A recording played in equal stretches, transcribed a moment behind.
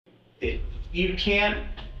You can't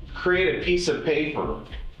create a piece of paper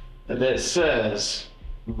that says,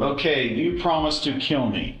 okay, you promised to kill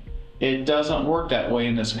me. It doesn't work that way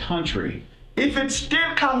in this country. If it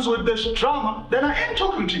still comes with this drama, then I am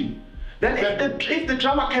talking to you. Then if the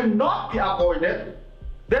drama cannot be avoided,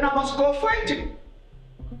 then I must go fighting.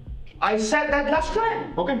 I said that last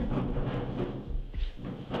time. Okay.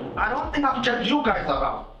 I don't think I've checked you guys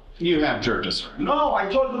out. You have judges. No,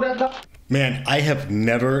 I told you that last. Man, I have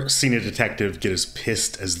never seen a detective get as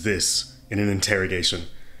pissed as this in an interrogation.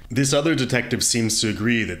 This other detective seems to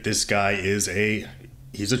agree that this guy he's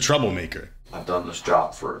a troublemaker. I've done this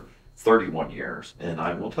job for 31 years, and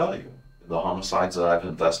I will tell you, the homicides that I've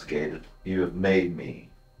investigated, you have made me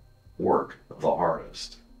work the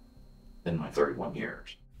hardest in my 31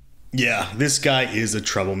 years. Yeah, this guy is a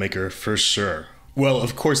troublemaker for sure. Well,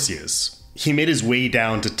 of course he is. He made his way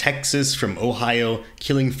down to Texas from Ohio,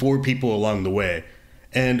 killing 4 people along the way.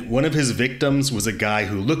 And one of his victims was a guy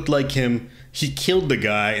who looked like him. He killed the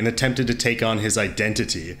guy and attempted to take on his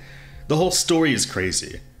identity. The whole story is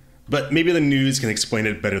crazy. But maybe the news can explain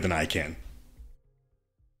it better than I can.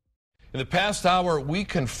 In the past hour, we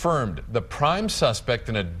confirmed the prime suspect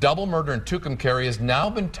in a double murder in Tucumcari has now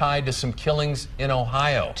been tied to some killings in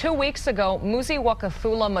Ohio. 2 weeks ago, Muzi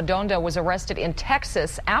Wakathula Madonda was arrested in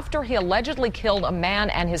Texas after he allegedly killed a man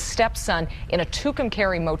and his stepson in a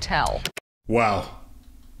Tucumcari motel. Wow.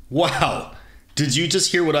 Did you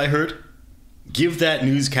just hear what I heard? Give that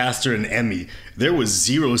newscaster an Emmy. There was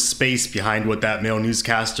zero space behind what that male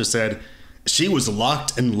newscaster said. She was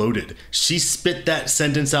locked and loaded. She spit that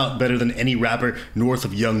sentence out better than any rapper north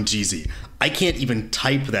of Young Jeezy. I can't even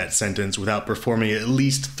type that sentence without performing at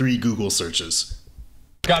least 3 Google searches.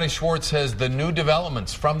 Gotti Schwartz has the new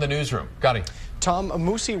developments from the newsroom. Gotti. Tom,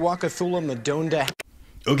 Muzi Wakathula Madonda.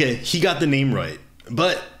 Okay, he got the name right,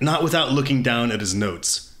 but not without looking down at his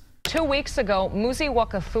notes. 2 weeks ago, Muzi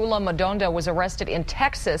Wakathula Madonda was arrested in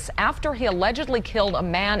Texas after he allegedly killed a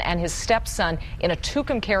man and his stepson in a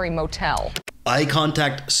Tucumcari motel. Eye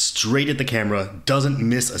contact straight at the camera, doesn't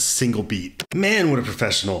miss a single beat. Man, what a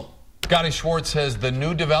professional. Gotti Schwartz has the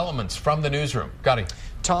new developments from the newsroom. Gotti.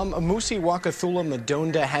 Tom, Muzi Wakathula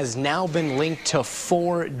Madonda has now been linked to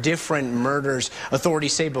 4 different murders.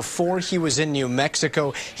 Authorities say before he was in New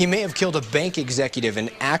Mexico, he may have killed a bank executive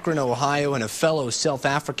in Akron, Ohio, and a fellow South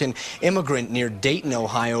African immigrant near Dayton,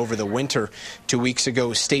 Ohio over the winter. 2 weeks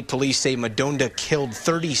ago, state police say Madonda killed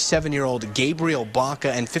 37-year-old Gabriel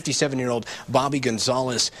Baca and 57-year-old Bobby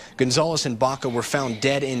Gonzalez. Gonzalez and Baca were found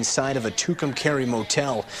dead inside of a Tucumcari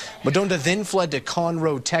motel. Madonda then fled to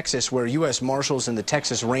Conroe, Texas, where U.S. Marshals and the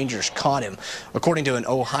Texas Rangers caught him. According to an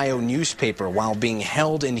Ohio newspaper, while being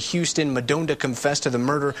held in Houston, Madonda confessed to the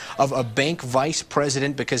murder of a bank vice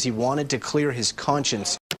president because he wanted to clear his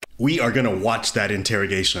conscience. We are gonna watch that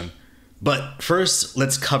interrogation. But first,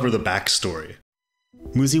 let's cover the backstory.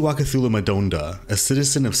 Muzi Wakathula Madonda, a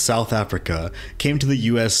citizen of South Africa, came to the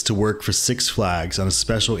US to work for Six Flags on a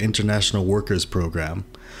special international workers program.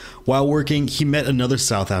 While working, he met another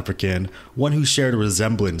South African, one who shared a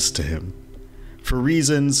resemblance to him. For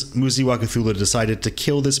reasons, Muzi Wakathula decided to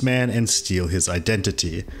kill this man and steal his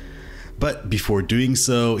identity. But before doing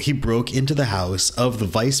so, he broke into the house of the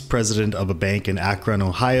vice president of a bank in Akron,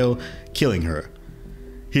 Ohio, killing her.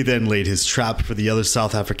 He then laid his trap for the other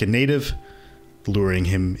South African native, luring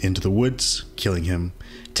him into the woods, killing him,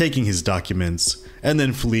 taking his documents, and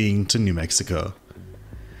then fleeing to New Mexico.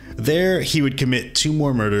 There, he would commit 2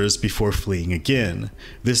 more murders before fleeing again,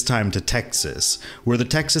 this time to Texas, where the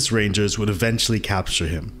Texas Rangers would eventually capture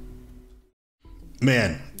him.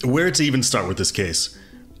 Man, where to even start with this case?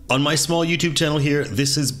 On my small YouTube channel here,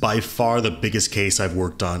 this is by far the biggest case I've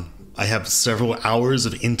worked on. I have several hours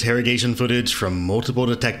of interrogation footage from multiple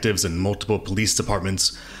detectives and multiple police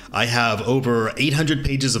departments. I have over 800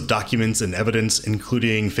 pages of documents and evidence,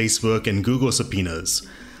 including Facebook and Google subpoenas.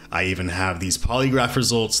 I even have these polygraph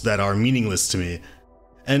results that are meaningless to me.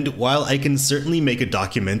 And while I can certainly make a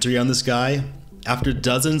documentary on this guy, after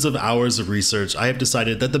dozens of hours of research, I have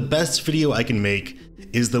decided that the best video I can make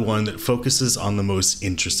is the one that focuses on the most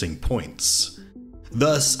interesting points.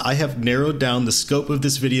 Thus, I have narrowed down the scope of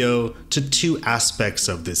this video to 2 aspects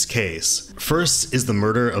of this case. First is the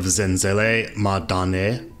murder of Zenzele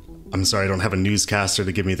Madane. I'm sorry, I don't have a newscaster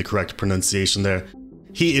to give me the correct pronunciation there.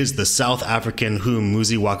 He is the South African whom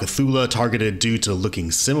Muzi Wakathula targeted due to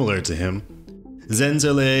looking similar to him.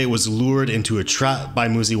 Zenzele was lured into a trap by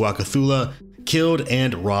Muzi Wakathula, killed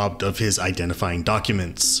and robbed of his identifying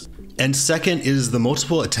documents. And second is the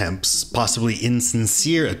multiple attempts, possibly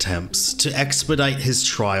insincere attempts, to expedite his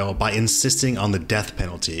trial by insisting on the death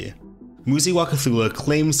penalty. Muzi Wakathula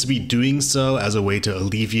claims to be doing so as a way to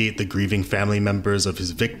alleviate the grieving family members of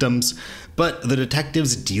his victims, but the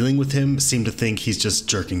detectives dealing with him seem to think he's just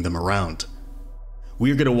jerking them around.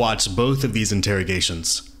 We are going to watch both of these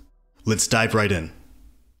interrogations. Let's dive right in.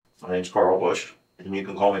 My name's Carl Bush, and you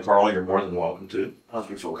can call me Carl. You're more than welcome to. How's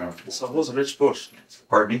you feel comfortable? So who's Rich Bush?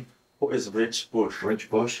 Pardon me? Who is Rich Bush?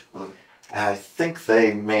 Rich Bush? I think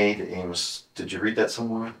they made a Did you read that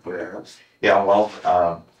somewhere? Yes. Yeah,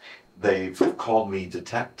 well, they've called me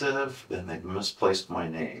detective, and they've misplaced my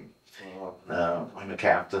name. I'm a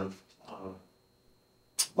captain,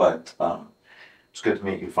 but it's good to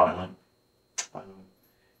meet you finally.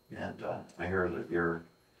 And I hear that you're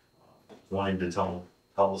wanting to tell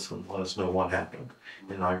us and let us know what happened,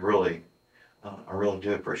 and I really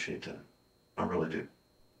do appreciate that. I really do.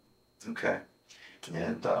 Okay,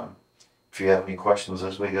 and if you have any questions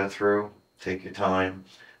as we go through, take your time,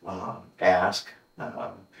 ask.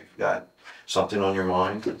 If you've got something on your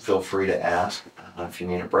mind, feel free to ask. If you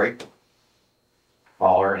need a break,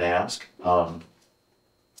 holler and ask. I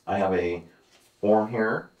have a form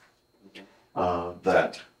here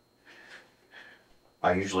that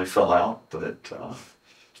I usually fill out, but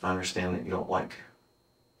I understand that you don't like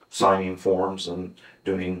signing forms and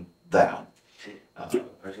doing that. I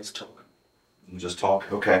just talk. You just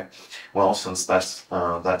talk? Okay. Well, since that's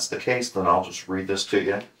the case, then I'll just read this to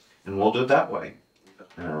you, and we'll do it that way.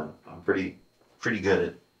 I'm pretty good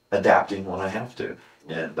at adapting when I have to,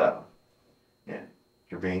 and yeah,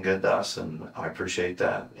 you're being good to us, and I appreciate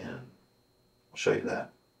that, and I'll show you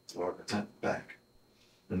that. Back.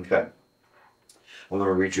 Okay. I'm going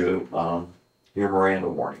to read you your Miranda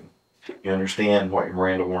warning. You understand what your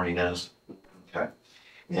Miranda warning is? Okay.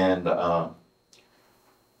 And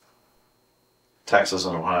Texas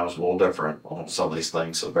and Ohio is a little different on some of these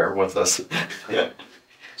things, so bear with us.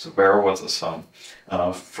 So bear with us some.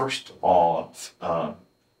 First of all, how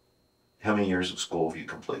many years of school have you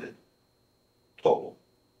completed? Total?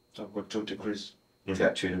 I've got 2 degrees. You've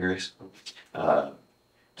got 2 degrees?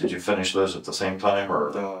 Did you finish those at the same time,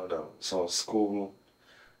 or? No. So school,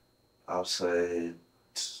 I'll say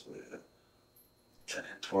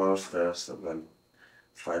 12 first, and then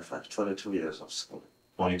 22 years of school.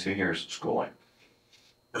 22 years of schooling.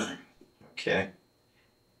 Okay.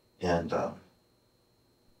 And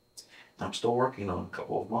I'm still working on a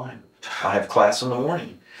couple of mine. I have class in the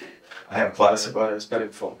morning. I have class. But it's very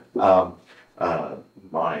fun.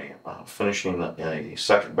 My finishing a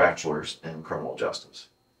second bachelor's in criminal justice.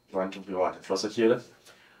 Want to be what? A prosecutor?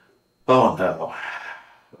 Oh no.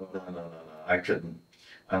 No. I couldn't.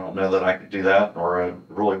 I don't know that I could do that, or I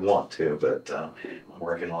really want to, but I'm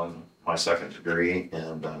working on my second degree,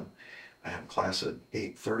 and I have class at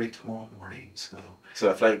 8:30 tomorrow morning. So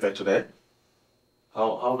I fly back today?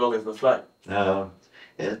 How long is the flight? I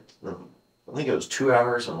think it was 2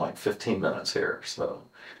 hours and like 15 minutes here. So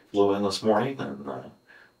flew in this morning, and we'll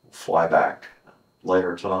fly back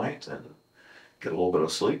later tonight and get a little bit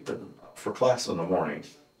of sleep and for class in the morning.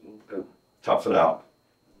 Tough it out.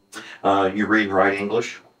 You read and write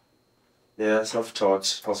English? Yeah, self-taught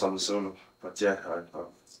for some Zoom, but yeah,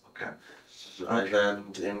 Okay. I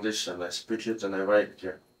learned English and I speak it and I write it.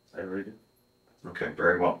 Yeah, I read it. Okay,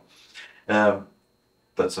 very well.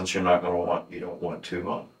 But since you don't want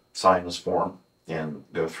to sign this form and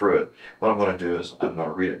go through it, what I'm going to do is I'm going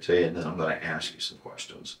to read it to you, and then I'm going to ask you some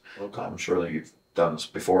questions. Okay. I'm sure that you've done this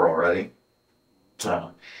before already.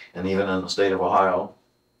 And even in the state of Ohio,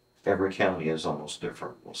 every county is almost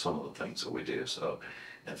different with some of the things that we do. So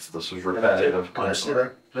if this is repetitive, Can I see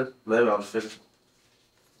that? Maybe I'll fit it.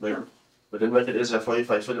 Maybe. But didn't make it easier for you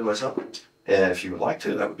if I fit it myself? if you would like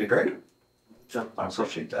to, that would be great. Yeah. I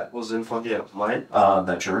appreciate that. What's in for here? Mine?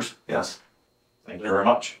 That's yours, yes. Thank you very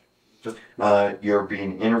much. You're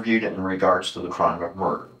being interviewed in regards to the crime of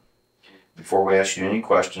murder. Before we ask you any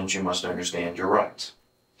questions, you must understand your rights.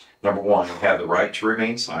 Number one, you have the right to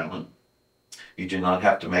remain silent. You do not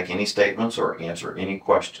have to make any statements or answer any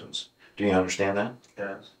questions. Do you understand that?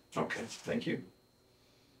 Yes. Okay, thank you.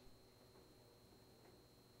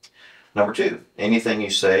 Number two, anything you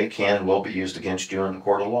say can and will be used against you in the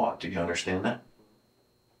court of law. Do you understand that?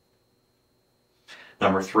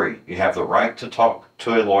 Number three, you have the right to talk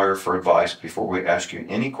to a lawyer for advice before we ask you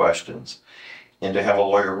any questions, and to have a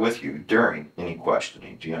lawyer with you during any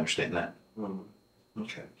questioning. Do you understand that? Mm-hmm.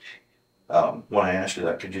 Okay. When I ask you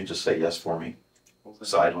that, could you just say yes for me?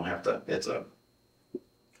 So I don't have to, it's a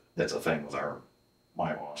thing with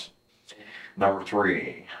my boss. Number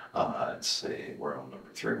three, let's see, we're on number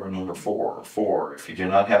three, we're on number four. Four, if you do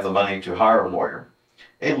not have the money to hire a lawyer,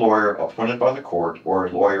 A lawyer appointed by the court or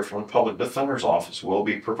a lawyer from the public defender's office will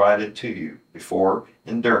be provided to you before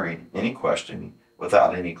and during any questioning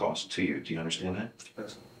without any cost to you. Do you understand that?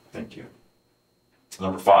 Yes. Thank you.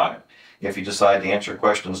 Number 5, if you decide to answer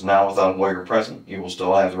questions now without a lawyer present, you will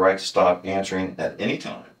still have the right to stop answering at any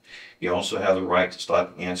time. You also have the right to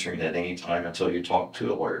stop answering at any time until you talk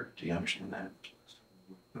to a lawyer. Do you understand that?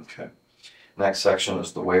 Okay. Next section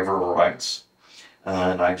is the waiver of rights.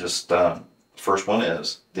 And I just, first one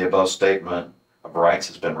is, the above statement of rights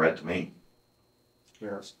has been read to me.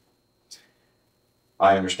 Yes.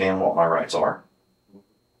 I understand what my rights are.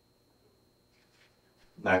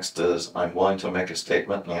 Next is, I'm willing to make a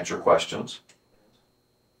statement and answer questions.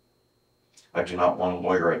 I do not want a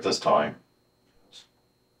lawyer at this time.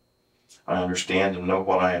 I understand and know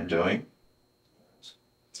what I am doing.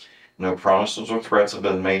 No promises or threats have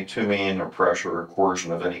been made to me, and no pressure or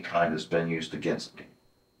coercion of any kind has been used against me.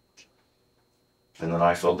 And then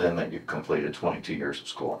I filled in that you've completed 22 years of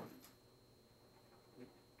school.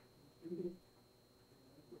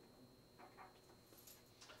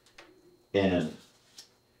 And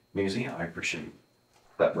Musi, I appreciate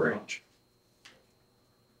that very much.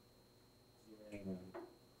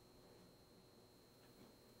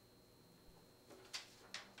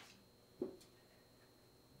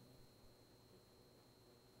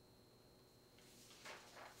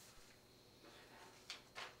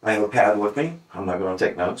 I have a pad with me. I'm not going to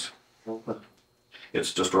take notes.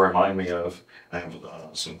 It's just to remind me of, I have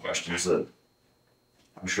some questions that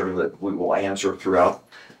I'm sure that we will answer throughout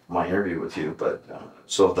my interview with you, but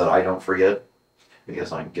so that I don't forget,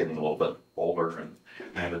 because I'm getting a little bit older and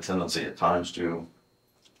I have a tendency at times to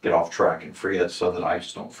get off track and forget, so that I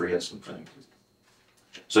just don't forget some things.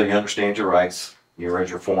 So you understand your rights, you read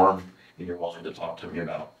your form, and you're willing to talk to me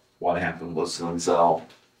about what happened with Sunzel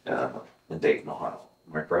in Dayton, Ohio.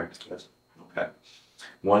 Am I correct? Yes. Okay.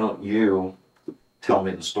 Why don't you tell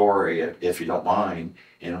me the story, if you don't mind,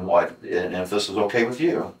 and if this is okay with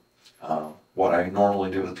you, what I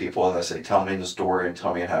normally do with people is I say, tell me the story and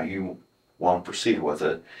tell me how you want to proceed with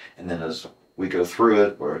it. And then as we go through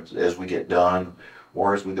it, or as we get done,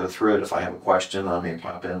 or as we go through it, if I have a question, I may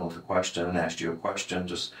pop in with a question and ask you a question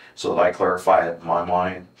just so that I clarify it in my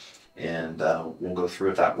mind. And we'll go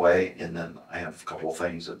through it that way. And then I have a couple of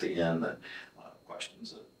things at the end that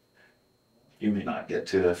questions that you may not get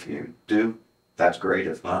to. If you do, that's great.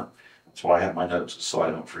 If not, that's why I have my notes, so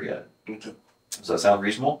I don't forget. Okay. Does that sound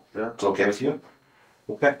reasonable? Yeah. It's okay with you?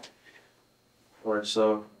 Okay. Alright,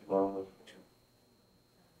 so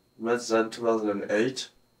met in 2008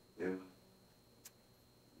 in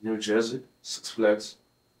New Jersey, Six Flags.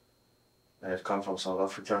 I had come from South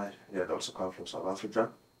Africa. He had also come from South Africa.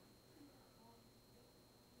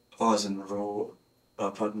 I was in row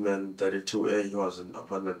apartment 32A, he was in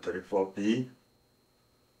apartment 34B.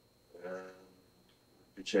 And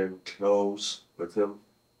became close with him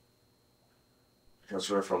because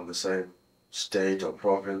we're from the same state or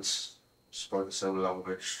province, spoke the same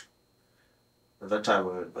language. At that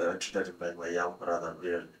time, I treated him like my young brother,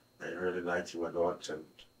 really. I really liked him a lot, and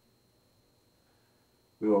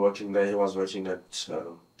we were working there. He was working at,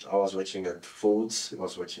 I was working at foods, he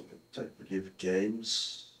was working at, I believe,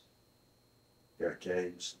 games. Yeah,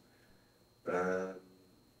 games.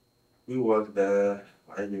 We worked there.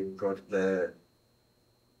 I got there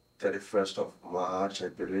 31st of March, I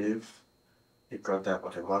believe. He got there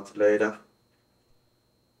about a month later,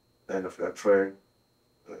 end of April.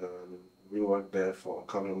 We worked there for a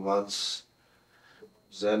couple of months.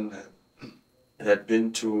 Then I had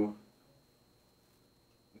been to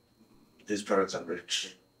his parents are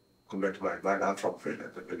rich. Compared to mine, I'm from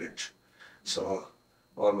Finland, the village. So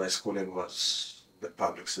all my schooling was the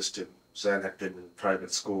public system. Then had been in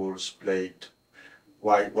private schools, played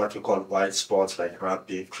what we call white sports like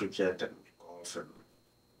rugby, cricket, and golf, and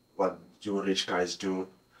what you rich guys do.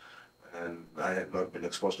 And I had not been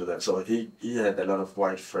exposed to that. So he had a lot of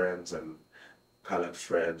white friends and colored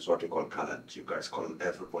friends, what we call colored. You guys call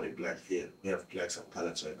everybody black here. We have blacks and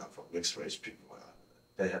colored, so I come from mixed race people.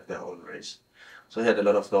 They have their own race. So he had a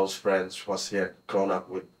lot of those friends because he had grown up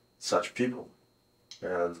with such people.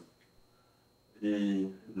 And he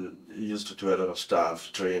used to do a lot of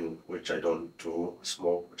stuff, train, which I don't do,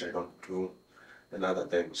 smoke, which I don't do, and other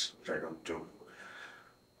things, which I don't do.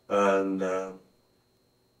 And it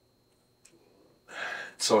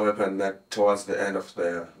so happened that towards the end of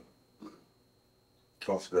the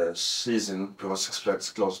season, because Six Flags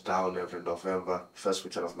closed down every November, first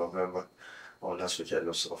weekend of November, or last weekend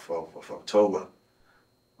of October.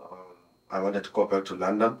 I wanted to go back to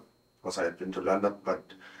London, because I had been to London,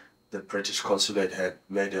 but the British consulate had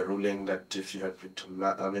made a ruling that if you had been to,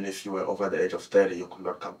 if you were over the age of 30, you could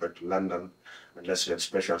not come back to London unless you had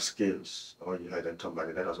special skills or you had a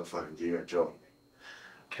company that was offering you a job.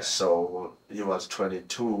 Okay. So he was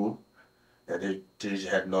 22 and he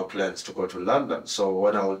had no plans to go to London. So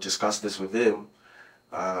when I would discuss this with him,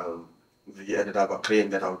 we ended up agreeing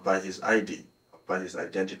that I would buy his ID, buy his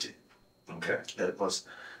identity. Okay. It was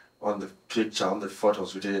on the picture, on the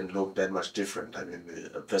photos, we didn't look that much different. I mean,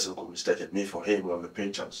 a person could mistake me for him on the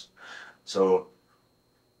pictures. So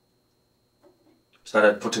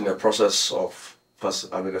started putting a process of, a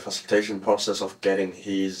facilitation process of getting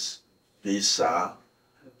his visa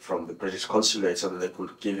from the British consulate so that they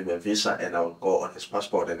could give him a visa and I would go on his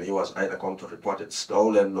passport and he was either going to report it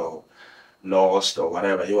stolen or lost or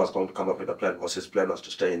whatever. He was going to come up with a plan because his plan was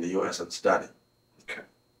to stay in the US and study. Okay.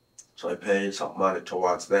 So I paid some money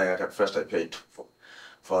towards that. At first I paid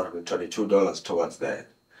 $422 towards that.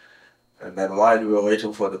 And then while we were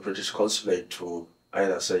waiting for the British consulate to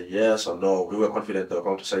either say yes or no, we were confident they were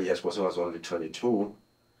going to say yes because he was only 22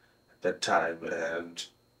 at that time. And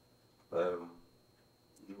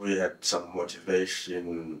we had some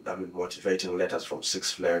motivating letters from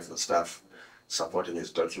Six Flags and stuff supporting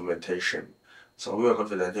his documentation. So we were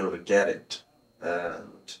confident he would get it.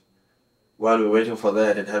 And while we were waiting for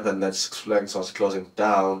that, it happened that Six Flags was closing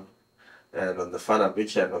down. And on the final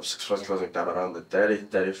weekend of Six Flags closing down around the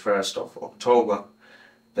 31st of October,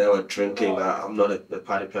 they were drinking. I'm not a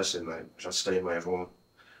party person, I just stay in my room.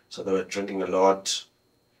 So they were drinking a lot,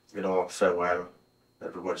 farewell,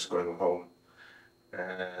 everybody's going home.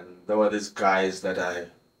 And there were these guys that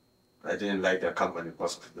I didn't like their company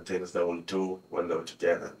because of the things they would do when they were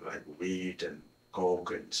together, like weed and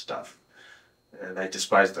coke and stuff. And I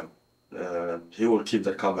despised them. He would keep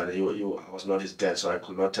that company. I was not his dad, so I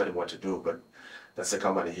could not tell him what to do, but that's the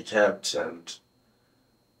company he kept. And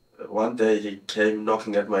one day he came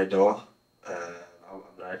knocking at my door.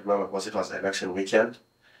 I remember because it was election weekend,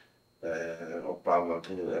 Obama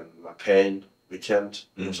and McCain weekend.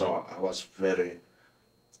 Mm-hmm. So I was very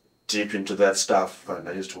deep into that stuff, and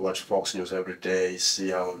I used to watch Fox News every day,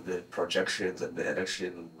 see how the projections and the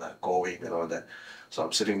election are going and all that. So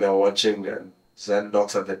I'm sitting there watching, and Zen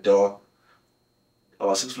knocks at the door.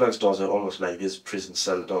 Our Six Flags doors are almost like these prison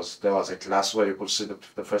cell doors. There was a glass where you could see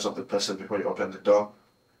the face of the person before you open the door.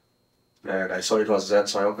 And I saw it was Zen,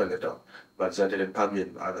 so I opened the door. But Zen didn't come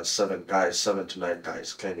in. Other 7 to 9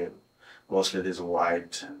 guys came in. Mostly these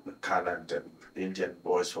white, colored, and Indian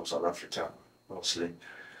boys from South Africa, mostly.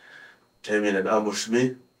 Came in and ambushed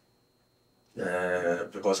me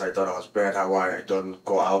because I thought I was better, why I don't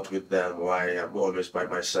go out with them, why I'm always by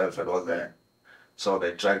myself and all that. So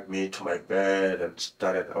they dragged me to my bed and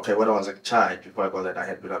started, when I was a child, before I got that, I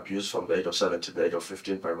had been abused from the age of 7 to the age of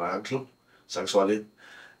 15 by my uncle, sexually.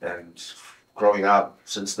 And growing up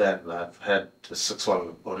since then, I've had a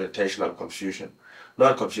sexual orientational confusion.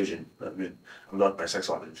 Not confusion, I'm not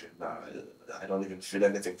bisexual. I don't even feel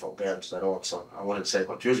anything for girls at all, so I wouldn't say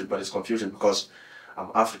confusion, but it's confusion because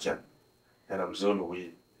I'm African and I'm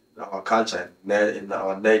Zulu. Our culture, in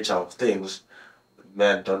our nature of things,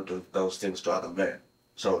 men don't do those things to other men.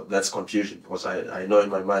 So that's confusion because I know in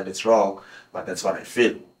my mind it's wrong, but that's what I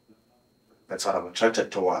feel. That's what I'm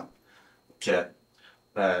attracted toward. Okay.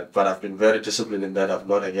 But I've been very disciplined in that I've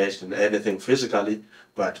not engaged in anything physically,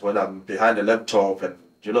 but when I'm behind a laptop and,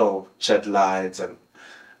 chat lines and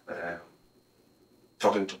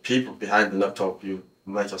talking to people behind the laptop, you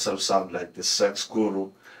make yourself sound like this sex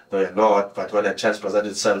guru, though you're not. But when a chance presents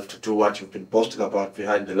itself to do what you've been posting about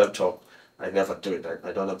behind the laptop, I never do it.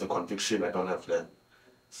 I don't have the conviction. I don't have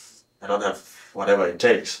whatever it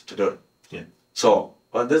takes to do it. Yeah. So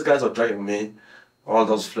when these guys are dragging me, all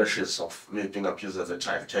those flashes of me being abused as a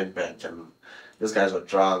child came back, and these guys were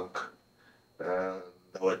drunk.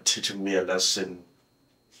 They were teaching me a lesson.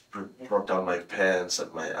 Brought down my pants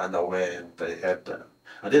and my underwear, and they had.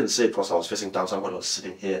 I didn't see it because I was facing down. Someone was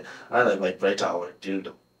sitting here, either a vibrator or a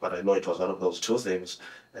dildo, but I know it was one of those two things,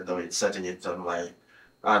 and they were inserting it on my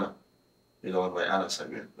anus, on my anus.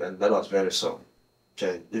 And that was very so.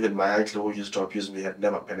 Okay, even my uncle who used to abuse me had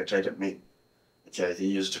never penetrated me. Okay, he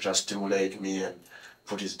used to just stimulate me and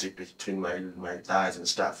put his dick between my thighs and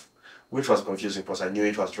stuff, which was confusing because I knew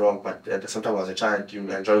it was wrong, but at the same time as a child, you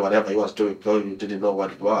enjoy whatever he was doing, though you didn't know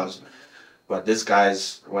what it was. But these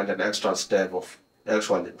guys went an extra step of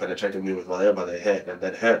actually penetrating me with whatever they had, and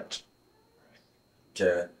that hurt.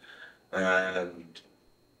 Okay, and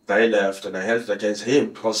they left, and I held it against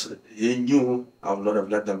him because he knew I would not have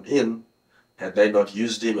let them in had they not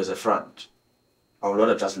used him as a front. I would not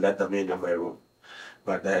have just let them in my room.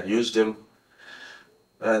 But they had used him.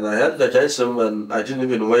 And I had the case him, and I didn't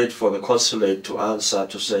even wait for the consulate to answer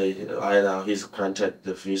to say either he's granted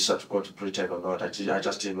the visa to go to Britain or not. I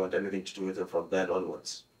just didn't want anything to do with him from then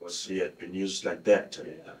onwards, because he had been used like that.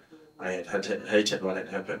 I had hated what had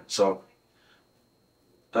happened. So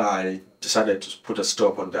I decided to put a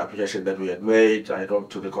stop on the application that we had made. I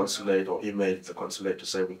wrote to the consulate or emailed the consulate to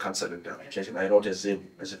say we're cancelling the application. I wrote as him,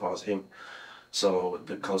 as if I was him. So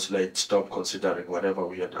the consulate stopped considering whatever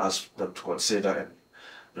we had asked them to consider and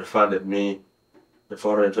refunded me the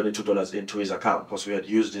 $422 into his account, because we had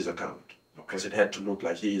used his account, because it had to look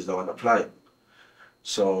like he is the one applying.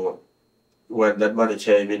 So when that money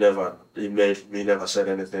came, he never emailed me, never said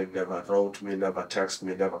anything, never wrote me, never texted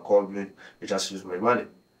me, never called me. He just used my money.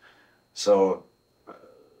 So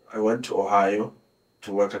I went to Ohio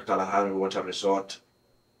to work at Kalahari Water Resort.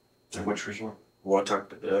 Which resort?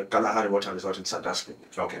 Kalahari Water Resort in Sandusky.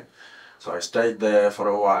 Okay. So I stayed there for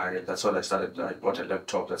a while. That's when I started. I bought a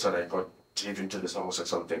laptop. That's when I got deep into this, almost like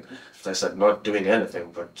something. I said, not doing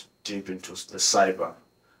anything, but deep into the cyber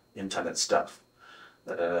internet stuff,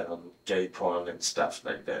 gay porn and stuff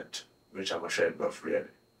like that, which I'm ashamed of, really.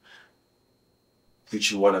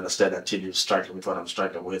 Which you won't understand until you struggle with what I'm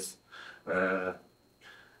struggling with.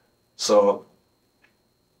 So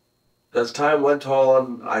as time went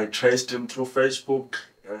on, I traced him through Facebook,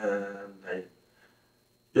 and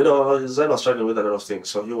Zen was struggling with a lot of things.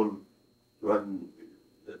 So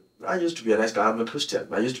I used to be a nice guy. I'm a Christian.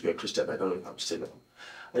 I used to be a Christian. I don't know if I'm still.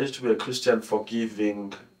 I used to be a Christian,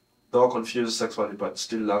 forgiving, not confused sexually, but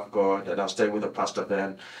still love God. And I was staying with a pastor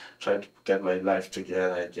then, trying to get my life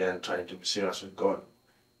together again, trying to be serious with God.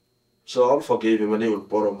 So I'll forgive him when he would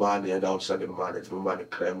borrow money, and I'll send him money through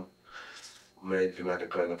MoneyGram, mainly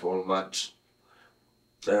MoneyGram at Walmart.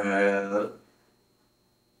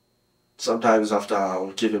 Sometimes after I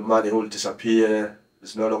will give him money, he will disappear.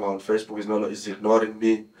 He's no longer on Facebook. He's ignoring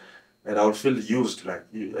me. And I will feel used, like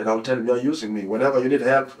you. And I will tell him, you're using me. Whenever you need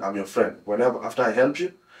help, I'm your friend. After I help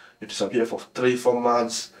you, you disappear for 3-4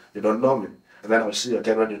 months. You don't know me. And then I'll see you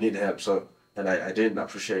again when you need help. So, and I didn't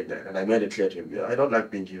appreciate that. And I made it clear to him, I don't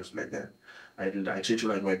like being used like that. I treat you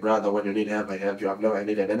like my brother. When you need help, I help you. I've never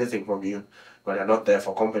needed anything from you. But you're not there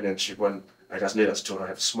for companionship when I just need us to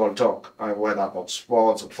have small talk. Whether about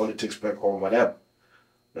sports or politics back home, whatever.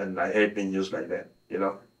 And I hate being used like that,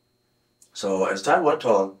 So as time went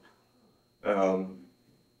on,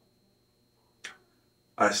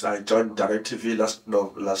 I joined DirecTV last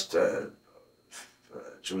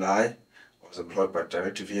July. I was employed by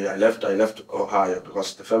DirecTV. I left Ohio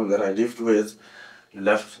because the family that I lived with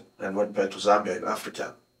left and went back to Zambia in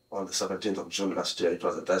Africa on the 17th of June last year. It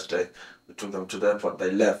was a Thursday. We took them to the airport.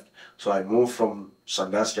 They left. So I moved from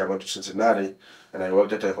Sandusky. I went to Cincinnati, and I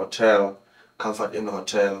worked at a hotel, Comfort Inn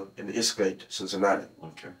Hotel in Eastgate, Cincinnati.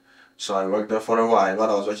 Okay. So I worked there for a while.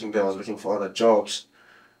 While I was working there, I was looking for other jobs.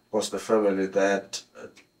 Because the family that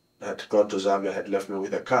had gone to Zambia had left me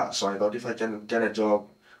with a car. So I thought if I can get a job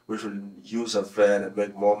which will use a van and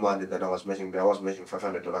make more money than I was making there. I was making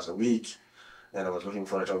 $500 a week, and I was looking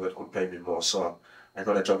for a job that could pay me more. So I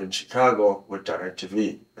got a job in Chicago with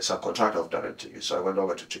DirecTV, a subcontractor of DirecTV. So I went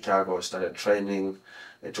over to Chicago, started training.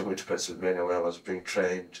 They took me to Pennsylvania where I was being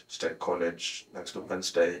trained, State College next to Penn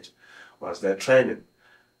State. I was there training.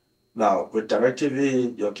 Now, with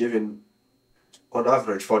DirecTV, you're given, on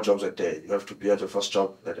average, 4 jobs a day. You have to be at your first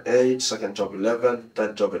job at 8, second job 11,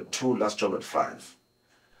 third job at 2, last job at 5.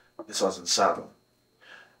 This was in Saba.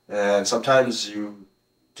 And sometimes you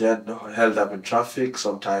get held up in traffic.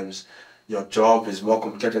 Sometimes your job is more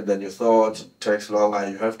complicated than you thought. It takes longer.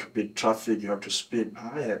 You have to beat traffic. You have to speed.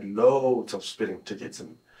 I had loads of speeding tickets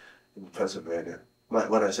in Pennsylvania.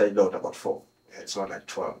 When I say load, about 4. It's not like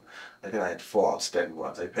 12. I think I had 4 outstanding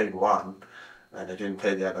ones. I paid 1, and I didn't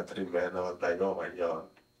pay the other 3, man. I was like, oh my God.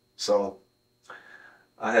 So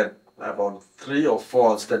I had about 3 or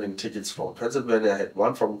 4 outstanding tickets from Pennsylvania. I had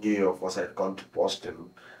 1 from New York because I had gone to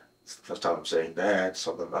Boston. It's the first time I'm saying that,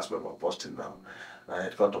 so I'm asking about Boston now. I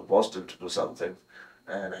had gone to Boston to do something,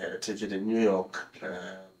 and I had a ticket in New York,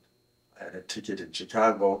 and I had a ticket in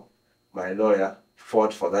Chicago. My lawyer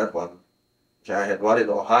fought for that one. Okay, I had one in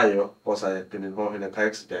Ohio because I had been involved in a car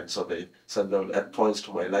accident, so they said they'll add points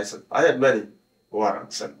to my license. I had many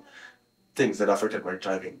warrants and things that affected my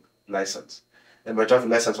driving license. And my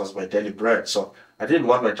driving license was my daily bread, so I didn't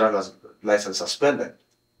want my driver's license suspended.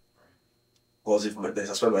 Because if they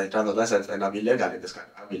suspend my driver's license, then I'm illegal in this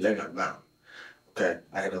country. I'm illegal now. Okay,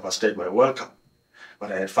 I had overstayed my welcome.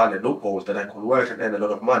 But I had found a loophole that I could work and earn a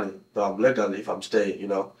lot of money. Though I'm legal if I'm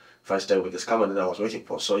staying, if I stay with this company that I was working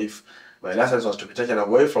for. So if my license was to be taken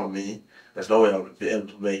away from me, there's no way I would be able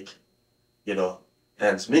to make, a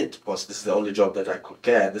ends meet, because this is the only job that I could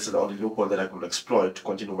get. This is the only loophole that I could exploit to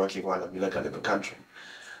continue working while I'm illegal in the country.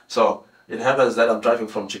 So it happens that I'm driving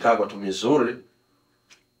from Chicago to Missouri.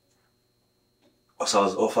 So I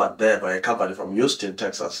was offered there by a company from Houston,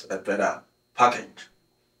 Texas, a better package.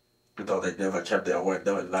 Though they never kept their word,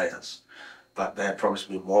 they were liars. But they had promised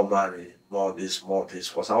me more money, more this,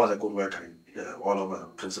 because I was a good worker in, all over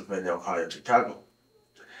Pennsylvania, Ohio, Chicago.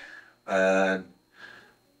 And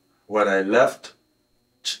when I left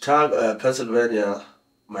Chicago, Pennsylvania,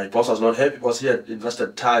 my boss was not happy because he had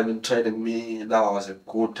invested time in training me. Now I was a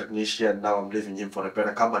good technician. Now I'm leaving him for a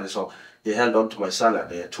better company. So he held on to my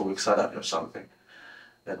salary, a 2-week salary or something.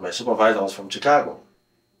 And my supervisor was from Chicago.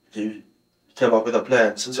 He came up with a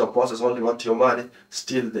plan. Since your bosses only want your money,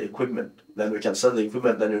 steal the equipment. Then we can sell the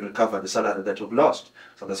equipment, then you recover the salary that you've lost.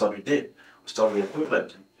 So that's what we did. We stole the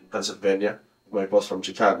equipment in Pennsylvania. My boss from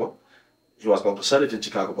Chicago. He was going to sell it in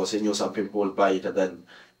Chicago because he knew some people would buy it, and then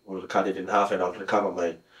we'll cut it in half and I'll recover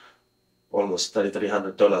my almost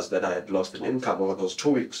 $3,300 that I had lost in income over those 2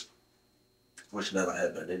 weeks, which never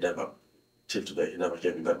happened. He never, till today, he never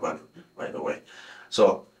gave me that money, by the way.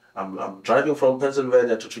 So I'm driving from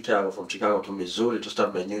Pennsylvania to Chicago, from Chicago to Missouri to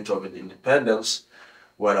start my new job in Independence,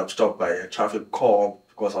 where I'm stopped by a traffic cop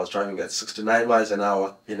because I was driving at 69 miles an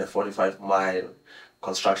hour in a 45-mile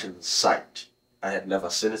construction site. I had never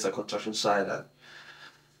seen it's a construction site.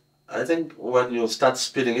 I think when you start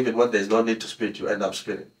speeding, even when there's no need to speed, you end up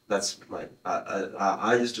speeding. That's my.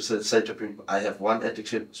 I used to say to people, I have one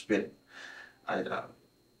addiction: speeding. There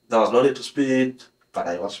was no need to speed, but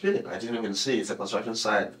I was speeding. I didn't even see it's a construction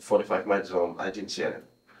site, 45 miles home. I didn't see anything.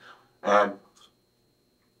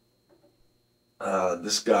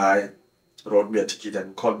 This guy wrote me a ticket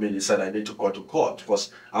and called me. He said I need to go to court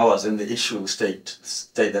because I was in the issuing state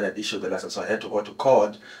that had issued the license. So I had to go to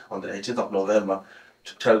court on the 18th of November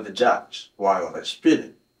to tell the judge why was I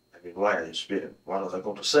speeding. I mean, why are you speeding? What was I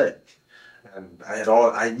going to say? And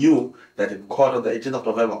I knew that in court on the 18th of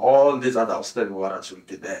November, all these other outstanding warrants will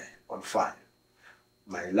be there on file.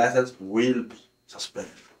 My license will be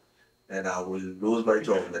suspended, and I will lose my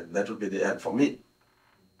job, and that will be the end for me.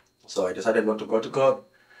 So I decided not to go to court.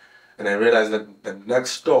 And I realized that the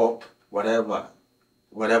next stop, whatever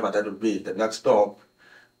that would be, the next stop,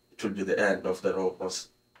 it will be the end of the road. Because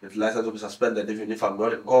the license will be suspended even if I'm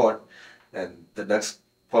not in court. And the next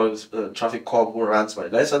traffic cop who runs my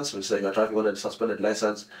license will say, you're driving on a suspended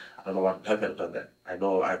license. I don't know what happened on that.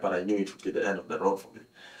 But I knew it would be the end of the road for me.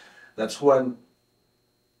 That's when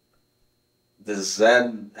the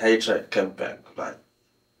Zen hatred came back. Like,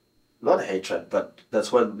 not hatred, but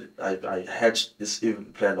that's when I hatched this evil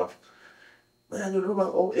plan of, man, you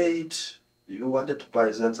remember 08, you wanted to buy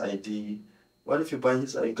Zen's ID. What if you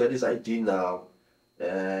get his ID now,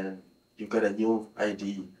 and you get a new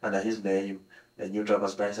ID under his name, a new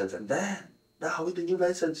driver's license, and then, now with the new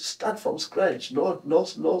license, you start from scratch.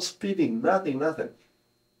 No speeding, nothing.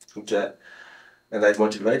 Okay. And I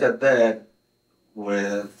motivated that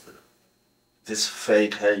with this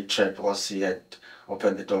fake hatred because he had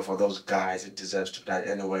opened the door for those guys. He deserves to die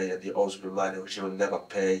anyway, and he owes me money which he will never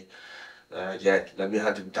pay. Yet, let me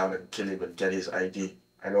hunt him down and kill him and get his ID.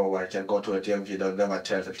 I know I can go to a DMV, they'll never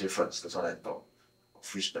tell the difference. That's what I thought.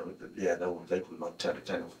 Of which they could not tell it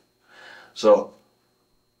anyway. So,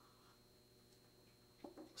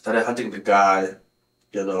 started hunting the guy.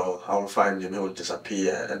 I will find him, he will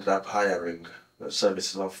disappear. Ended up hiring the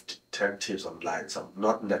services of detectives online, some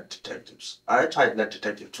not net detectives. I tried net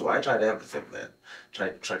detective too. I tried everything then,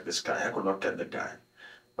 trying to track this guy. I could not get the guy.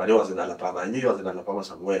 But he was in Alabama. I knew he was in Alabama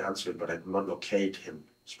somewhere, Huntsville, but I could not locate him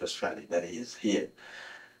specifically that he is here.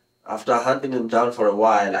 After hunting him down for a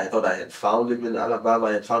while, I thought I had found him in Alabama.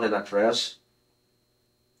 I had found an address.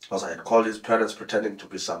 Because I had called his parents pretending to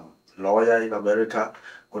be some lawyer in America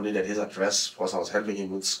who needed his address because I was helping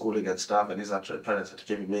him with schooling and stuff, and his parents had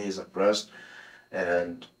given me his address.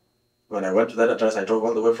 And when I went to that address, I drove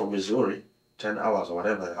all the way from Missouri, 10 hours or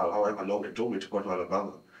whatever, however long it took me to go to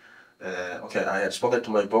Alabama. I had spoken to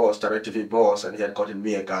my boss, DirecTV boss, and he had gotten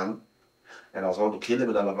me a gun, and I was going to kill him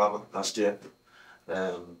in Alabama last year.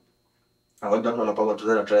 I went down to Alabama to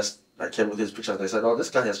that address. I came with his pictures. They said, oh, this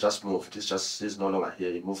guy has just moved. He's no longer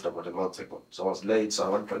here. He moved about a month ago. So I was late, so I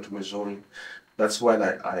went back to Missouri. That's when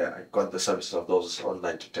I got the services of those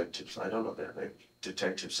online detectives. I don't know their name,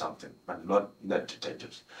 detective something, but not net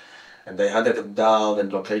detectives. And they hunted him down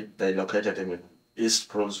and they located him in East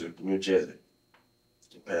Brunswick, New Jersey.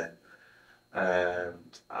 Okay.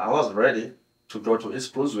 And I was ready to go to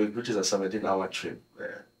East Brunswick, which is a 17-hour trip.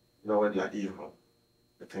 When you're evil,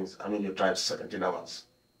 you drive 17 hours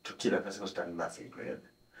to kill a person who's done nothing, really.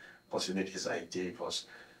 Because you need his ID, because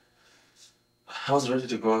I was ready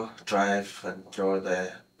to go drive and go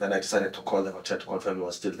there. Then I decided to call the hotel to confirm he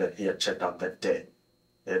was still there. He had checked out that day,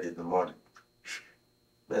 early in the morning.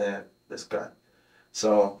 Man, this guy.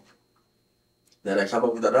 So then I come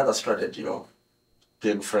up with another strategy of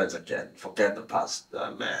being friends again. Forget the past.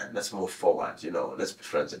 Man, let's move forward, let's be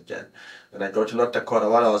friends again. And I go to North Dakota.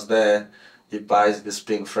 While I was there, he buys this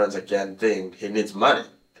being friends again thing. He needs money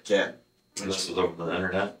again. This was over the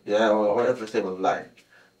internet? Yeah, or everything online.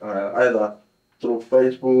 Either through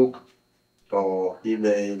Facebook or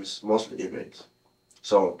emails, mostly emails.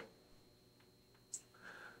 So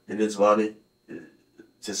he needs money. He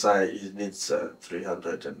needs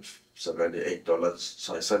 $378.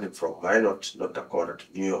 So I sent him from Minot, North Dakota to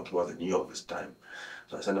New York. He was in New York this time.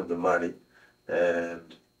 So I sent him the money.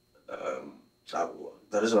 And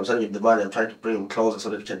the reason I'm sending him the money, I'm trying to bring him closer so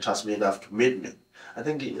that he can trust me enough to meet me. I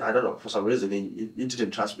think, I don't know, for some reason, he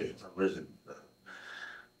didn't trust me for some reason.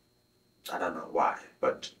 I don't know why,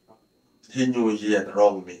 but he knew he had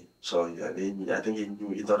wronged me. So yeah, I think he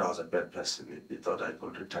thought I was a bad person. He thought I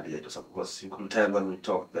could retaliate or something, because he could tell when we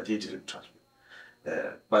talked that he didn't trust me.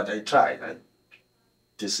 But I tried. I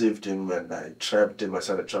deceived him and I trapped him. I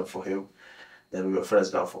set a trap for him. Then we were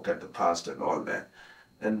friends now, forget the past and all that.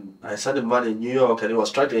 And I sent him money in New York, and he was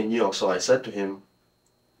struggling in New York. So I said to him,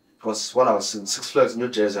 it was when I was in Six Flags, New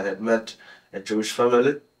Jersey, I had met a Jewish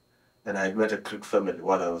family. And I met a Greek family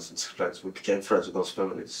while I was in Six Flags. We became friends with those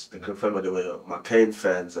families. The Greek family were McCain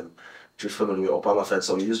fans and Jewish family were Obama fans.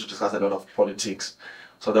 So we used to discuss a lot of politics.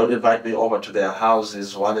 So they would invite me over to their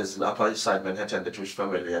houses. One is in Upper East Side, Manhattan, the Jewish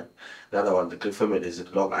family, and the other one, the Greek family, is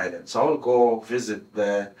in Long Island. So I would go visit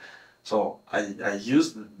there. So I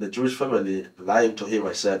used the Jewish family, lying to him.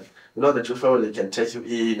 I said, the Jewish family can take you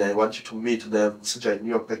in. I want you to meet them. Since you're in New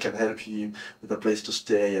York, they can help you with a place to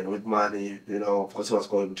stay and with money. Of course, he was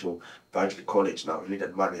going to Berkeley College now. He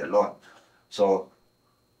needed money a lot. So,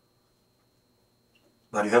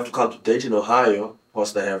 but you have to come to Dayton, Ohio,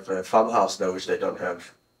 because they have a farmhouse there, which they don't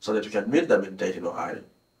have, so that you can meet them in Dayton, Ohio.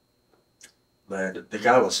 But the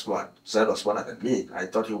guy was smart. Zen was smarter than me. I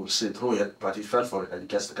thought he would see through it, but he fell for it, and I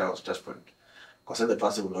guess the guy was desperate. Because in the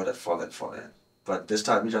past, he would not have fallen for it. But this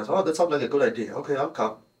time, he just, that sounds like a good idea. Okay, I'll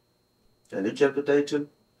come. And he came to Dayton.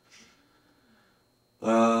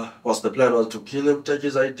 The plan was to kill him, take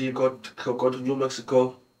his ID, go to New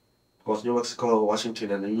Mexico. Because New Mexico,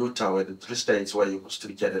 Washington, and Utah were the 3 states where you could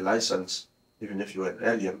still get a license, even if you were an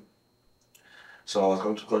alien. So I was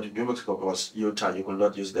going to go to New Mexico because Utah, you could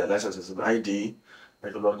not use their license as an ID. I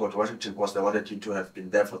could not go to Washington because they wanted you to have been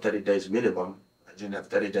there for 30 days minimum. I didn't have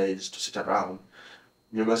 30 days to sit around.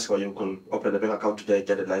 New Mexico, you could open a bank account today,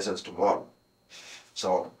 get a license tomorrow.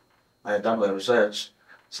 So I had done my research.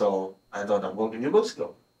 So I thought, I'm going to New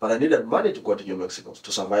Mexico. But I needed money to go to New Mexico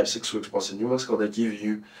to survive 6 weeks. Because in New Mexico, they give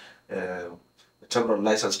you a temporary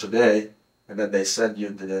license today, and then they send you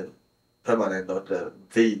the permanent or the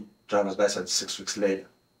driver's license 6 weeks later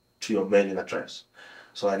to your mailing address.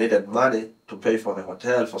 So I needed money to pay for the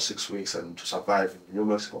hotel for 6 weeks and to survive in New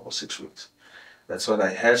Mexico for 6 weeks. That's when I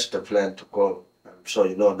hatched the plan to go. I'm sure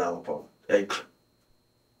you know now about Akron.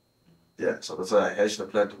 Yeah, so that's why I hatched the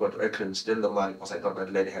plan to go to Akron and steal the money, because I thought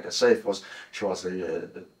that lady had a safe, because she was a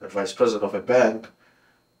vice president of a bank.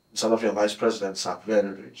 Some of your vice presidents are very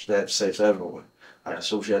rich. They have safes everywhere. I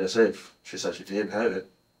assume she had a safe. She said she didn't have it.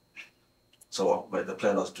 So the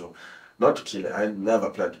plan was not to kill her. I never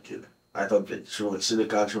planned to kill her. I thought that she would see the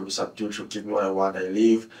gun, she would be subdued, she would give me what I want, I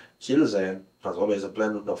leave, kill Zen. It was always a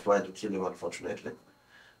plan of mine to kill him, unfortunately.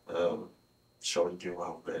 Showing you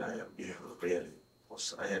how great I am, really.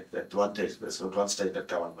 Because I had that one taste, there's one state that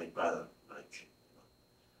governed my brother.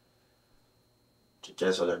 To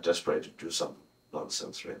guess what I'm desperate to do some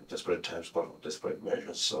nonsense, really. Desperate times call for desperate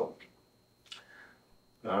measures. So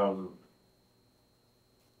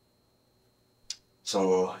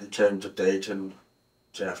he came to Dayton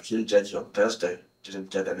to have killed Jackie on Thursday.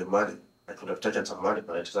 Didn't get any money. I could have taken some money,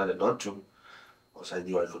 but I decided not to, because I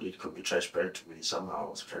knew it could be traced back to me somehow. I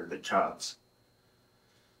was playing the cards.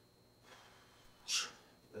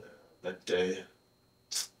 That day,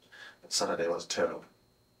 that Saturday was terrible.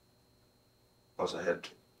 Because I had to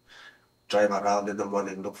drive around in the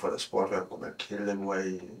morning, look for the spot where I'm going to kill him, where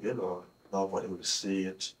nobody will see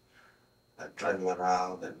it. I'm driving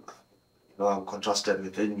around and I'm contrasted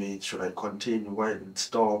within me. Should I continue? Why didn't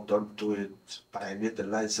stop? Don't do it. But I need the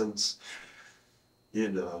license.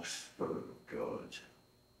 Oh God.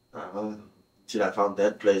 Till I found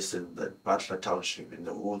that place in the Butler Township in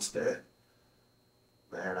the woods there.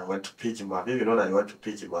 And I went to pick him up. Even when I went to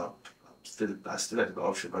pick him up, I still had the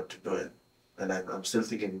option not to do it. And I'm still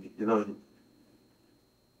thinking,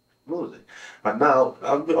 music. But now,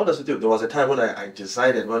 I'll be honest with you, there was a time when I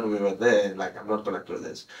decided when we were there, like, I'm not going to do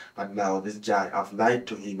this. But now this guy, I've lied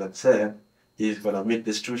to him and said he's going to meet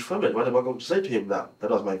this Jewish family. What am I going to say to him now? That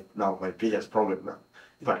was my biggest problem now.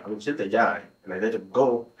 If I convince the guy and I let him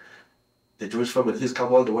go, the Jewish family, he's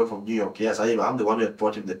come all the way from New York. Yes, I'm the one who had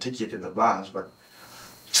bought him the ticket in the bus, but,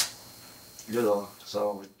 you know,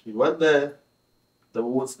 so he went there. The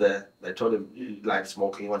woods there, they told him he liked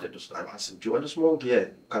smoking, he wanted to smoke. I asked him, do you want to smoke? Yeah,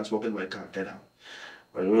 you can't smoke in my car, get out.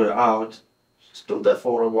 When we were out, stood there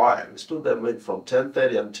for a while. We stood there maybe from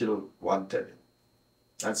 10:30 until 1:30.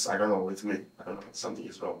 That's, I don't know, with me. I don't know, something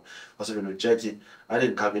is wrong. Also, even with Jackie, I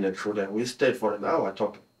didn't come in and shoot her. We stayed for an hour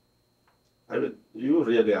talking. I mean, you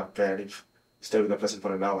really are bad if you stay with a person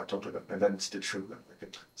for an hour, talk to them, and then still shoot them. I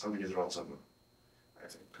think something is wrong somewhere.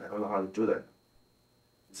 I don't know how to do that.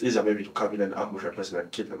 It's easier maybe to come in and ambush a person and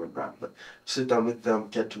kill them and run, but sit down with them,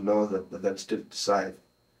 get to know them, and then still decide.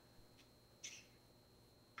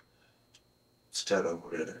 It's terrible,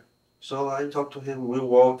 really. So I talked to him, we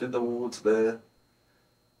walked in the woods there.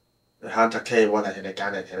 The hunter came, one I had a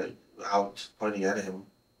gun and had out pointing at him.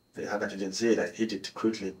 The hunter didn't see it, I hit it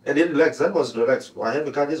quickly. And he relaxed, that was relaxed. I have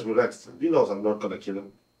a gun, he's relaxed. He knows I'm not gonna kill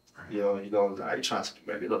him. You know, he knows I trust him,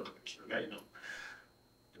 man, you're not gonna kill him, you know.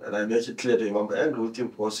 And I make it clear to him, I'm angry with you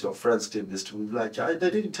because your friends did this to me. Like, they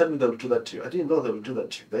didn't tell me they would do that to you. I didn't know they would do that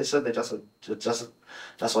to you. They said they just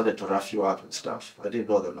wanted to rough you up and stuff. I didn't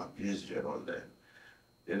know they would abuse you and all that.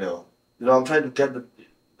 You know, I'm trying to get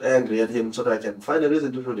angry at him so that I can find a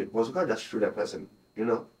reason to shoot him. Because you can't just shoot a person, you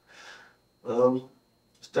know.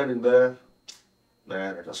 Standing there,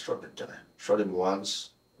 man, I just shot the guy. Shot him once.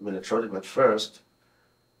 I mean, I shot him at first.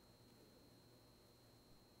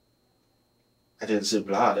 I didn't see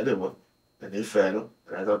blood anymore. And he fell.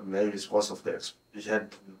 And I thought maybe it's because of this. He had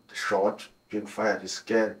the shot being fired, he's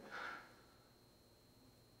scared.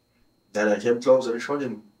 Then I came close and I shot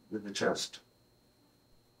him in the chest.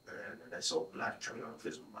 And I saw blood coming out of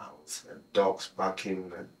his mouth and dogs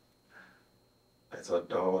barking. And I thought,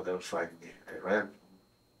 no, they'll find me. I ran.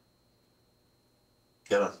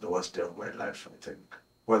 That was the worst day of my life, I think.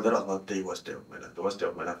 Well, that was not the worst day of my life. The worst day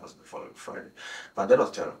of my life was the following Friday. But that was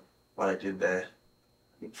terrible. What I did there,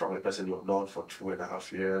 from a person you've known for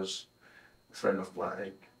 2.5 years, a friend of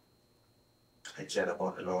mine, I cared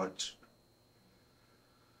about a lot.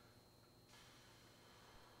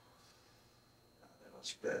 That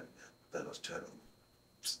was bad. That was terrible.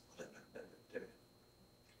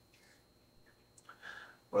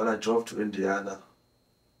 When I drove to Indiana,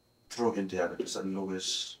 through Indiana to St.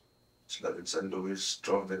 Louis, slept in St. Louis,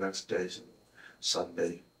 drove the next day,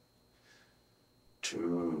 Sunday,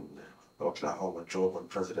 to Oklahoma, drove on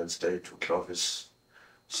President's Day to Clovis,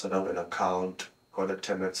 set up an account, got a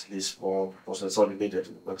tenant's lease form, because that's all you needed.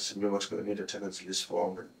 New Mexico, you need a tenant's lease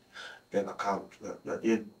form and an account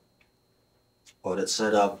in. Got it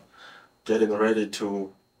set up, getting ready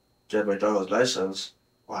to get my driver's license.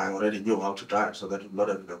 Well, I already knew how to drive, so that would not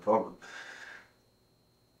have been a problem.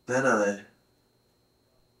 Then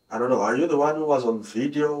I don't know, are you the one who was on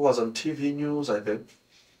video, was on TV news, I think?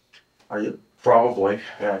 Are you? Probably.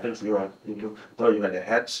 Yeah, I think you are. Though you had a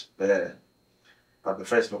hat there, but the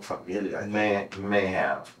face looked familiar. I May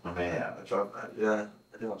have. yeah,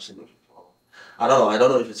 I think I've seen it before. I don't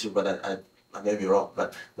know if it's you, but I may be wrong.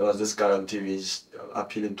 But there was this guy on TV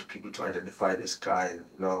appealing to people to identify this guy.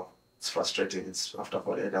 You know, it's frustrating. It's after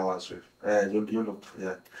 48 hours. You look,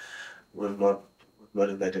 yeah, we've not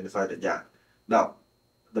even identified the guy. Now,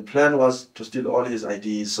 the plan was to steal all his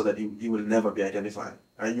IDs so that he will never be identified.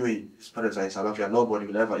 I knew his parents are in South Africa, nobody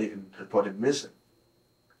will ever even report him missing.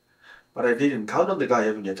 But I didn't count on the guy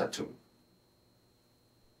having a tattoo.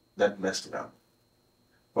 That messed it up.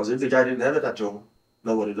 Because if the guy didn't have a tattoo,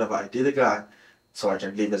 nobody will ever ID the guy, so I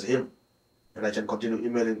can leave as him. And I can continue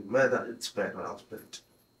emailing, man, it's bad when I was built.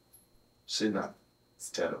 See now,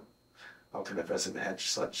 it's terrible. How can a person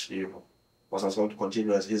hatch such evil? Because I was going to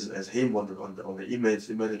continue as him on the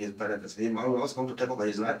emails, emailing his parents as him. I was going to take over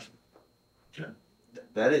his life. Yeah.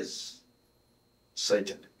 That is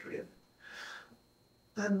Satan, really.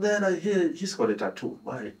 And then I hear he's got a tattoo.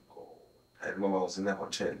 My God. I remember I was in a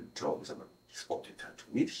hotel in Clovis and he's got a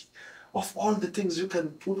tattoo. Of all the things you can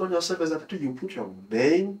put on yourself as a tattoo, you put your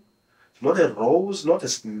name, not a rose, not a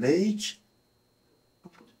snake.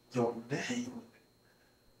 You put your name.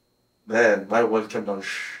 Man, my world came down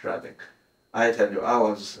shredding. I tell you, I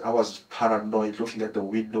was paranoid looking at the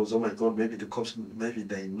windows. Oh my God, maybe the cops, maybe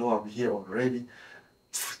they know I'm here already.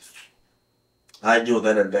 I knew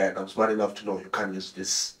then and there, I'm smart enough to know you can't use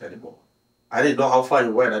this anymore. I didn't know how far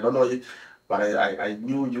you went, I don't know if, but I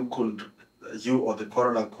knew you or the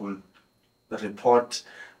coroner could report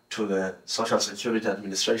to the Social Security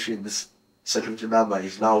Administration. This security number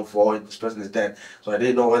is now void. This person is dead. So I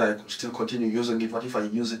didn't know whether I could still continue using it. What if I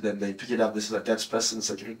use it, then they pick it up? This is a dead person's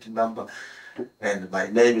security number, and my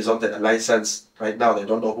name is on the license right now. They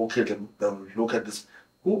don't know who killed him. They'll look at this.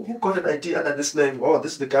 Who got an ID under this name? Oh,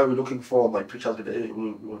 this is the guy we're looking for. My pictures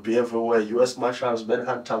will be everywhere. U.S. Marshals,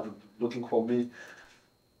 Manhunter looking for me.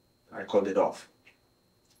 I called it off.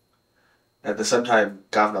 At the same time,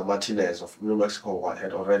 Governor Martinez of New Mexico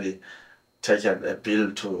had already taken a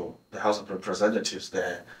bill to the House of Representatives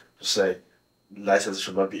there to say licenses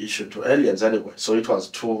should not be issued to aliens anyway. So it was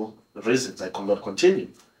two reasons I could not continue.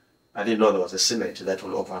 I didn't know there was a Senate that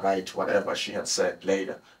will override whatever she had said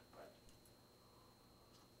later.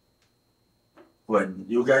 When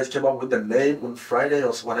you guys came up with the name on Friday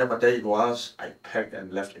or whatever day it was, I packed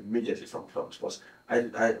and left immediately from Columbus because I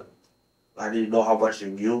didn't know how much you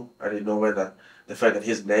knew. I didn't know whether the fact that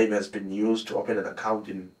his name has been used to open an account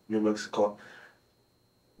in New Mexico.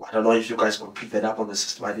 I don't know if you guys could pick that up on the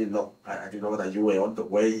system. I didn't know. I didn't know whether you were on the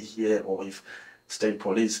way here or if state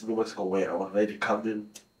police, New Mexico, were already coming.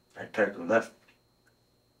 I packed and left.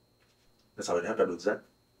 That's how it happened with that.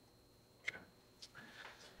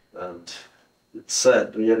 And it's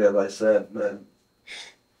sad, really, as I said, man.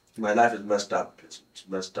 My life is messed up. It's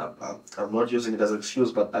messed up. I'm not using it as an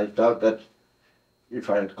excuse, but I doubt that if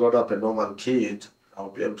I had got up a normal kid, I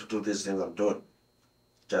would be able to do these things I'm doing.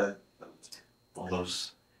 Okay? Well,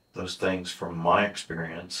 those things from my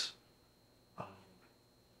experience,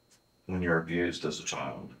 when you're abused as a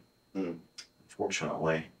child,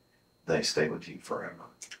 unfortunately, they stay with you forever.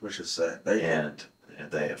 Which is sad. And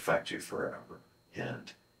they affect you forever.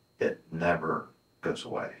 And it never goes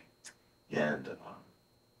away. And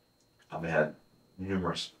I've had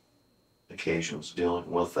numerous occasions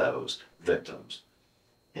dealing with those victims,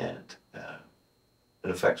 and it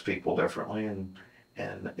affects people differently, and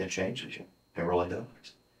it changes you. It really does.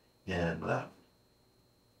 And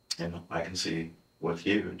I can see with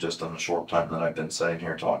you, just in the short time that I've been sitting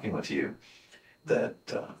here talking with you, that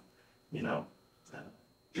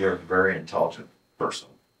you're a very intelligent person,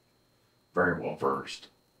 very well versed.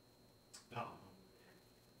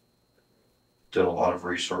 Did a lot of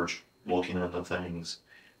research, looking into things.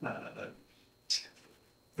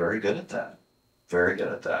 Very good at that. Very good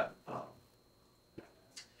at that.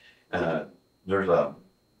 There's a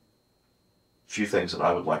few things that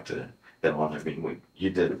I would like to hit on. I mean, you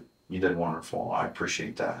did wonderful. I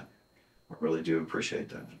appreciate that. I really do appreciate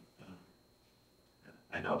that.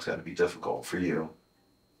 I know it's got to be difficult for you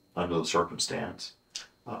under the circumstance.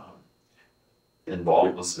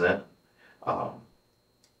 Involved with Zen.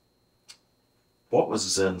 What was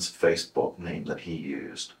Zen's Facebook name that he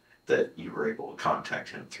used that you were able to contact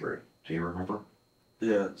him through? Do you remember?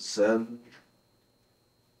 Yeah, Zen,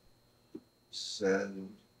 Zen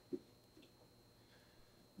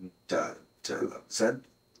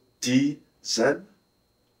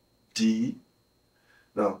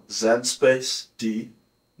space D.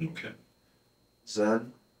 Okay.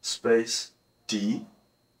 Zen space D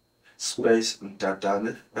space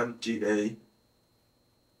Mdadane, MDADANE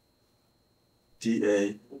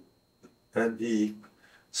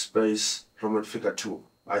space Roman figure 2,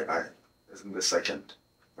 I, as in the second.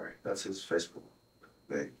 All right, that's his Facebook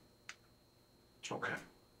name. Okay.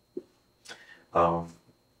 And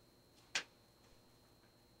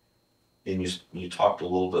you talked a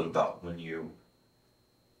little bit about when you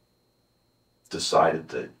decided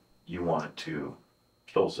that you wanted to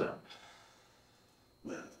kill Zen.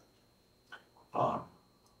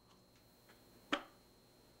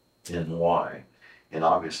 And why? And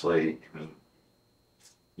obviously, I mean,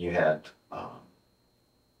 you had, I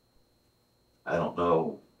don't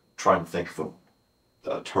know, trying to think of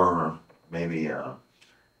a term, maybe a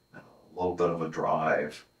little bit of a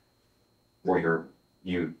drive, where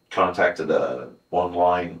you contacted a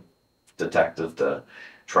online detective to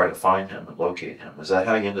try to find him and locate him. Is that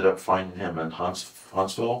how you ended up finding him in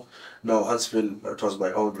Huntsville? No, Huntsville, it was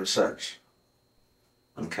my own research.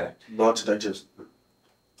 Okay. Not detectives.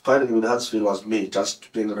 Finding him in Huntsville was me,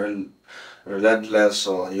 just being relentless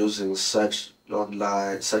or using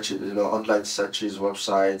online searches,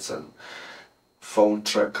 websites and phone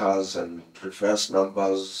trackers and reverse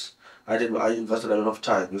numbers. I invested a lot of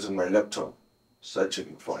time using my laptop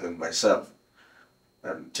searching for him myself.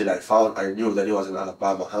 Until I knew that he was in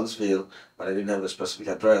Alabama, Huntsville, but I didn't have a specific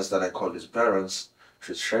address. Then I called his parents, which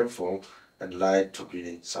is shameful, and lied to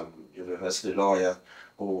be some university lawyer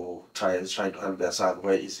who is trying to help their son.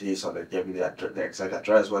 Where is he? So they gave me the exact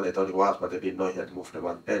address where they thought he was, but they didn't know he had moved to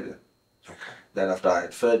one area. Okay. Then after I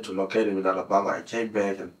had failed to locate him in Alabama, I came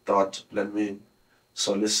back and thought, let me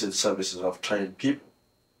solicit services of trained people.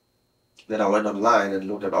 Then I went online and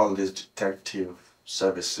looked at all these detective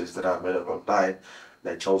services that are available online.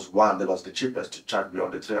 And I chose one that was the cheapest to charge me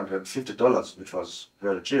only $350, which was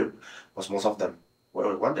very cheap, because most of them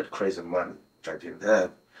wanted crazy money, which I didn't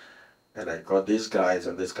have. And I got these guys,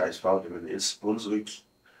 and these guys found him in East Brunswick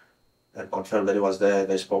and confirmed that he was there.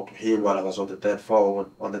 They spoke to him while I was on the dead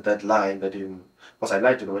phone, on the dead line. They didn't, because I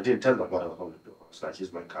lied to them, I didn't tell them what I was going to do. I was like,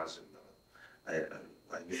 he's my cousin. I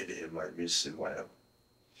need him, I miss him, whatever.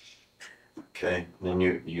 Okay. Then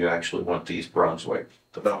you actually went to East Brunswick.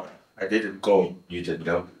 No, I didn't go. You didn't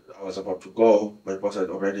go? I was about to go. My boss had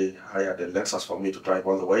already hired a Lexus for me to drive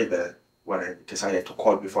all the way there when I decided to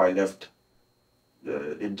call before I left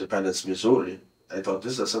Independence, Missouri. I thought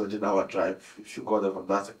this is a 17-hour drive if you go there for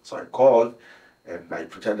nothing. So I called and I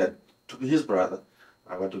pretended to be his brother.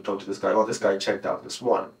 I went to talk to this guy. Oh, this guy checked out this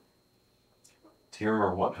morning. Do you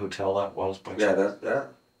remember what hotel that was? Yeah,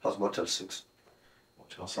 that was Motel 6.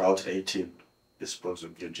 Motel 6. Route 18, East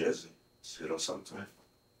Brunswick, New Jersey, 0 something.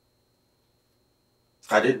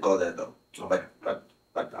 I didn't go there though,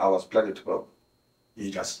 but I was planning to go.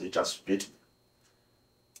 He just beat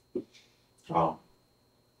me. Oh.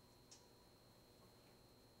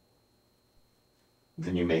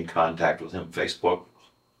 Then you made contact with him Facebook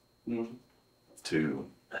to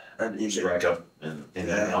And email. strike up an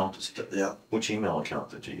email. Yeah. Which email account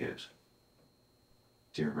did you use?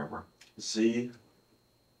 Do you remember? Z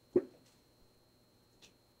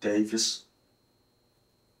Davis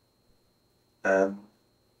at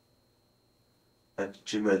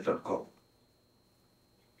gmail.com.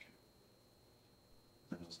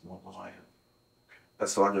 That's the one I have.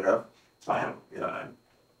 That's the one you have? I have, yeah. I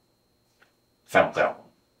found that one.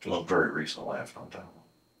 Well, very recently I found that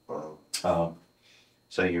one.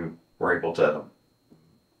 So you were able to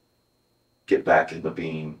get back into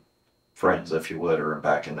being friends, if you would, or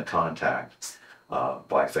back into contact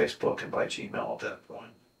by Facebook and by Gmail at that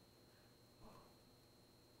point.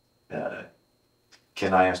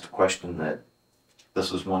 Can I ask a question that,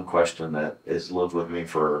 this is one question that has lived with me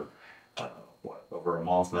for, over a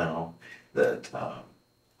month now, that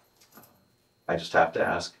I just have to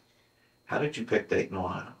ask. How did you pick Dayton,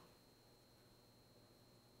 Ohio?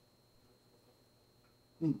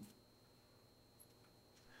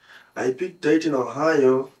 I picked Dayton,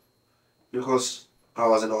 Ohio because I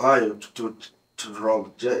was in Ohio to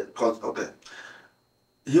rob Jay. Okay.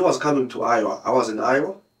 He was coming to Iowa. I was in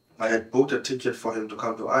Iowa. I had booked a ticket for him to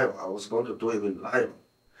come to Iowa. I was going to do him in Iowa.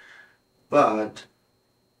 But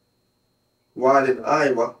while in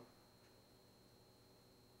Iowa,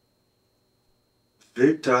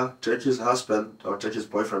 Victor, Jackie's husband, or Jackie's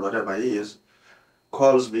boyfriend, whatever he is,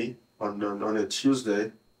 calls me on a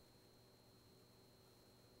Tuesday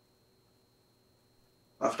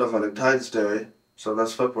after Valentine's Day, so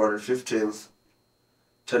that's February 15th,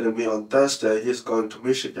 telling me on Thursday he's going to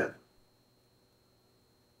Michigan.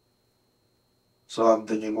 So I'm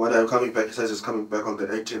thinking, when are you coming back? He says he's coming back on the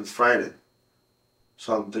 18th, Friday.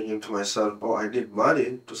 So I'm thinking to myself, oh, I need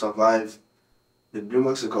money to survive in New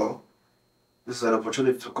Mexico. This is an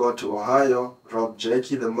opportunity to go to Ohio, rob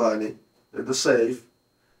Jackie the money in the safe.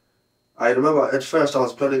 I remember at first I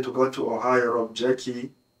was planning to go to Ohio, rob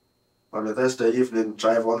Jackie on a Thursday evening,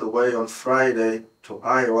 drive all the way on Friday to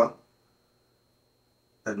Iowa,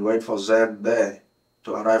 and wait for Zen there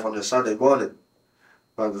to arrive on a Sunday morning.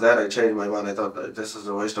 But then I changed my mind. I thought that this is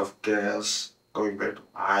a waste of gas, going back to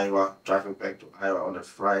Iowa, driving back to Iowa on a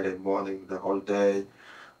Friday morning, the whole day.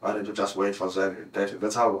 I need to just wait for Zen in Dayton.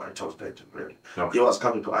 That's how I chose Dayton, really. Okay. He was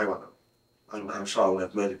coming to Iowa now. I'm sure I would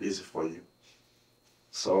have made it easy for you.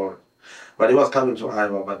 So, but he was coming to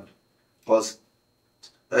Iowa, but because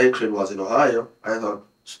Akron was in Ohio, I thought,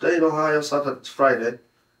 stay in Ohio Saturday, Friday,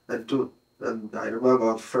 and I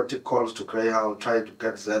remember frantic calls to Greyhound trying to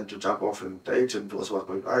get Zen to jump off in Dayton because he was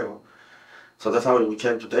going to Iowa. So that's how we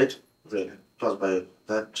came to Dayton, really. It was by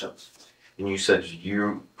that chance. And you said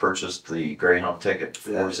you purchased the Greyhound ticket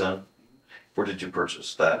for Zen? Where did you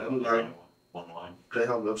purchase that? Online. Online?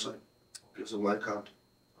 Greyhound website. Using my card.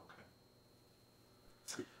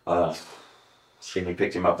 Okay. And you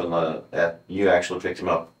picked him up you actually picked him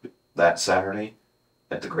up that Saturday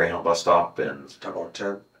at the Greyhound bus stop in About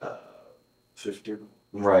 10, 15.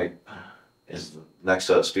 Right. Is next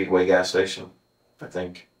to Speedway gas station, I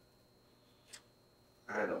think.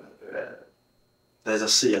 I don't know. There's a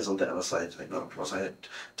Sears on the other side. I know because I had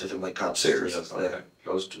taken my car to Sears. Okay.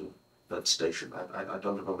 Close to that station. I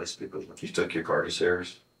don't remember my Speedway. You took your car to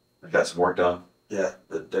Sears? Got some work done? Yeah,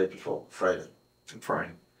 the day before, Friday.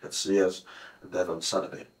 Friday. At Sears, and then on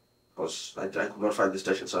Saturday. Because I could not find the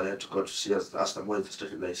station, so I had to go to Sears, ask them where's the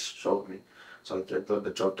station. They showed me. So I got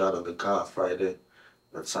the job done on the car Friday,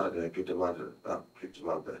 And Saturday I picked him up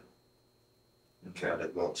there.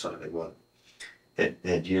 Saturday morning.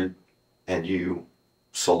 And you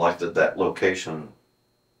selected that location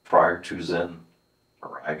prior to Zen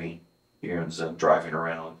arriving here and Zen driving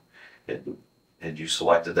around. Had you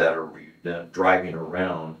selected that, or were you then driving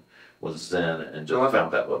around with Zen and just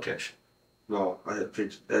found that location? No, I had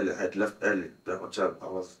picked early. I had left early the hotel.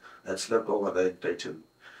 I had slept overnight dating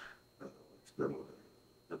the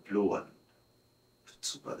blue one.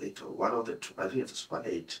 Super 8 or one of the two. I think it was Super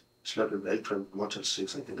 8. Slept in the apron, Motel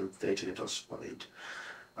 6. I think in dating it was Super 8.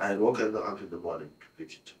 I had woken up in the morning to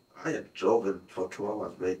pick it. I had driven for 2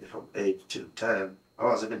 hours, maybe from 8 till 10. I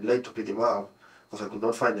was even late to pick him up because I could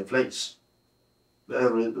not find a place.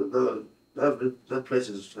 That place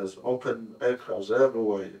has open aircrafts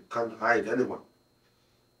everywhere. You can't hide anyone.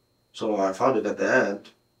 So I found it at the end.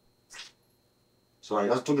 So I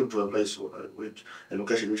just took him to a place, a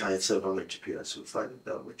location which I had saved on my GPS. To find it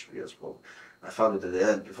down my GPS. I found it at the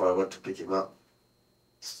end before I went to pick him up.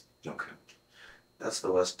 Okay. That's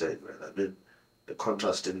the worst day, man. I mean, the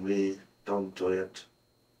contrast in me, don't do it.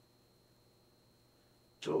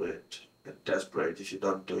 Do it. You're desperate. If you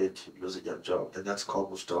don't do it, you're losing your job. And that's call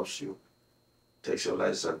who stops you. Takes your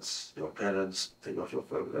license, your parents, think of your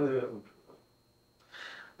family.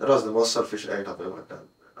 That was the most selfish act I've ever done.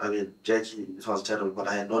 I mean, Jackie, it was terrible, but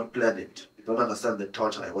I had not planned it. You don't understand the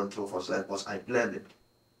torture I went through for that was I planned it.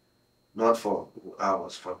 Not for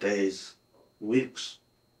hours, for days, weeks.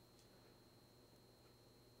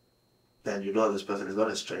 And you know this person is not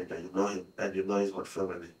a stranger, you know him, and you know he's got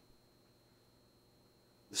family.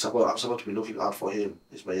 I'm supposed to be looking out for him.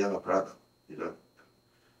 He's my younger brother, you know.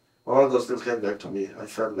 All those things came back to me. I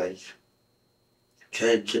felt like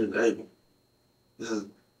Cain killing Abel. This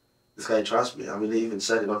guy trusts me. I mean, he even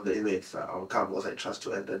said it on the email. I'll come once I trust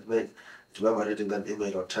you. And that made, remember reading that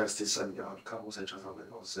email or text, he sent me, I'll come once I trust you.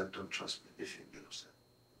 I said, don't trust me if you do.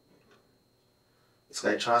 This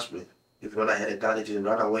guy trusts me. If when I had a gun, he didn't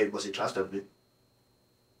run away because he trusted me.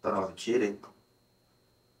 Thought I was kidding.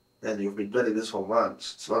 And you've been doing this for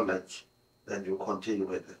months. It's not like then you continue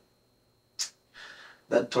with it.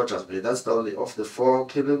 That tortures me. That's the only of the 4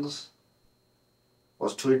 killings.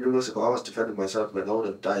 Was 2 years ago. I was defending myself, man. I would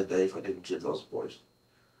have died there if I didn't kill those boys.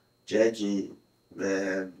 Jackie,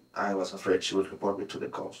 man, I was afraid she would report me to the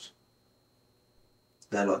cops.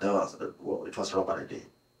 It was wrong what I did.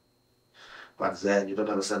 But then you don't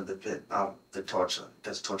understand the pain, the torture. It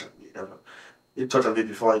has tortured me. It tortured me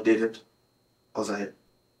before I did it. Because I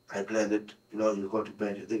planned it. You know, you go to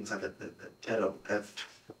bed, you think it's like a terrible act.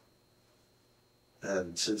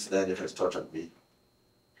 And since then, it has tortured me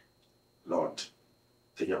a lot.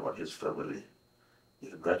 Thinking about his family.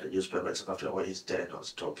 Even read the newspaper after when he's dead, I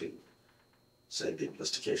was talking, saying the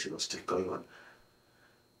investigation was still going on.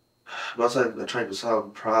 Not saying I'm trying to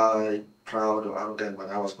sound proud or arrogant, but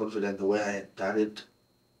I was confident the way I had done it,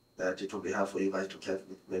 that it would be hard for you guys to catch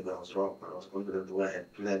me. Maybe I was wrong, but I was confident the way I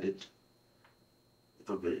had planned it.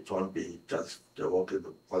 It won't be just the walk in,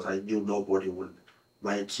 because I knew nobody would.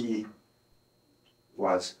 My key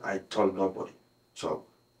was I told nobody. So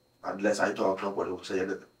unless I talk, nobody will say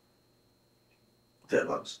anything. That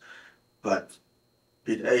was. But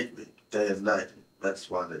it ate me day and night. That's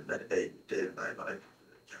one that ate me day and night.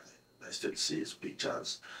 I still see his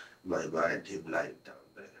pictures in my mind, him lying down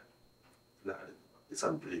there. It's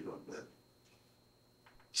unbelievable, man.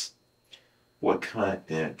 What kind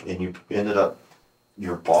and you ended up,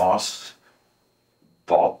 your boss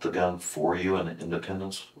bought the gun for you in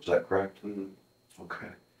Independence, was that correct? Mm-hmm.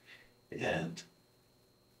 Okay. And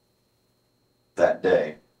that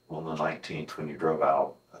day, on the 19th, when you drove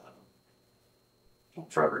out on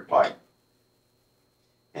Frederick Pike,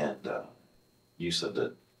 and you said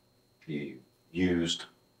that you used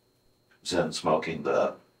Zen smoking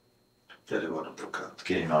to Get him out of the car.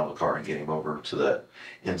 get him out of the car and get him over to that,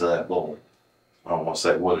 into that little, I don't want to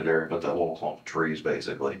say wooded area, but that little clump of trees,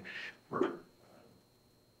 basically, where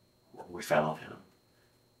we found him.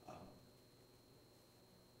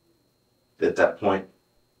 At that point,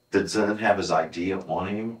 did Zen have his ID on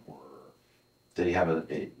him, or did he have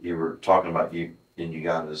you were talking about you, and you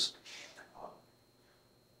got his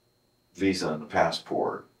visa and the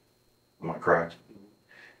passport, am I correct?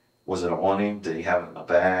 Was it on him? Did he have it in a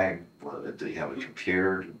bag? Did he have a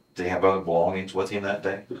computer? Did he have other belongings with him that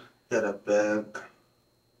day? He had a bag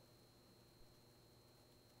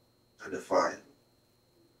and a file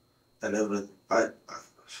and everything. I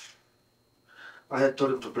had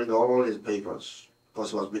told him to bring all his papers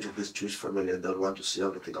because he was meeting this Jewish family and they want to see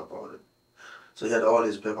everything about it. So he had all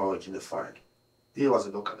his paperwork in the file. He was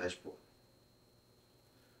an organized boy.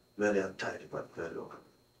 Very untidy, but very organized.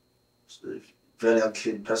 So very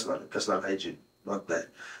unclean personal hygiene, not that,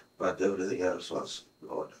 but everything else was in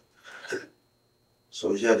order.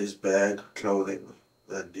 So he had his bag, clothing,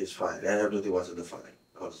 and he's fine. And everything was in the file.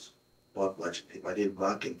 I was not watching him. I didn't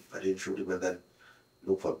mark him. I didn't shoot him and then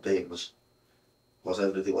look for things. Because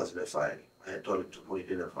everything was in the file. I had told him to put it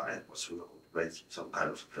in the file because we would make some kind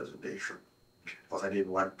of presentation. Because I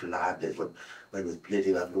didn't want blood that when he's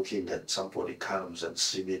bleeding, I'm looking at somebody comes and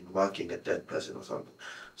see me marking a dead person or something.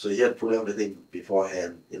 So he had put everything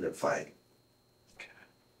beforehand in the file.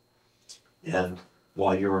 And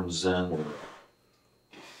while you were in Zen,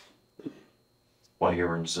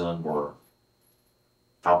 we're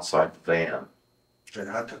outside the van. And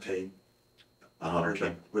Hunter came A hunter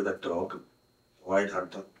came. with a dog, white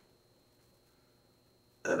hunter.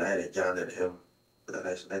 And I had a gun at him. And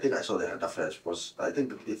I think I saw the hunter first. Was I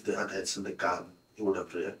think if the hunter had seen the gun, he would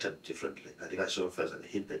have reacted differently. I think I saw him first and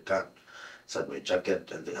he hit the gun, inside my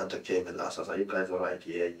jacket, and the hunter came and asked us, "Are you guys all right?"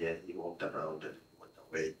 Yeah, yeah. He walked around and went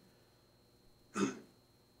away.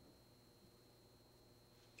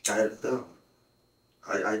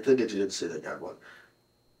 I think he didn't see the gun one.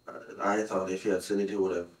 I thought if he had seen it, he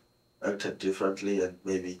would have acted differently and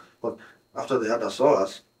maybe. But after the hunter saw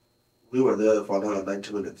us, we were there for another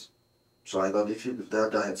 90 minutes. So I thought if the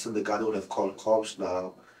hunter had seen the gun, he would have called cops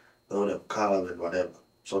now, they would have come and whatever.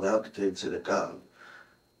 So the hunter didn't see the gun.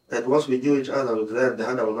 And once we knew each other, then the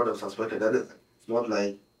hunter would not have suspected anything. It's not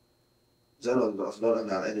like Zen was not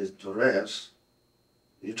under any duress.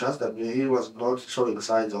 He trusted me. He was not showing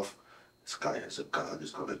signs of this guy has a gun,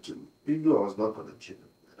 he's gonna kill me. He knew I was not gonna kill him.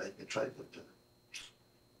 And I tried to kill him.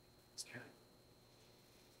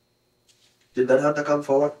 Did that hunter come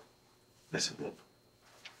forward? Yes, it did.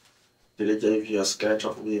 Did he give you a sketch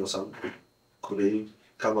of me or something? Could he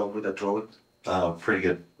come up with a drawing? Pretty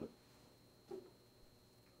good.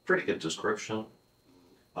 Pretty good description.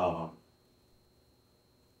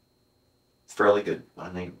 Fairly good. I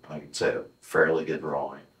think I could say a fairly good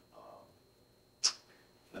drawing.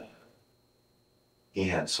 He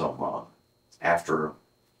had some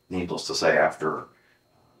needless to say, after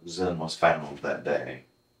Zen was found that day,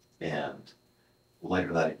 and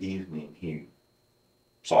later that evening he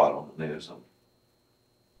saw it on the news and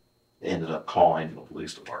ended up calling the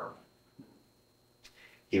police department.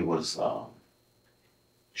 He was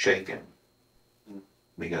shaken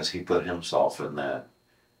because he put himself in that.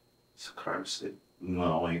 It's a crime scene.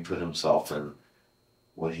 Well, he put himself in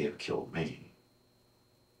would he have killed me?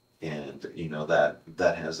 And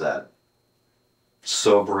that has that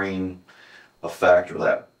sobering effect or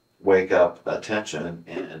that wake up attention.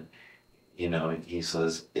 And he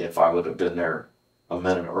says, if I would have been there a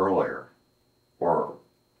minute earlier or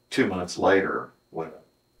 2 minutes later, would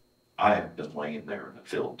I have been laying there in the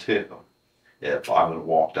field too? If I would have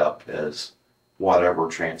walked up as whatever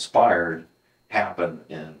transpired happened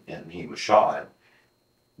and he was shot,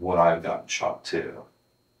 would I have gotten shot too?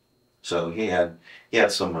 So he had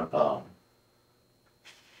some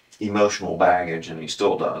emotional baggage, and he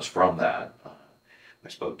still does from that. I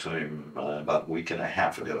spoke to him about a week and a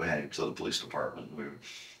half ago, heading to the police department. We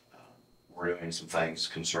were doing some things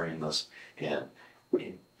concerning this, and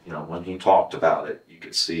when he talked about it, you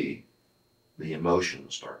could see the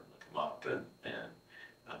emotions starting to come up, and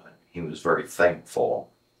he was very thankful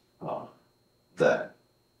that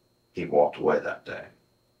he walked away that day.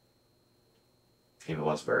 He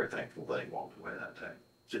was very thankful that he walked away that day.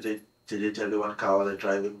 Did he tell you what car they're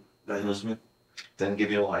driving? Mm-hmm. Didn't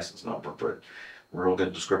give you a license number, but real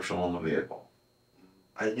good description on the vehicle.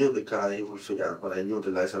 I knew the car he would figure out, but I knew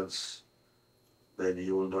the license. Maybe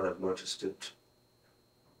you would not have noticed it.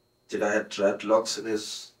 Did I have dreadlocks in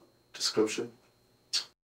his description?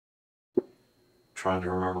 Trying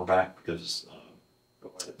to remember back because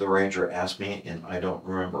the ranger asked me, and I don't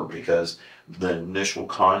remember because the initial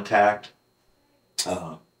contact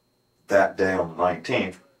that day on the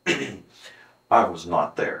 19th, I was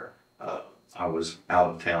not there. I was out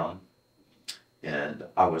of town, and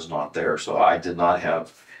I was not there, so I did not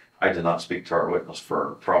speak to our witness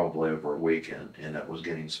for probably over a week, and it was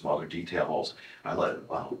getting some other details. I let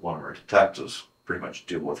one of our detectives pretty much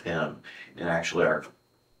deal with him, and actually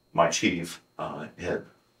my chief had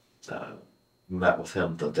met with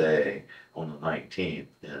him the day on the 19th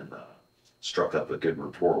and struck up a good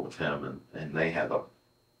rapport with him, and they had a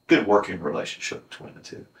good working relationship between the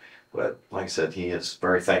two. But like I said, he is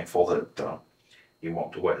very thankful that he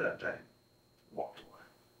walked away that day. Walked away.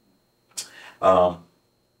 Let's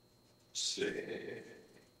see.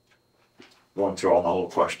 Going through all my little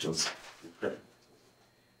questions.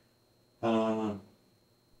 So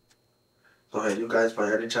had you guys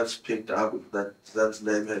by any chance picked up that Zen's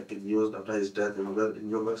name had been used after his death in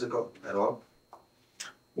New Mexico at all?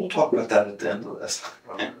 We'll talk about that at the end of this.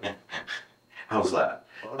 How's that?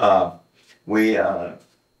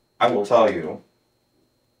 I will tell you,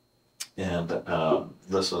 and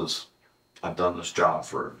I've done this job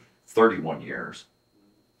for 31 years,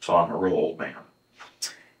 so I'm a real old man,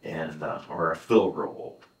 and or I feel real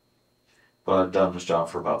old. But I've done this job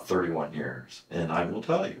for about 31 years, and I will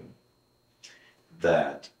tell you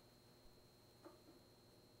that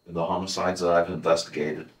the homicides that I've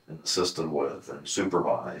investigated and assisted with and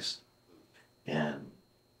supervised, and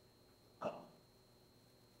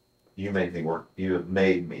you have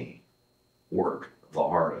made me work the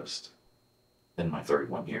hardest in my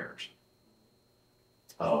 31 years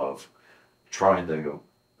of trying to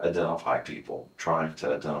identify people, trying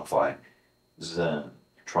to identify Zen,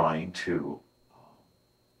 trying to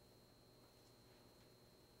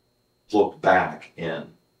look back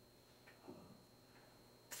and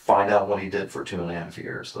find out what he did for 2.5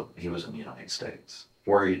 years that he was in the United States,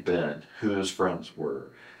 where he'd been, who his friends were,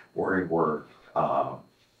 where he worked, all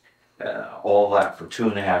that for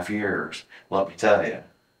 2.5 years. Let me tell you,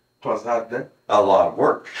 Was that then? a lot of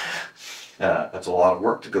work. That's a lot of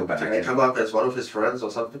work to go back. Did I come up as one of his friends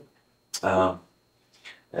or something? Not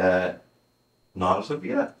as of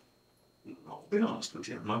yet. I'll be honest with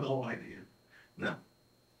you. I'm not gonna lie to you. No.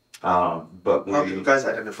 But How did you guys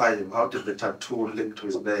identify him? How did the tattoo link to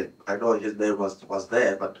his name? I know his name was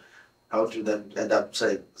there, but how did you then end up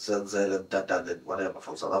saying Zenzel and Dada and whatever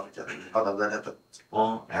from South Africa? How did that happen?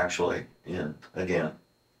 Well, actually, and again,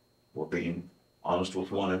 we're being honest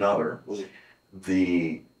with one another.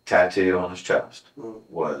 The tattoo on his chest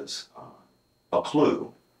was a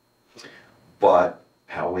clue, but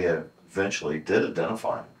how we eventually did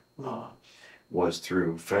identify him was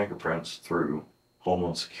through fingerprints through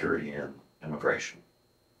Homeland Security and Immigration.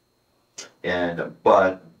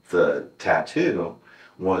 But the tattoo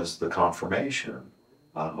was the confirmation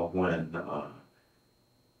when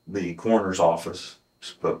the coroner's office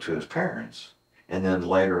spoke to his parents, and then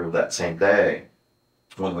later that same day,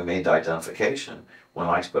 when we made the identification, when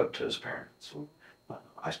I spoke to his parents,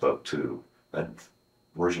 I spoke to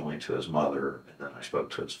originally to his mother, and then I spoke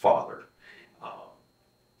to his father,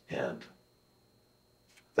 and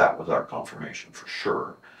that was our confirmation for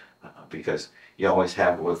sure, because you always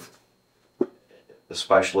have with,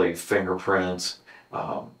 especially fingerprints.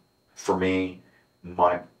 For me,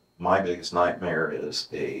 my biggest nightmare is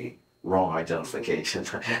a wrong identification,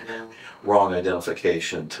 wrong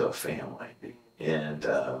identification to a family, and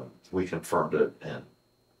we confirmed it, and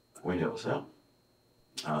we knew it was him.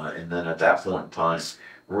 And then at that point in time,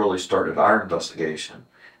 really started our investigation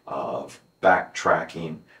of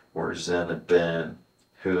backtracking where Zen had been,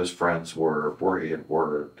 who his friends were, where he had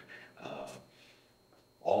worked,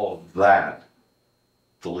 all of that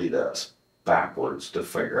to lead us backwards to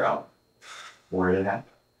figure out where it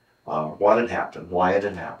happened, what had happened, why it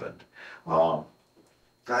had happened. I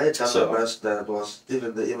had done my best. That was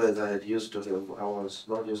even the emails I had used to him. I was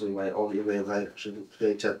not using my own emails. I actually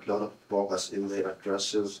created a lot of bogus email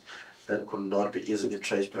addresses that could not be easily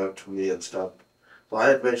traced back to me and stuff. So I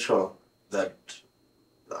had made sure that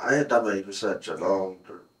I had done my research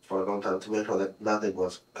for a long time to make sure that nothing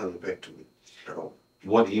was coming back to me at all.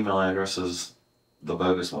 What email addresses the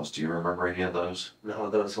bogus ones? Do you remember any of those? No,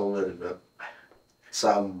 there was only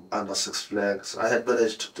some under 6 flags. I had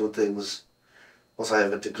managed to do things. Also, I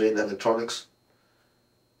have a degree in electronics,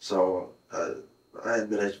 so I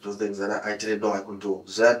had managed to do things that I didn't know I could do.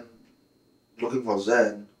 Zen, looking for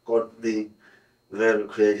Zen, got me very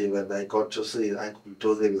creative, and I got to see I could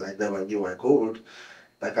do things I never knew I could.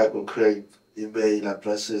 Like I could create email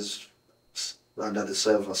addresses under the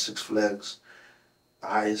server 6 flags,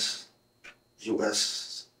 ICE,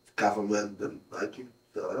 US government, and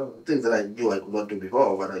things that I knew I could not do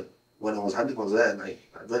before. But when I was hunting for Zen, I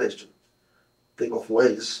managed to think of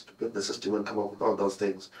ways to build the system and come up with all those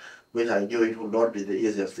things, which I knew it would not be the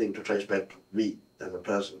easiest thing to trace back to me as a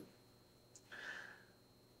person.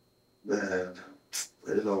 And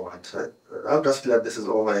you know what? I'm just glad this is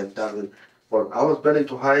over and done with. Well, I was planning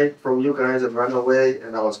to hide from you guys and run away,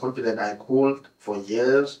 and I was confident I could for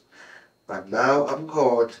years. But now I'm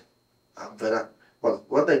caught. I'm better. Well,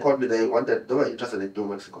 when they called me, they were interested in New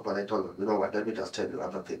Mexico, but I told them, you know what, let me just tell you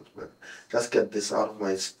other things, man. Just get this out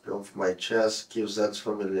of my chest, give Zen's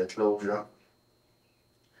family a closure.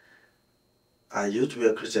 I used to be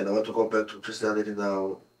a Christian. I want to go back to Christianity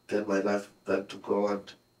now, get my life back to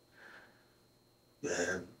God.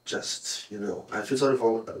 And just, I feel sorry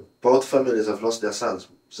for both families have lost their sons.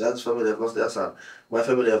 Zen's family have lost their son. My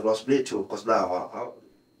family have lost me too, because now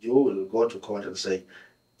you will go to court and say,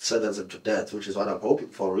 sentence him to death, which is what I'm hoping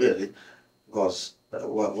for, really, because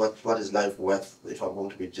what is life worth if I'm going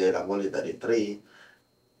to be jailed? I'm only 33.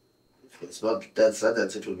 If it's not death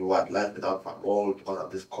sentence, it will be what? Life without parole because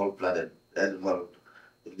of this cold-blooded animal.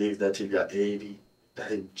 You live there till you're 80, die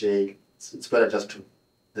in jail. It's better just to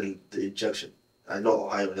the injection. I know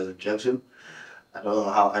Ohio has injection. I don't know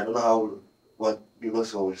how what New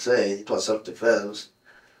Mexico will say. It was self-defense.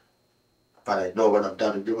 But I know when I'm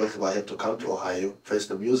done in New Mexico, I have to come to Ohio, face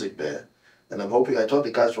the music there. And I'm hoping, I told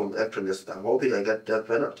the guys from Actors, I'm hoping I get death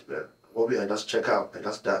penalty there. I'm hoping I just check out, I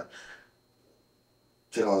just die.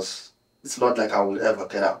 Because it's not like I will ever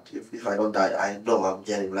get out. If I don't die, I know I'm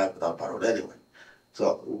getting life without parole anyway.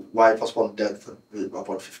 So why postpone death for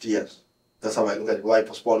about 50 years? That's how I look at it. Why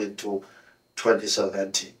postpone it to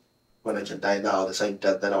 2070 when I can die now, the same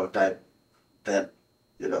death that I will die then,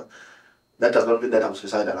 you know? That does not mean that I'm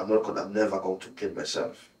suicidal. I'm never going to kill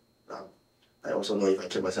myself. I also know if I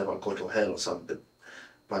kill myself, I'll go to hell or something.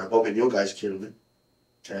 But I'm hoping you guys kill me.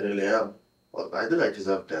 I really am. Well, I think I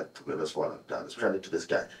deserve death, to be honest, what I've done, especially to this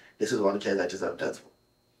guy. This is one case I deserve death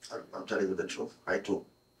for. I'm telling you the truth. I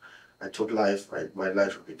took life, my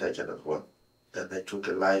life should be taken as well. And I took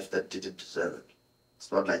a life that didn't deserve it.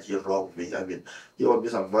 It's not like he wronged me. I mean, he owed me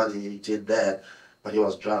some money, he did that, but he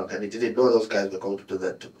was drunk and he didn't know those guys were going to do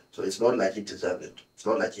that to me. So it's not like he deserved it. It's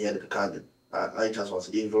not like he had it coming. I just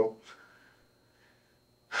was evil,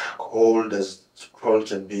 cold as cold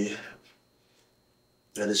can be,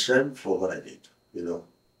 and it's shameful what I did, you know.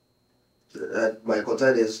 And my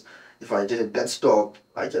concern is, if I didn't get stopped,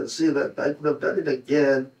 I can see that I could have done it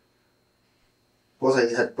again. Because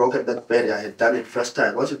I had broken that barrier, I had done it first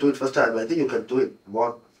time. Once you do it first time, I think you can do it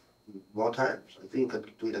more times. I think you can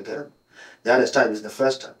do it again. The hardest time is the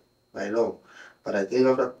first time, I know. But I think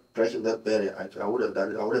after breaking that barrier, I would have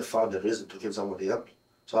done it. I would have found a reason to kill somebody else.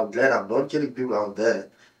 So I'm glad I'm not killing people out there.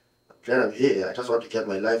 I'm glad I'm here. I just want to get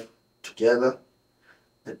my life together.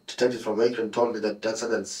 The detective from Akron told me that death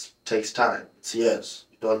sentence takes time. It's years.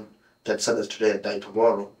 You don't get sentenced today and die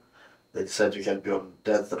tomorrow. They said you can be on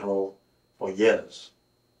death row for years.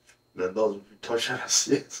 And those would be torturous,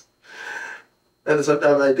 yes. And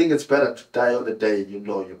sometimes I think it's better to die on the day you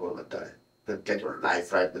know you're going to die than get your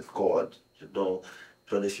life right with God. You know,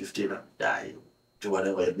 2015, I'm dying. Do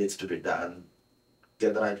whatever it needs to be done.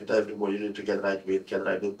 Get right with everyone you need to get right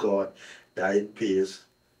with God. Die in peace.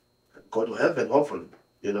 Go to heaven, hopefully.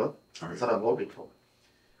 You know? That's what I'm hoping for.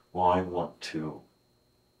 Well, I want to,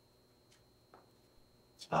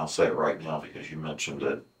 I'll say it right now because you mentioned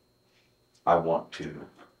it. I want to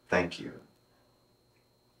thank you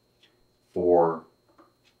for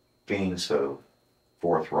being so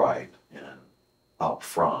forthright and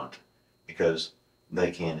upfront because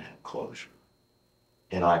they can have closure.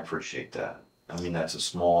 And I appreciate that. I mean, that's a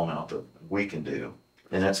small amount that we can do.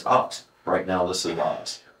 And it's us. Right now, this is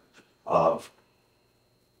us. Of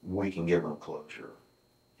we can give them closure.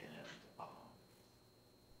 And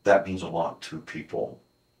that means a lot to people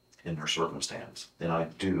in their circumstance. And I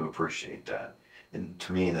do appreciate that. And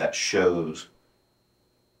to me, that shows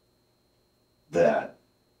that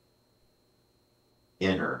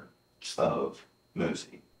inner of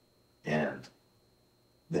Muzi and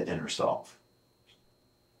the inner self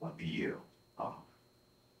would be you.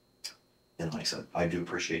 And like I said, I do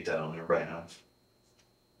appreciate that on their behalf.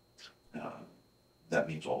 That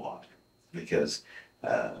means a lot because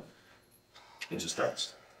it just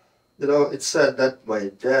does. You know, it's said that by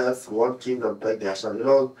death, one kingdom beg their son. You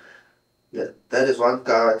know, yeah, that is one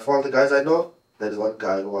guy, for all the guys I know, that is one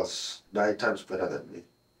guy who was 9 times better than me.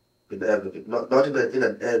 In everything. Not in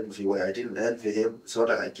an envy way. I didn't envy him. It's not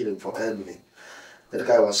like I killed him for envy. That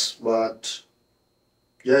guy was smart.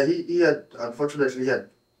 Yeah, he had, unfortunately,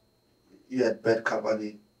 he had bad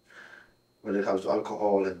company when it comes to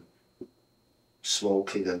alcohol and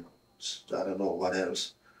smoking and I don't know what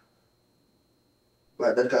else.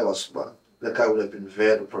 But that guy was smart. That guy would have been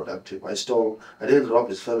very productive. I didn't rob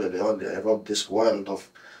his family only. I robbed this world of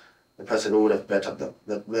a person who would have bettered them.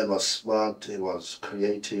 That man was smart, he was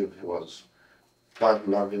creative, he was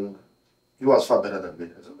fun-loving. He was far better than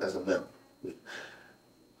me as a man.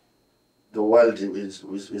 The world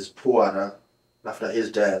is poorer after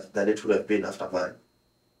his death than it would have been after mine.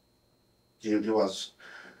 He was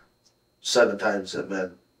 7 times a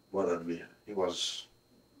man more than me.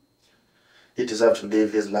 He deserved to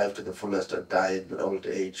live his life to the fullest and die in old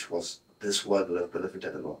age. This world would have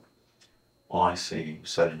benefited a lot. Well, I see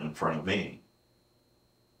sitting in front of me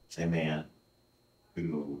a man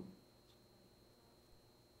who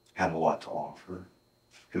had a lot to offer,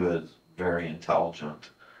 who is very intelligent,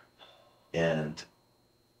 and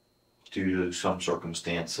due to some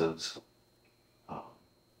circumstances,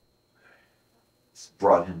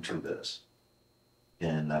 brought him to this.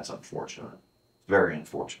 And that's unfortunate. Very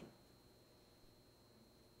unfortunate.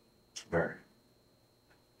 Very.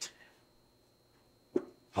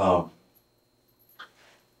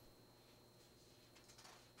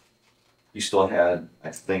 You still had, I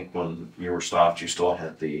think when you were stopped, you still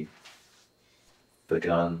had the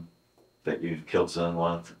gun that you killed Zen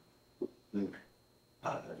with.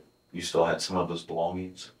 You still had some of his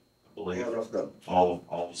belongings, I believe. All of them. All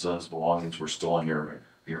of Zen's belongings were still in your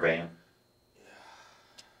van.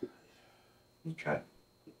 Okay.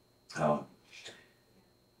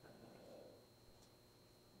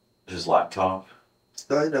 His laptop.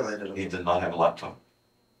 No, I never had a He laptop. did not have a laptop.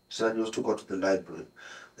 Son used to go to the library.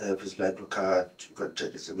 They have his library card. You can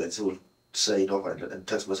check his emails. He will say it over and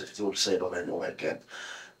text messages. He will say it over and over again.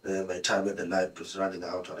 My time at the library was running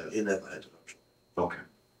out. He never had a laptop. Okay.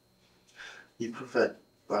 He preferred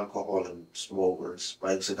alcohol and smoke and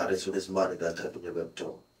buying cigarettes with his money that type of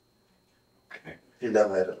laptop. Okay. He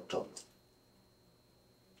never had a laptop.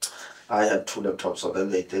 I had 2 laptops, so then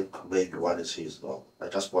they think maybe one is his. No, I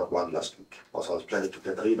just bought one last week because I was planning to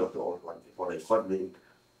get rid of the old one before they caught me.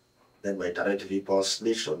 Then my directory boss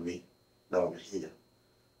snitched on me. Now I'm here.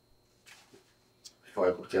 Before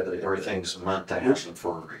I could get rid of Everything's meant to happen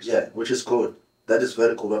for a reason. Yeah, which is good. That is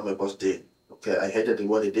very good what my boss did. Okay, I hated him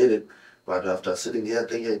when he did it, but after sitting here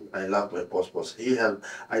thinking, I love my boss. He helped.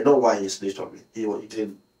 I know why he snitched on me. He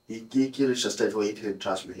didn't. He reached a stage where he didn't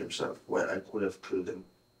trust me himself, where I could have killed him.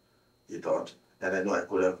 He thought, and I know I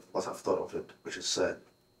could have thought of it, which is sad.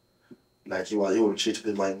 Like he would cheat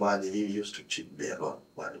with my money. He used to cheat me a lot,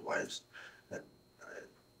 money-wise. And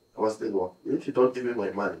I was thinking, well, if you don't give me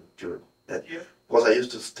my money, dude, because I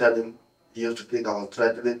used to tell him, he used to think I was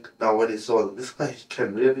threatening. Now when he saw this guy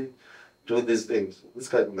can really do these things, this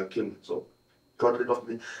guy gonna kill me. So he got rid of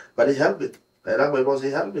me, but he helped me. I love my boss.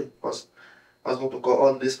 He helped me because I was going to go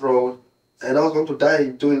on this road, and I was going to die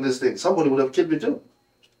doing this thing. Somebody would have killed me too.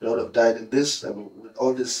 I would have died in this, and with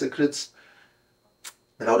all these secrets,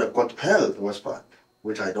 and I would have gone to hell, the worst part,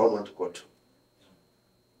 which I don't want to go to.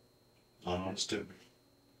 Understood.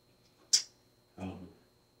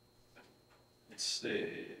 Let's see.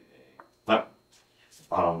 Now,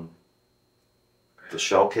 the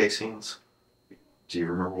shell casings, do you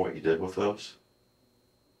remember what you did with those?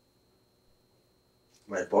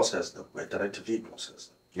 My boss has them. My DirecTV boss has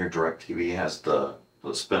them. Your DirecTV has the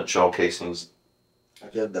spent shell casings. I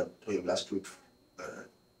gave them to him last week,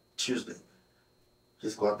 Tuesday.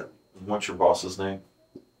 He's got them. What's your boss's name?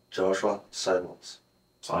 Joshua Simons.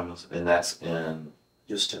 Simons, and that's in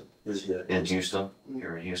Houston. He's here. in Houston.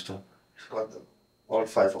 Here in Houston. He's got them. All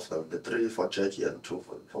 5 of them. The 3 for Jackie and 2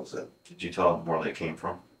 for Zen. Did you tell him where they came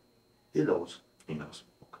from? He knows. He knows.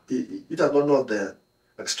 He does not know the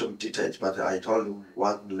extreme details, but I told him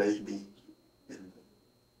one lady.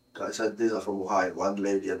 I said these are from Ohio, one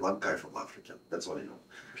lady and one guy from Africa. That's all he knows.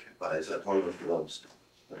 But I said all of them knows.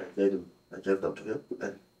 I gave them to him,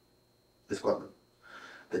 and he's got them.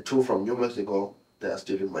 The 2 from New Mexico, they are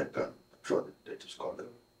still in my gun. I'm sure they just got them.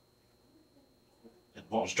 And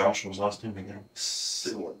what was Joshua's last name again?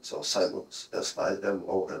 Simons or Simons,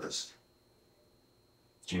 S-I-M-O-N-S.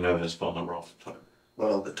 Do you know his phone number off the top?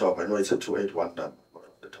 Not on the top. I know it's a 281 number. Not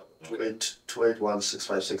on the top.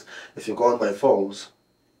 281-656. If you go on my phones,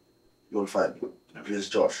 you'll find me. He's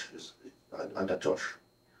Josh. He's under Josh.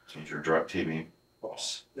 So he's your DirecTV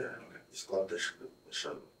Boss. Yeah. He's got the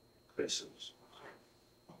shell casings.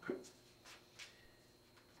 Okay.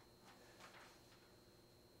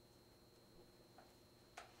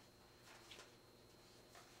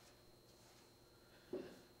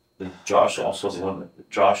 Josh also the one.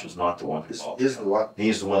 Josh is not the one who bought. He's the one.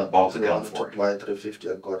 He's the one that bought the He's gun one who for took you. my 350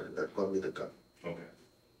 and got me the gun. Okay.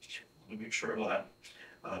 Let me make sure of that.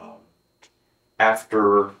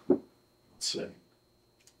 After, let's see.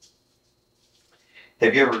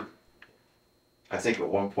 Have you ever, I think at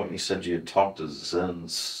one point you said you had talked to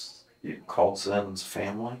you called Zen's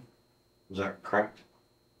family? Is that correct?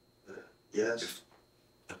 Yes.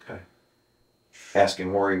 Okay.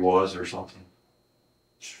 Asking where he was or something?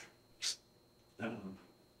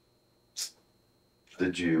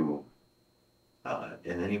 Did you, at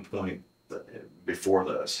any point before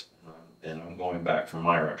this, and I'm going back from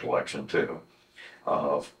my recollection too,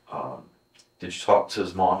 of did you talk to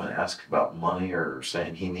his mom and ask about money or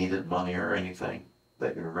saying he needed money or anything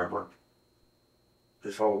that you remember?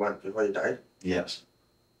 Before he died? Yes.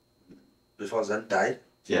 Before Zen died?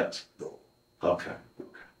 Yes. No. Okay.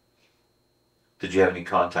 Did you have any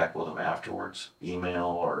contact with him afterwards? Email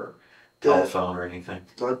or telephone or anything?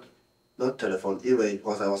 Not telephone, email,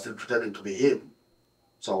 because I was still pretending to be him.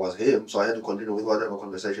 So I was him, so I had to continue with whatever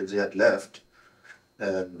conversations he had left.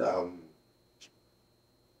 And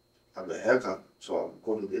I'm a hacker, so I'm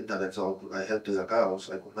going to the internet, so I have these accounts,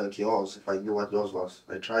 I could hack yours if I knew what yours was.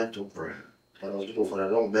 I tried to, Right. but I was looking for the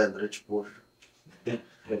wrong man, Rich Bush. I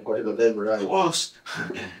got the name right. Close.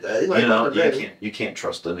 I You got know, the name. you can't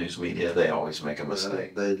trust the news media. They always make a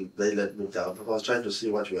mistake. They let me down. I was trying to see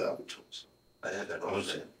what you were up to. So I had that I wrong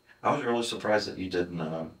was, name. I was really surprised that you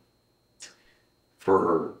didn't,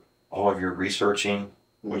 for all of your researching,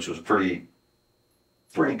 which was pretty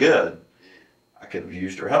good. I could have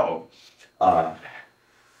used your help.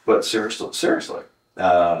 But seriously,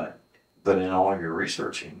 but in all of your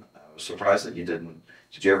researching, I was surprised that you didn't.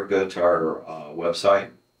 Did you ever go to our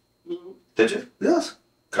website? Did you? Yes.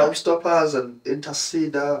 Crime Stoppers and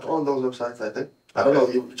Interceder, all those websites, I think. I don't know,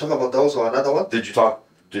 you talk about those or another one? Did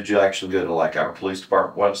you actually go to like our police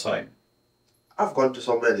department website? I've gone to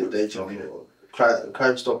so many.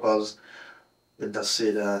 Crime Stoppers,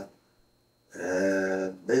 Interceder,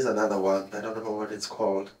 and there's another one. I don't know what it's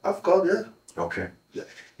called. I've gone, yeah. Okay. Yeah.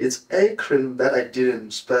 It's a crime that I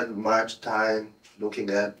didn't spend much time looking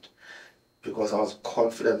at because I was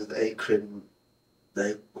confident that a crime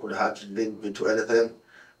they could hardly link me to anything.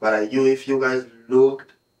 But I knew if you guys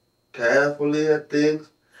looked carefully at things,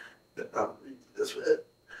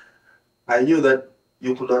 I knew that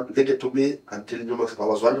you could not link it to me until New Mexico. I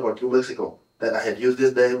was wondering about New Mexico. That I had used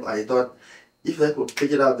this name. I thought if they could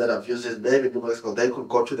pick it up that I've used this name in New Mexico, they could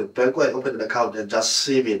go to the bank where I opened an account and just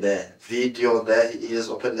see me there. Video, there he is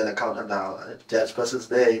opening an account and now that person's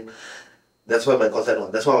name. That's why my concern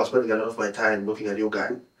was. That's why I was spending a lot of my time looking at you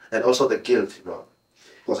guys. And also the guilt,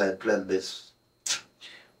 because I had planned this.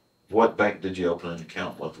 What bank did you open an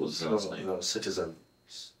account with? Was his name? Citizen.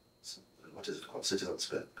 What is it called? Citizens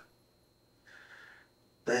Bank.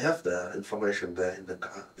 They have the information there in the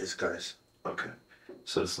car, these guys. Okay.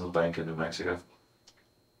 Citizens Bank in New Mexico.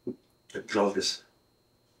 Clovis.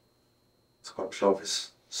 It's called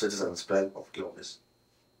Clovis. Citizens Bank of Clovis.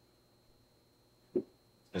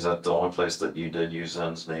 Is that the only place that you did use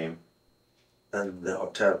Zen's name? And the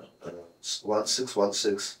hotel,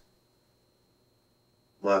 1616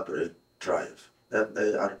 Marbury Drive,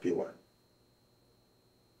 MARPY. What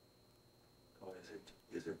is it?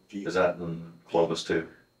 Is it B? Is that in Clovis too?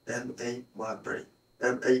 MA Marbury,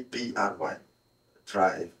 MABRY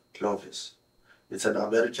Drive, Clovis. It's an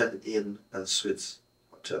American Inn and Suites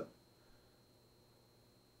hotel.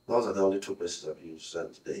 Those are the only two places I've used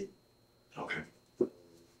that day. Okay.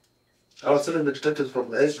 I was telling the detectives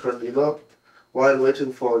from Akron, while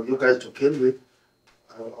waiting for you guys to kill me,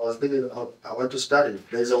 I was thinking I want to study.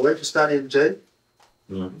 There's a way to study in jail.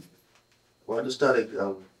 Mm-hmm. I want to study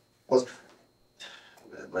because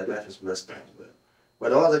my life is messed up.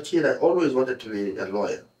 When I was a kid, I always wanted to be a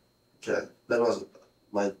lawyer. Okay, that was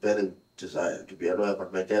my burning desire to be a lawyer.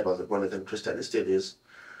 But my dad was one of them Christian. He still is.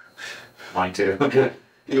 Mine too. Okay.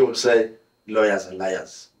 He would say, "Lawyers are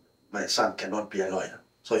liars. My son cannot be a lawyer."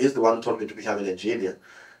 So he's the one who told me to become an engineer.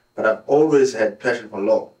 But I've always had passion for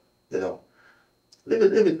law,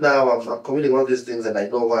 Even now, I'm committing all these things and I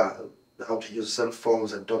know how to use cell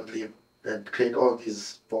phones and don't leave and create all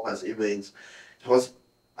these bogus emails. Because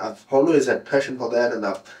I've always had passion for that and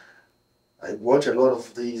I watch a lot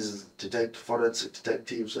of these forensic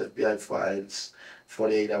detectives, FBI files,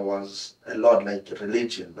 48 hours, a lot like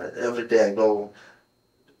religion. But every day I know,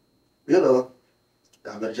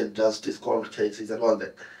 American justice, cold cases and all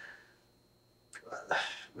that.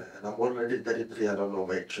 Man, I'm already 33, I don't know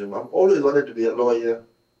my dream. I've always wanted to be a lawyer.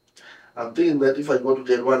 I'm thinking that if I go to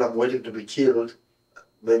jail while I'm waiting to be killed,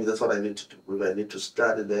 maybe that's what I need to do. Maybe I need to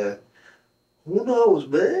study there. Who knows?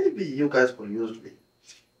 Maybe you guys will use me.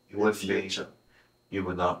 You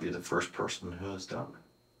would not be the first person who has done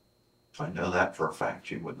it. I know that for a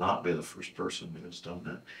fact. You would not be the first person who has done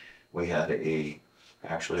that. We had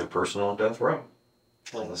actually a person on death row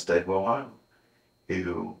in the state of Ohio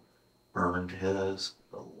who earned his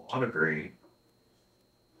law degree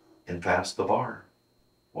and passed the bar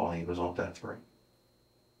while he was on death row.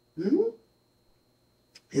 Hmm?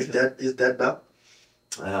 Is that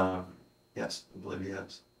now? Yes, I believe he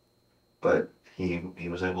is. But he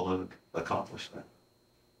was able to accomplish that.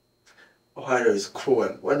 Ohio is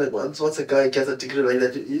cruel. Once a guy gets a degree like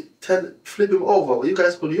that, you flip him over. You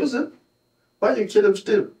guys could use him. Why do you kill him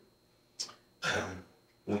still?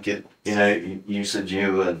 We could, you said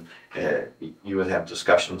you and you would have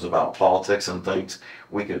discussions about politics and things.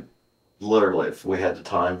 We could literally, if we had the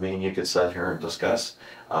time, me and you could sit here and discuss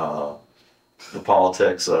the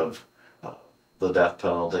politics of the death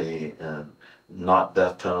penalty and not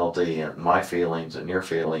death penalty and my feelings and your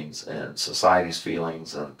feelings and society's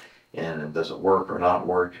feelings and does it work or not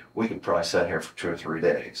work. We could probably sit here for 2 or 3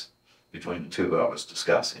 days between the two of us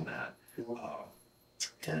discussing that.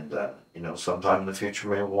 And, you know, sometime in the future,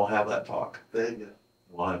 maybe we'll have that talk. Yeah.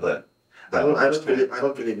 We'll have that. I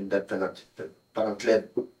don't believe in that penalty, but I'm glad.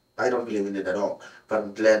 I don't believe in it at all. But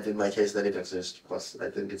I'm glad in my case that it exists because I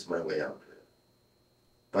think it's my way out.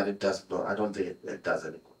 But it does not. I don't think it does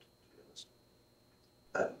any good.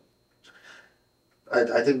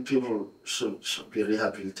 I think people should be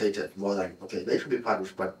rehabilitated more than, okay, they should be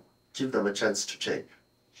punished, but give them a chance to change.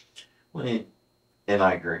 Well, and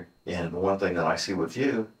I agree. And one thing that I see with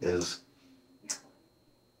you is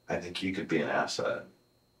I think you could be an asset.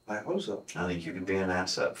 I hope so. I think you could be an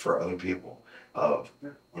asset for other people of,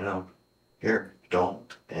 you know, here,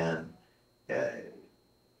 don't. And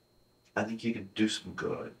I think you could do some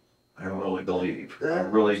good. I really believe. I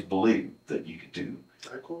really believe that you could do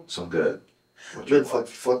some good.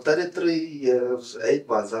 For 33 years, 8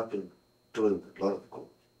 months, I've been doing a lot of good.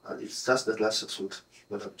 And it's just the last 6 weeks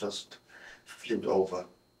that I've just flipped over.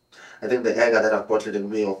 I think the anger that I bottled in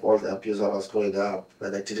me of all the abuse I was growing up,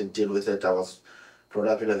 and I didn't deal with it. I was brought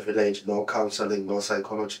up in a village, no counseling, no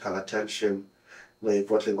psychological attention. You know, you're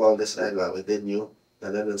bottling all this anger within you,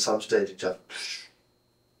 and then in some stage it just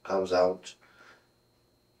comes out.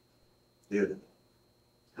 You know.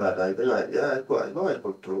 But I think I know I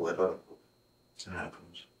could do a lot of good. It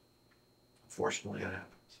happens. Unfortunately, it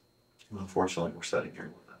happens. And unfortunately, we're sitting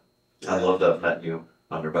here with that. I'd love to have met you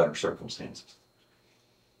under better circumstances.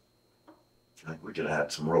 I think we could have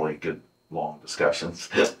had some really good, long discussions.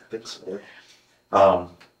 I think so.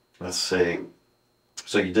 Let's see.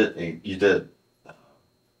 So you did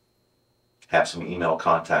have some email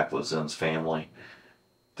contact with Zen's family.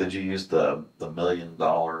 Did you use the $1 million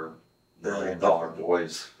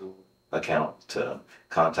boys account to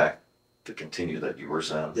contact to continue that you were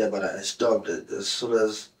Zen? Yeah, but I stopped it as soon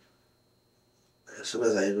as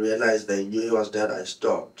I realized they knew he was dead. I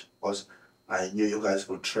stopped because I knew you guys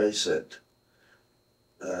would trace it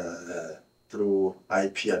through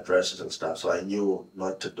IP addresses and stuff. So I knew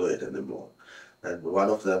not to do it anymore. And one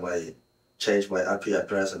of them, I changed my IP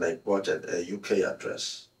address and I bought a UK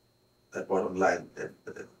address. I bought online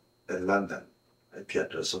in London IP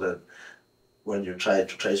address, so that when you try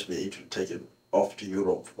to trace me, it will take it off to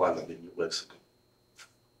Europe while I'm in New Mexico.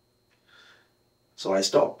 So I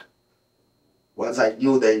stopped. Once I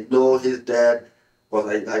knew they know he's dead, well,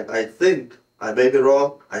 I think I may be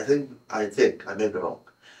wrong. I think I may be wrong.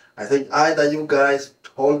 I think either you guys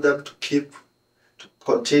told them to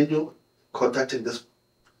continue contacting this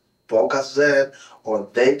bogus Zen, or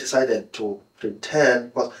they decided to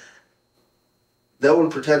pretend, but they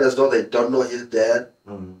will pretend as though they don't know he's dead.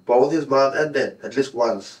 Both his mom and dad, at least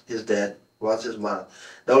once he's dead, once his mom.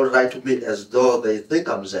 They will write to me as though they think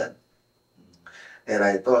I'm Zen. And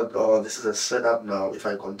I thought, oh, this is a setup now. If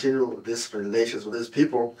I continue this relations with these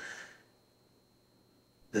people,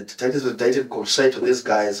 the detectives with Dayton could say to these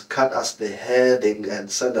guys, cut us the heading and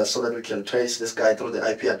send us so that we can trace this guy through the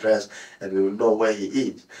IP address and we will know where he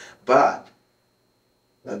is. But,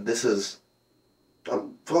 and this is,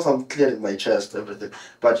 because I'm clearing my chest, everything,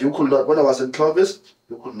 but you could not, when I was in Clovis,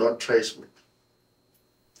 you could not trace me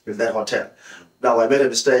in that hotel. Now, I made a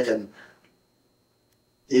mistake and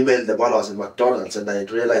emailed them while I was in McDonald's, and I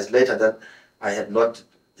realized later that I had not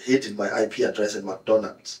hidden my IP address in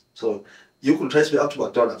McDonald's. So you could trace me up to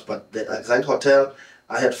McDonald's, but the exact hotel,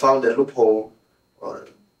 I had found a loophole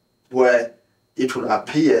where it would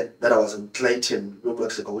appear that I was in Clayton, New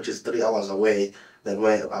Mexico, which is 3 hours away than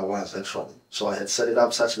where I was actually. So I had set it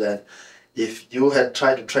up such that if you had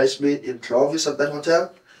tried to trace me in Clovis at that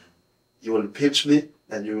hotel, you will pinch me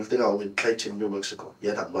and you will think I'm in Clayton, New Mexico,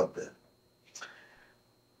 yet I'm not there.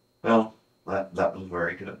 Well, that was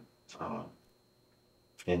very good.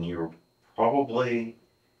 And you're probably,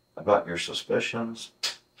 about your suspicions,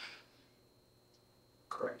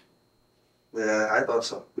 correct. Yeah, I thought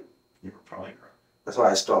so. You were probably correct. That's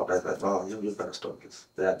why I stopped. I thought, no, you better stop this.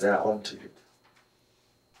 They're on to it.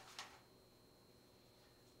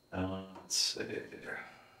 Let's see.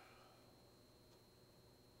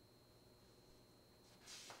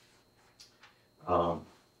 My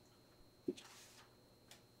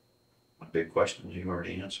big questions you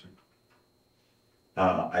already answered.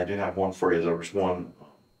 I do have one for you. There was one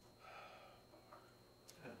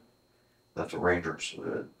that the Rangers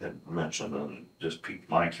had mentioned, and it just piqued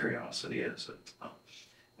my curiosity. Is that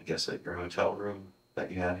I guess at your hotel room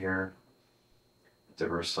that you had here, there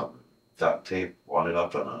was some duct tape wadded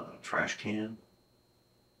up in a trash can.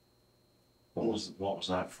 What was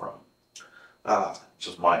that from?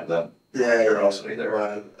 Just my curiosity there.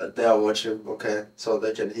 Well, they are watching, okay, so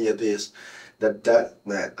they can hear this. That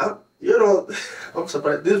man, you know, I'm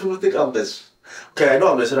surprised. These people think I'm this. Okay, I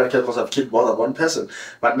know I'm a serial killer because I've killed more than one person,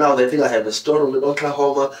 but now they think I have a storeroom in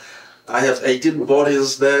Oklahoma. I have 18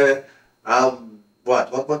 bodies there.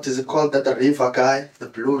 What is it called? That the river guy, the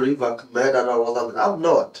Blue River man, and all that. I'm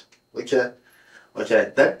not. Okay,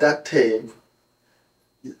 That tape.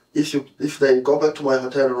 If they go back to my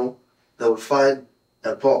hotel room, they will find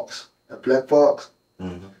a box, a black box,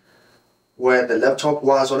 where the laptop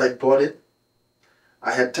was when I bought it.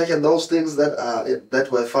 I had taken those things that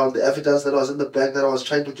were found, the evidence that was in the bag that I was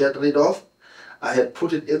trying to get rid of. I had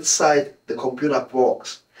put it inside the computer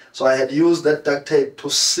box. So I had used that duct tape to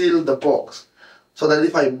seal the box, so that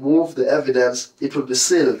if I move the evidence, it will be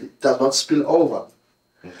sealed. It does not spill over.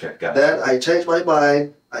 Okay, got it. Then I changed my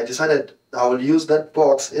mind. I decided I will use that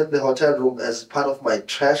box in the hotel room as part of my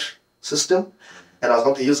trash system, and I was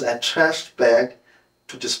going to use a trash bag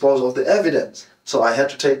to dispose of the evidence. So I had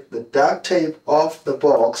to take the duct tape off the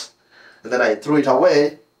box, and then I threw it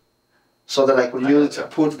away so that I could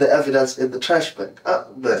put the evidence in the trash bag.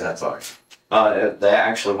 That's all right. They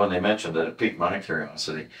actually, when they mentioned it, it piqued my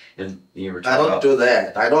curiosity. And you were I talking don't about, do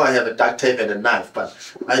that. I know I have a duct tape and a knife, but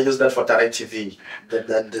I use that for direct TV.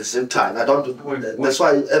 The zip tie. I don't do that. That's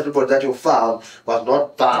why everybody that you found was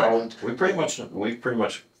not found. we pretty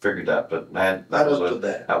much figured that, but that don't do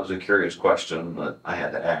that. was a curious question that I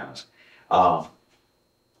had to ask.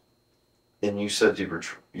 And you said you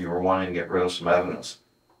were wanting to get rid of some evidence.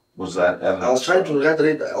 Was that evidence? I was trying to get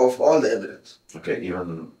rid of all the evidence. Okay,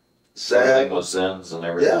 even Zen, was Zens and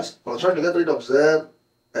everything. yes, I was trying to get rid of Zen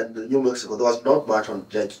and New Mexico. There was not much on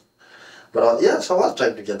Jake. But yes, I was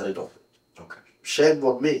trying to get rid of it. Okay. Shame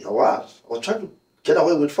on me. I was trying to get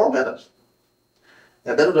away with 4 minutes.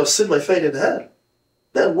 And that would have seen my fate in hell.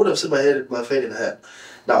 That would have seen my fate in hell.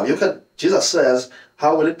 Now, Jesus says,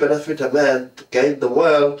 how will it benefit a man to gain the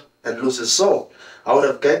world and lose his soul? I would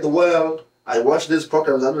have gained the world. I watch these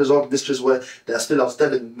programs, Unresolved Mysteries, where there are still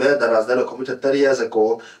outstanding murders that were committed 30 years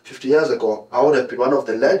ago, 50 years ago. I would have been one of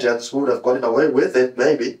the legends who would have gotten away with it,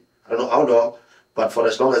 maybe. I don't know how long, but for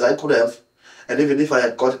as long as I could have. And even if I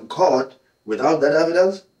had gotten caught without that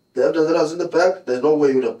evidence, the evidence that was in the bag, there's no way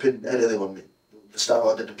you would have pinned anything on me. The stuff I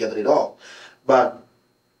wanted to get rid of.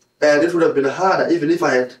 And it would have been harder, even if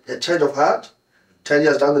I had a change of heart, 10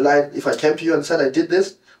 years down the line, if I came to you and said I did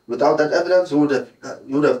this, without that evidence, you would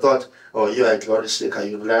have thought, oh, you are a glory seeker,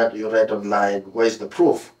 you read online, where's the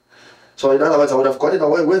proof? So in other words, I would have gotten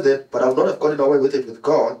away with it, but I would not have gotten away with it with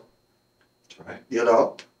God. Right. You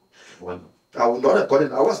know? When, I would not have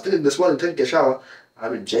gotten, I was sitting this morning taking a shower,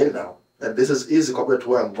 I'm in jail now. And this is easy compared to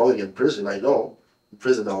where I'm going in prison, I know. In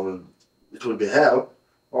prison, it will be hell,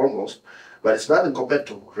 almost. But it's nothing compared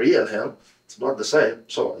to real hell. It's not the same.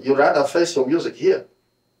 So you'd rather face your music here.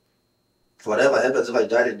 Whatever happens, if I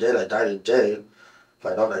died in jail, I died in jail. If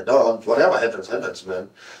I don't, I don't. Whatever happens, happens, man.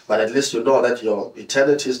 But at least you know that your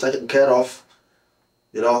eternity is taken care of.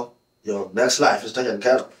 You know, your next life is taken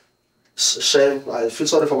care of. Shame, I feel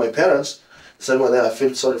sorry for my parents. The same way that I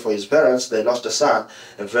feel sorry for his parents. They lost a son,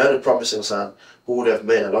 a very promising son, who would have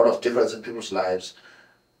made a lot of difference in people's lives.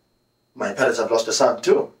 My parents have lost a son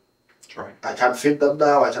too. that's right. I can't feed them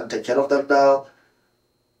now, I can't take care of them now.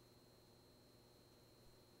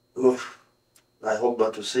 Oof. I hope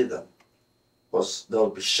not to see them, because they'll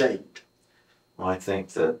be shamed. Well, I think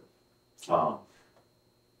that, I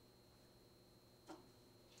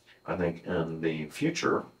think in the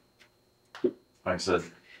future, like I said,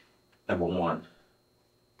 number one,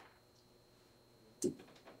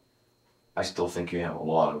 I still think you have a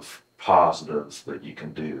lot of positives that you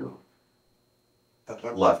can do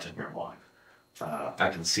left in your life. I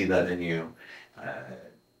can see that in you.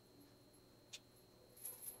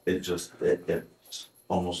 It's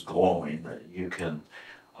almost glowing that you can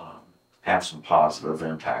have some positive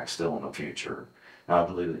impact still in the future. And I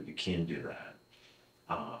believe that you can do that.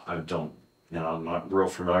 I don't, I'm not real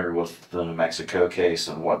familiar with the New Mexico case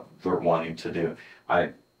and what they're wanting to do.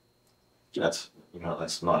 That's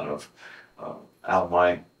not out of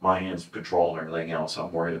my hands control and everything else.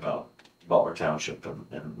 I'm worried about Butler Township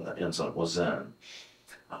and the incident was in.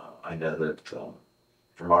 I know that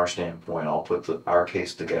from our standpoint, I'll put our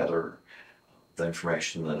case together, the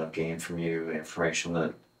information that I've gained from you, information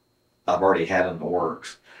that I've already had in the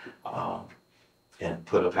works, and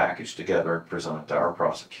put a package together and present it to our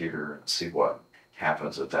prosecutor and see what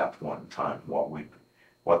happens at that point in time,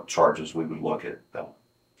 what charges we would look at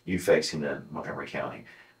you facing in Montgomery County.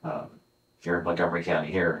 If you're in Montgomery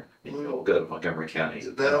County here, and you'll go to Montgomery County,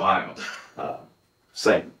 Ohio.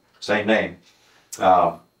 Same name.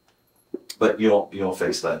 But you'll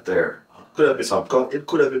face that there. It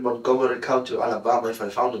could have been Montgomery County, Alabama, if I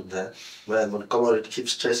found him there, where Montgomery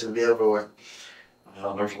keeps chasing me everywhere.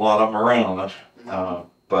 There's a lot of them around,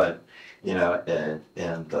 but you know,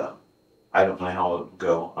 and I don't know how it'll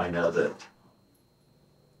go. I know that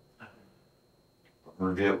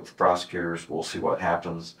review it with the prosecutors. We'll see what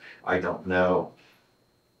happens. I don't know.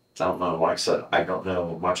 Like I said, I don't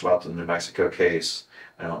know much about the New Mexico case.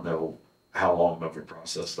 I don't know how long of a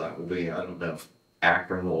process that will be. I don't know if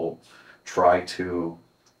Akron will try to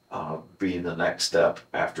be the next step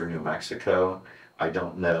after New Mexico. I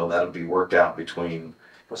don't know. That'll be worked out between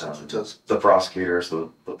the prosecutors, the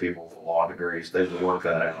people with the law degrees. They will work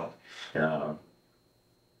that out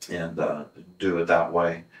and do it that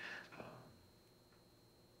way.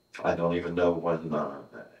 I don't even know when,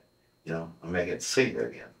 you know, I may get to see it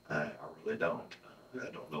again. I really don't.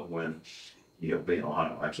 I don't know when you'll be in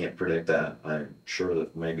Ohio. I can't predict that. I'm sure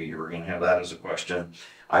that maybe you were going to have that as a question.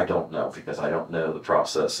 I don't know because I don't know the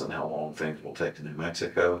process and how long things will take to New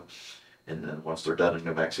Mexico. And then once they're done in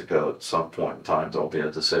New Mexico, at some point in time, there'll be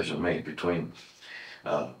a decision made between,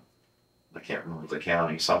 I can't remember the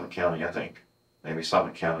county, Summit County, I think, maybe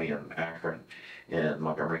Summit County and Akron and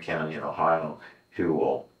Montgomery County in Ohio, who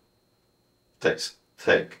will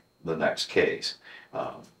take the next case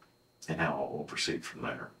and how it will proceed from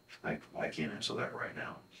there. I can't answer that right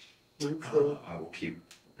now. I will keep,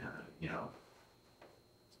 you know,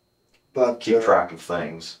 keep track of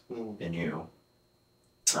things in you.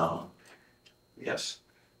 Yes.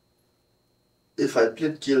 If I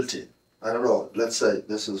plead guilty, I don't know, let's say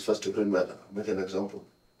this is first degree murder, I'll make an example.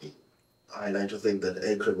 I like to think that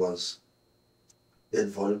Akron was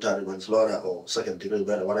involuntary manslaughter or second degree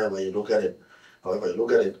murder, whatever you look at it, however you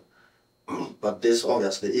look at it. But this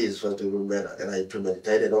obviously is first degree murder, and I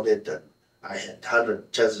premeditated on it, and I had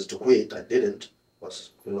 100 chances to quit. I didn't.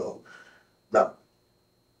 Was, you know, now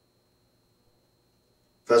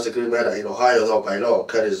first degree murder in Ohio, though, by law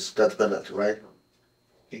carries death penalty, right?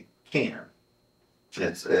 It can.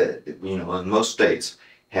 It's you know, and most states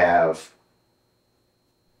have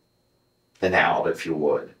an out, if you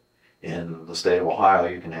would. In the state of Ohio,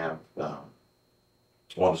 you can have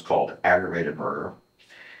what is called aggravated murder,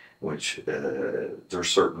 which there's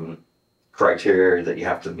certain criteria that you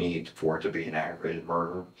have to meet for it to be an aggravated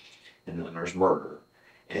murder, and then there's murder.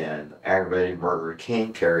 And aggravated murder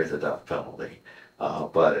can carry the death penalty,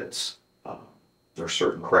 but it's there's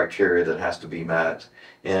certain criteria that has to be met,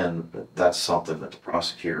 and that's something that the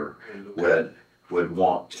prosecutor would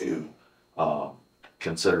want to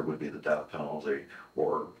consider would be the death penalty,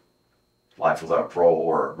 or life without parole,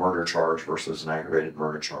 or a murder charge versus an aggravated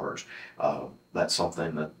murder charge. That's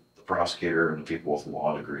something that the prosecutor and the people with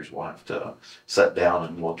law degrees will have to sit down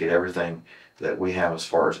and look at everything that we have as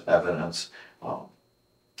far as evidence,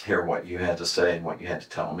 hear what you had to say and what you had to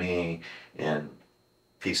tell me, and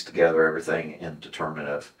piece together everything and determine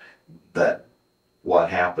if that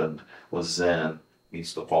what happened was then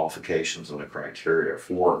meets the qualifications and the criteria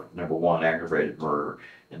for, number one, aggravated murder,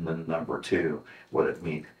 and then number two, would it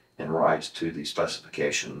meet and rise to the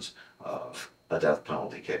specifications of a death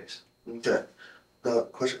penalty case. Okay. Now,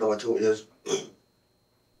 question number two is,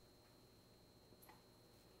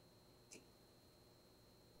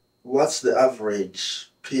 what's the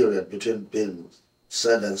average period between being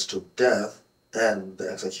sentenced to death and the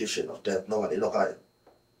execution of death normally in Ohio?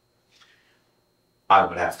 I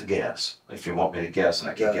would have to guess. If you want me to guess,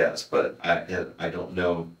 I can guess, but I don't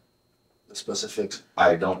know the specifics.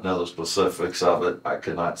 I don't know the specifics of it. I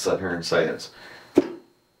could not sit here and say it's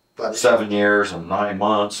But 7 years and 9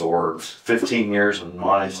 months, or 15 years and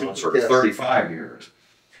 9 months, or 35 years.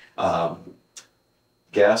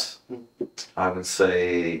 Guess, I would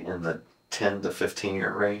say in the 10 to 15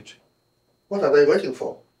 year range. what are they waiting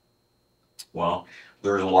for? Well,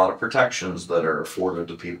 there's a lot of protections that are afforded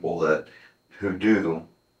to people who do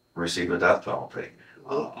receive a death penalty.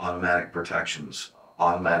 Automatic protections,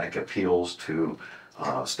 automatic appeals to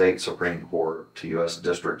state Supreme Court, to U.S.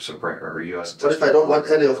 District Supreme, or U.S. What if I don't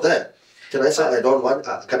want any of that? Can I say I don't want,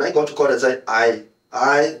 can I go to court and say, I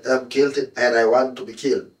am guilty and I want to be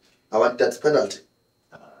killed? I want death penalty.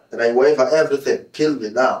 And I waiver everything, kill me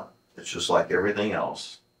now. It's just like everything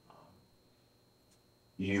else.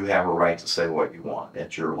 You have a right to say what you want.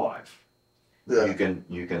 It's your life. Yeah.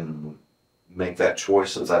 You can make that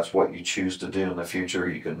choice if that's what you choose to do in the future.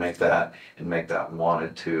 You can make that and make that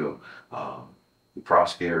wanted to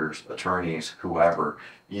prosecutors, attorneys, whoever.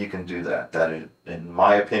 You can do that. That is, in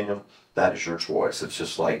my opinion, that is your choice. It's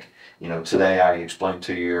just like, you know, today I explained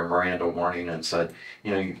to you your Miranda warning and said,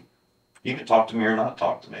 you know, you can talk to me or not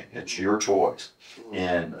talk to me. It's your choice.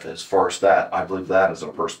 And as far as that, I believe that is a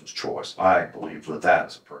person's choice. I believe that that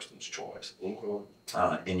is a person's choice.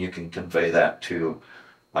 And you can convey that to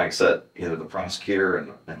like I said, either the prosecutor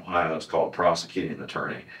in Ohio is called prosecuting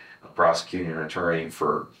attorney. A prosecuting attorney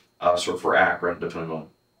for us or for Akron, depending on,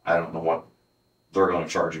 I don't know what they're going to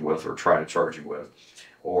charge you with or try to charge you with,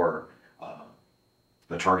 or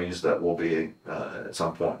attorneys that will be at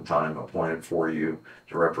some point in time appointed for you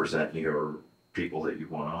to represent you or people that you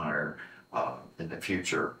want to hire in the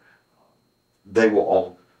future. They will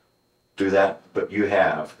all do that, but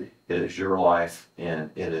it is your life,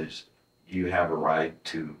 and you have a right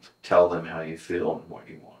to tell them how you feel and what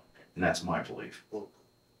you want. And that's my belief.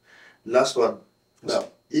 Last one. Now,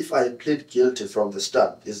 if I plead guilty from the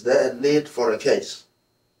start, is there a need for a case?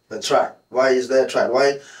 A trial? Why is there a trial?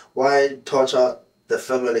 Why torture the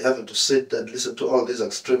family having to sit and listen to all these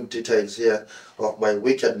extreme details here of my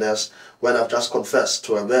wickedness when I've just confessed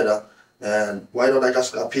to a murder? And why don't I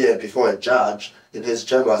just appear before a judge in his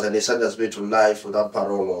chambers and he sentences me to life without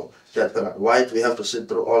parole or death penalty? Why do we have to sit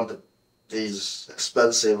through all these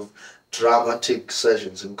expensive, dramatic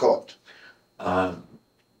sessions in court?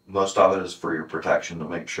 Most of it is for your protection, to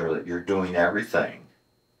make sure that you're doing everything.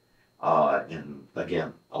 And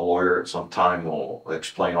again, a lawyer at some time will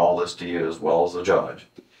explain all this to you as well as the judge,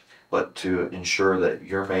 but to ensure that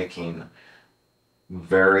you're making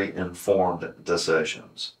very informed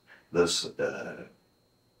decisions.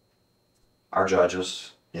 Our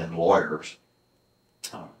judges and lawyers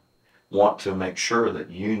want to make sure that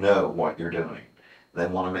you know what you're doing. They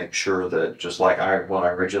want to make sure that, just like when I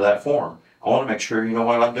read you that form, I want to make sure you know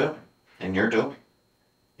what I'm doing and you're doing.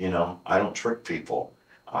 I don't trick people.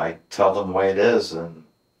 I tell them the way it is, and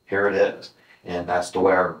here it is. And that's the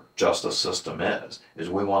way our justice system is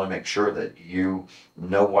we want to make sure that you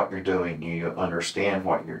know what you're doing, you understand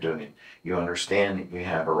what you're doing, you understand that you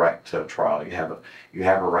have a right to a trial, you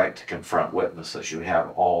have a right to confront witnesses, you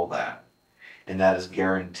have all that. And that is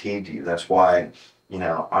guaranteed to you. That's why,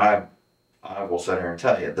 I will sit here and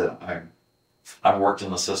tell you that I've worked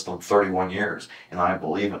in the system 31 years, and I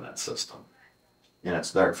believe in that system. And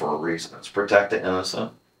it's there for a reason. It's protect the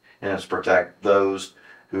innocent, and it's protect those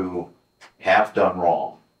who have done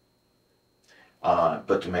wrong,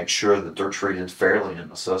 but to make sure that they're treated fairly in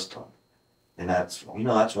the system. And that's one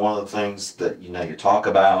of the things that, you talk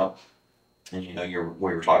about, and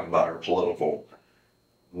we were talking about our political,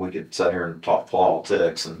 we could sit here and talk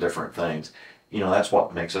politics and different things. That's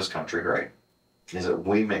what makes this country great, is that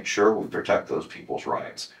we make sure we protect those people's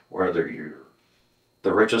rights, whether you're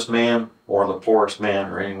the richest man or the poorest man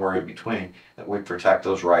or anywhere in between, that we protect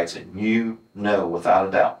those rights, and without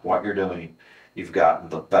a doubt what you're doing. You've gotten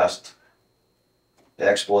the best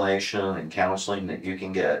explanation and counseling that you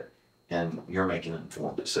can get, and you're making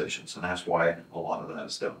informed decisions, and that's why a lot of that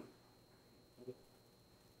is done.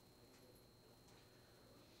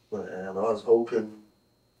 And I was hoping,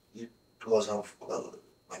 because I've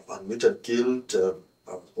admitted guilt,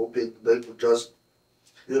 I was hoping they could just,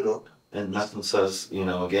 And nothing says,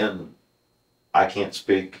 again, I can't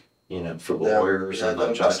speak, for the lawyers and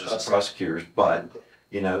the judges and prosecutors, but,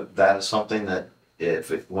 that is something that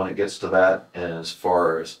when it gets to that, as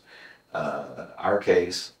far as our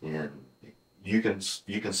case, and you can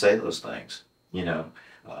say those things,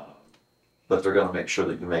 but they're going to make sure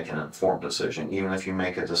that you make an informed decision. Even if you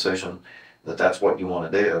make a decision that that's what you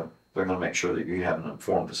want to do, they're going to make sure that you have an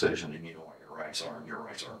informed decision and you know what your rights are, and your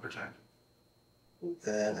rights are protected.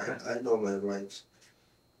 And I know my rights.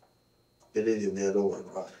 Believe me, I know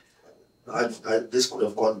my rights. This could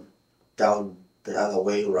have gone down the other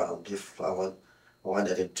way around if I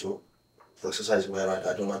wanted it to exercise my right.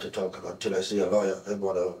 I don't want to talk until I see a lawyer and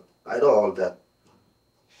whatever. I know all that.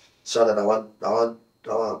 So that I want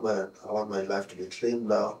my life to be clean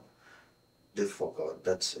now. Live for God.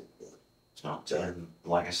 That's it. And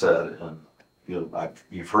like I said, and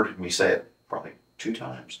you've heard me say it probably 2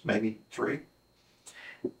 times, maybe 3.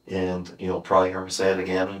 And you'll probably hear me say it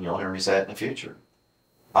again, and you'll hear me say it in the future.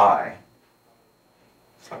 I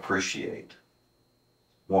appreciate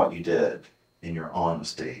what you did in your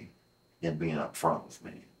honesty in being upfront with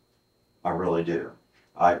me. I really do.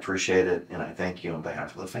 I appreciate it, and I thank you on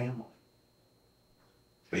behalf of the family.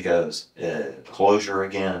 Because closure,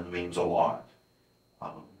 again, means a lot.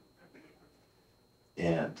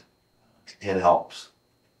 And it helps.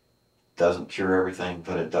 Doesn't cure everything,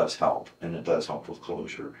 but it does help, and it does help with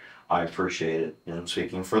closure. I appreciate it, and I'm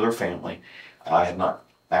speaking for their family. I have not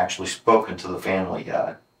actually spoken to the family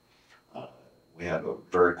yet. We had a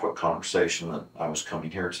very quick conversation that I was coming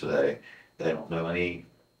here today. They don't know any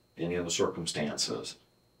of the circumstances,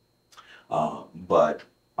 but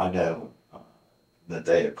I know that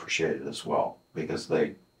they appreciate it as well, because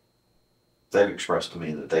they've expressed to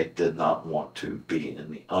me that they did not want to be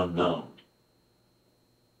in the unknown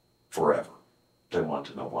forever. They want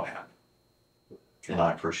to know what happened. And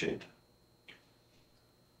I appreciate that.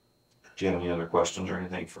 Do you have any other questions or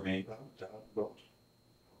anything for me?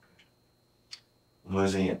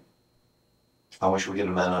 Lizzie, I wish we could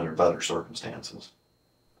have met under better circumstances.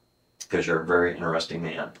 Because you're a very interesting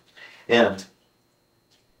man. And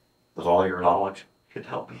with all your knowledge, you could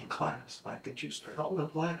help me in class. I could use the help in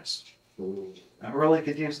class. I really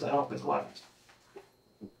could use the help in class.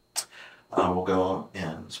 I will go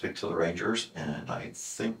and speak to the Rangers, and I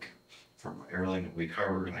think from everything that we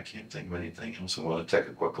covered, I can't think of anything else. I want to take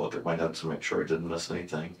a quick look at my notes to make sure I didn't miss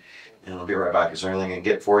anything. And I'll be right back. Is there anything I can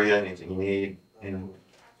get for you? Anything you need?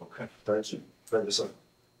 Okay. Thank you. Thank you, sir.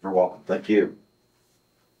 You're welcome. Thank you.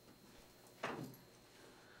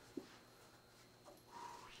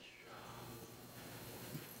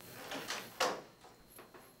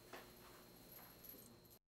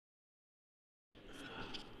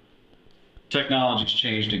 Technology's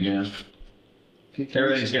changed again.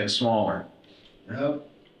 Everything's getting smaller. Yep.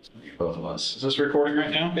 Both of us. Is this recording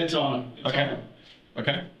right now? It's on. Okay.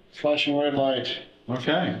 Okay. Flashing red light.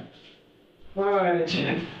 Okay. All right.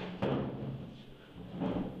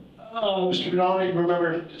 Mr. Benali,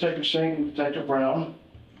 remember Detective Singh and Detective Brown.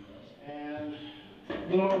 And a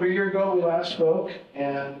little over a year ago, we last spoke,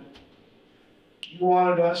 and you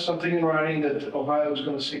wanted us something in writing that Ohio was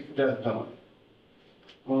going to seek the death penalty.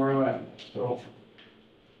 All right. So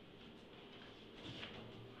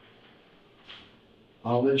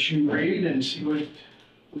I'll let you read and see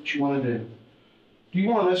what you want to do. Do you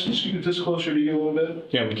want us to scoot this closer to you a little bit?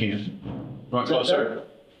 Yeah, we can. Want Is that closer? better?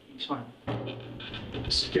 It's fine.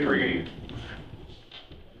 Scary.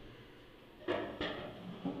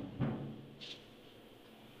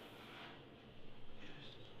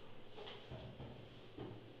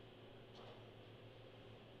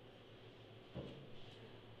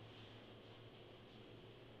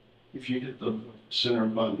 If you hit the center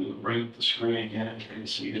button, bring up the screen again, you can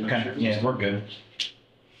see it. Okay. Yeah, we're good.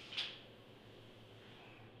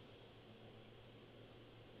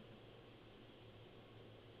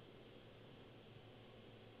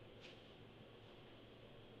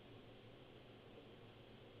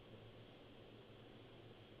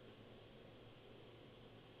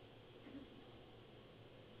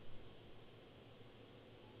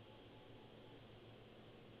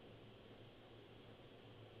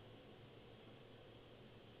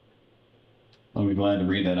 I'll be glad to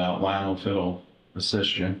read that out loud if it'll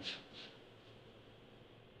assist you.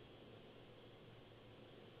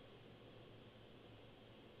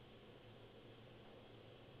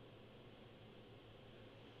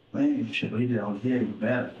 Maybe you should read it out here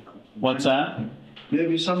better. What's that?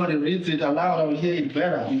 Maybe somebody reads it aloud out here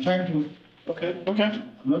better. I'm trying to, Okay. Okay.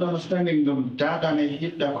 I'm not understanding the data and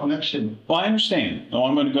hit the connection. Well, I understand. Oh,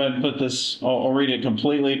 I'm going to go ahead and put this, I'll read it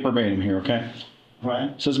completely verbatim here, okay? Right?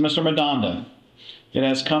 It says, Mr. Madonda, it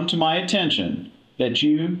has come to my attention that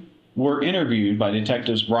you were interviewed by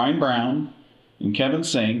Detectives Brian Brown and Kevin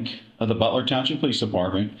Sink of the Butler Township Police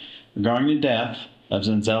Department regarding the death of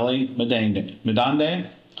Zenzeli Madande,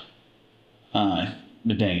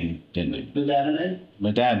 didn't they?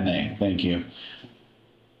 Madadne, thank you,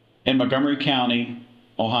 in Montgomery County,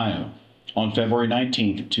 Ohio, on February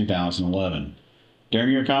 19th, 2011.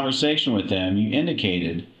 During your conversation with them, you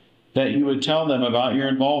indicated that you would tell them about your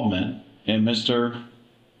involvement in Mr.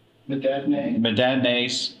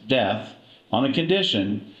 Madadne's death on the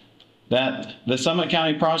condition that the Summit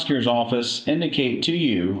County Prosecutor's Office indicate to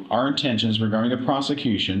you our intentions regarding the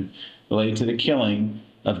prosecution related to the killing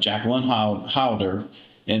of Jacqueline Howder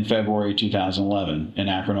in February 2011 in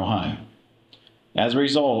Akron, Ohio. As a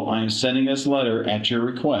result, I am sending this letter at your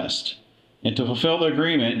request, and to fulfill the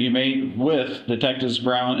agreement you made with Detectives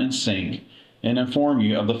Brown and Sink, and inform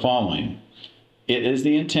you of the following. It is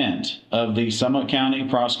the intent of the Summit County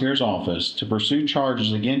Prosecutor's Office to pursue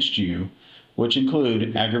charges against you, which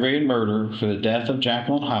include aggravated murder for the death of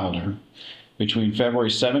Jacqueline Howder between February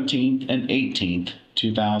 17th and 18th,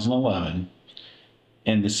 2011,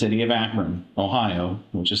 in the city of Akron, Ohio,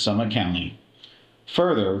 which is Summit County.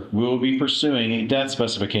 Further, we will be pursuing a death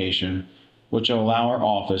specification, which will allow our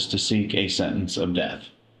office to seek a sentence of death.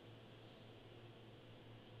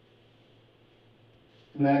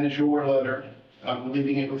 And that is your letter. I'm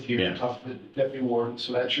leaving it with you, Yeah. talk to the deputy warden,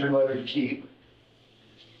 so that's your letter to keep.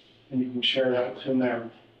 And you can share that with him there.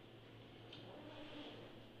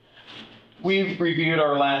 We've reviewed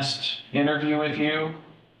our last interview with you,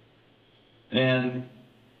 and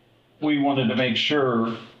we wanted to make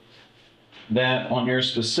sure that on your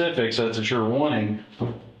specifics that you're wanting,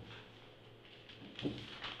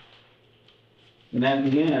 and at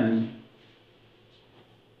the end,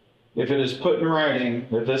 if it is put in writing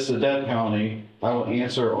that this is a death penalty, I will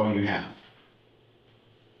answer all you have.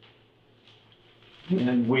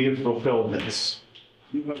 And we have fulfilled this.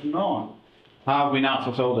 You have known. How have we not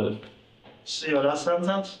fulfilled it? See other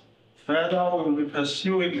sentence? Further, we will be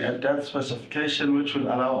pursuing a death specification which will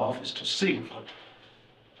allow office to seek.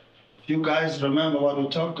 You guys remember what we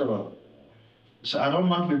talked about? So I don't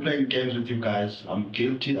want to be playing games with you guys. I'm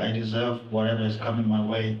guilty. I deserve whatever is coming my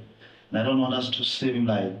way. And I don't want us to seem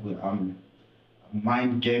like I'm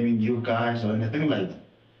mind gaming you guys or anything like that.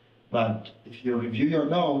 But if you review your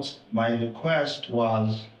notes, my request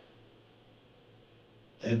was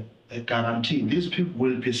a guarantee. These people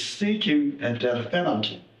will be seeking a death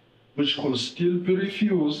penalty, which could still be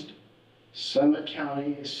refused. Summit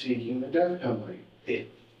County is seeking the death penalty.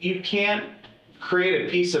 You can't create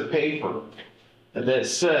a piece of paper that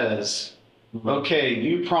says, okay,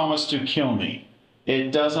 you promised to kill me.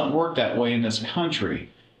 It doesn't work that way in this country.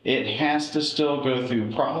 It has to still go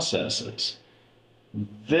through processes.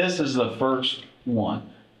 This is the first one,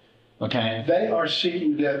 okay? They are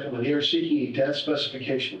seeking death penalty. They are seeking a death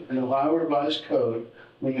specification. In the Ohio Revised Code,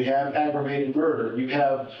 when you have aggravated murder,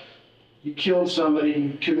 you killed somebody,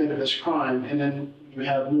 you committed this crime, and then you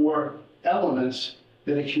have more elements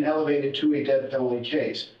that it can elevate it to a death penalty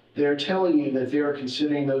case. They're telling you that they are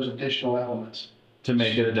considering those additional elements To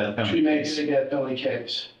make it a death penalty to make case. it a death penalty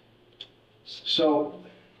case. So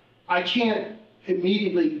I can't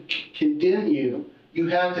immediately condemn you. You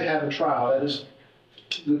have to have a trial. That is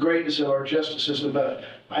the greatness of our justice system. But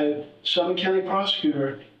Summit County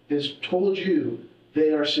prosecutor has told you they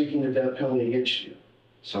are seeking the death penalty against you.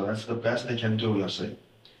 So that's the best they can do, you're saying?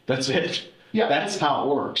 That's it. Yeah. That's how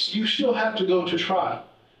it works. You still have to go to trial.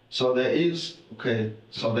 So there is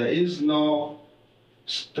no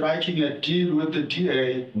striking a deal with the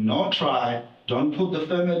DA, no try, don't put the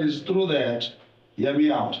families through that, hear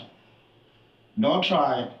me out. No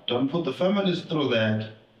try, don't put the families through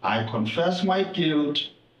that, I confess my guilt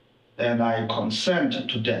and I consent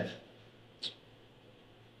to death.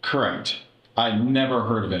 Correct. I never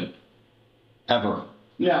heard of it. Ever.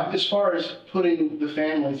 Now, as far as putting the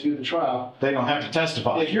family through the trial, They don't have to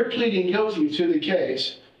testify. if you're pleading guilty to the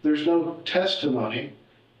case, there's no testimony,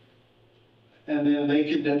 and then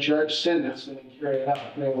they could then judge sentence and then carry it out,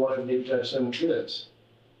 depending on what the judge sentence is.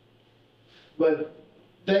 But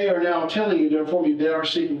they are now telling you, they're informing you, they are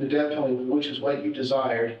seeking the death penalty, which is what you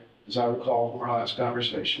desired, as I recall from our last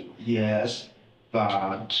conversation. Yes,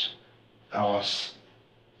 but unless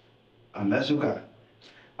you got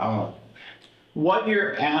it. What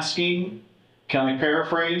you're asking, can I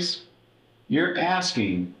paraphrase? You're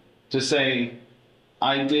asking to say,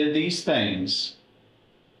 I did these things.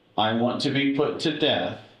 I want to be put to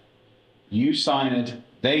death. You sign it,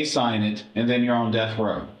 they sign it, and then you're on death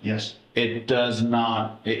row. Yes. It does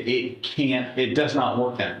not, it does not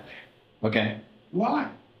work that way. Okay? Why?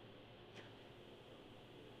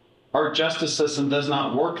 Our justice system does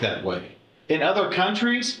not work that way. In other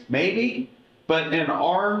countries, maybe, but in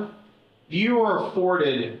our, you are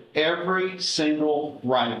afforded every single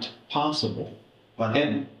right possible. But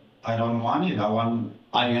And I don't want it. I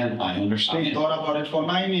I understand. thought about it for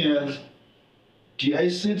 9 years. DA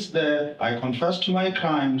sits there, I confess to my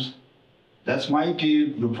crimes. That's my deal.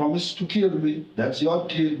 You promised to kill me. That's your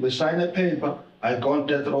deal. We sign a paper. I go on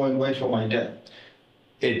death row and wait for my death.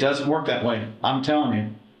 It doesn't work that way. I'm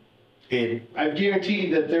telling you. I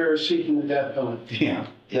guarantee that they're seeking the death penalty. Yeah.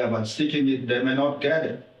 Yeah, but seeking it, they may not get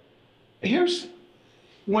it.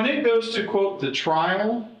 When it goes to, quote, the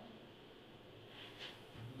trial,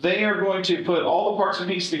 they are going to put all the parts and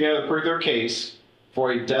pieces together to prove their case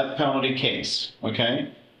for a death penalty case,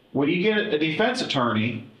 okay? When you get a defense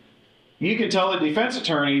attorney, you can tell the defense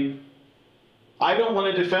attorney, I don't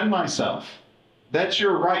want to defend myself. That's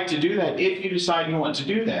your right to do that if you decide you want to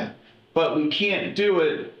do that. But we can't do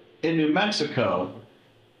it in New Mexico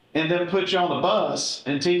and then put you on the bus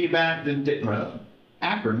and take you back to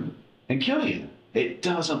Akron and kill you. It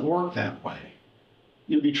doesn't work that way.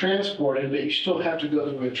 You'll be transported, but you still have to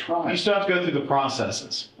go through a trial. You still have to go through the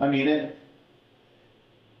processes. I mean,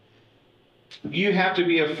 you have to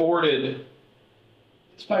be afforded.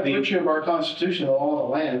 It's by virtue of our Constitution, the law of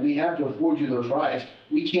the land. We have to afford you those rights.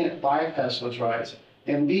 We can't bypass those rights.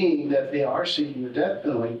 And being that they are seeking the death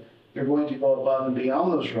penalty, they're going to go above and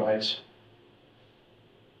beyond those rights.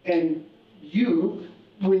 And you,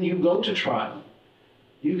 when you go to trial,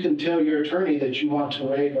 you can tell your attorney that you want to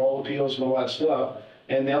waive all appeals and all that stuff,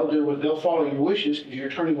 and they'll follow your wishes because your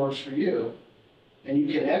attorney works for you. And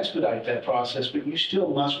you can expedite that process, but you still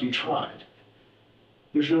must be tried.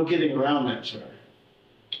 There's no getting around that, sir.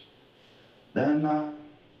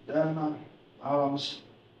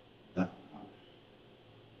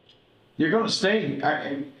 You're going to stay.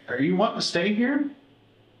 Are you wanting to stay here?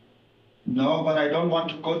 No, but I don't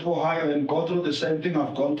want to go to Ohio and go through the same thing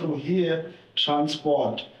I've gone through here.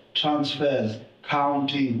 Transport, transfers,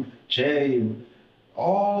 county, jail,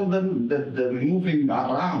 all the moving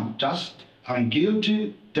around. Just, I'm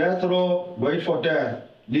guilty, death row, wait for death.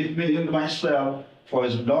 Leave me in my cell for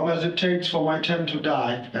as long as it takes for my time to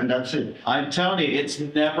die, and that's it. I'm telling you, it's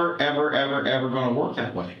never, ever, ever, ever going to work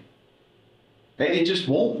that way. It just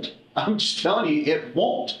won't. I'm just telling you, it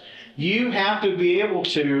won't. You have to be able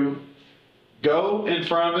to go in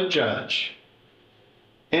front of a judge,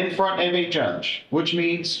 which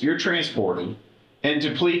means you're transported, and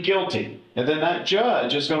to plead guilty. And then that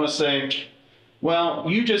judge is going to say, well,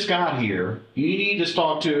 you just got here. You need to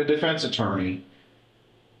talk to a defense attorney.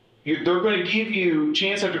 They're going to give you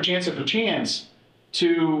chance after chance after chance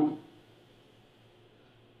to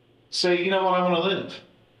say, you know what, I want to live.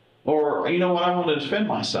 Or, you know what, I want to defend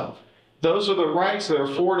myself. Those are the rights that are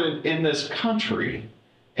afforded in this country.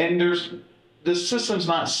 And the system's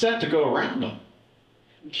not set to go around them.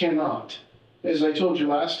 You cannot. As I told you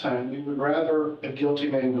last time, we would rather a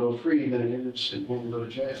guilty man go free than an innocent man go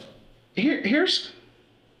to jail.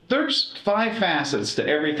 There's 5 facets to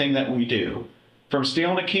everything that we do. From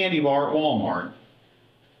stealing a candy bar at Walmart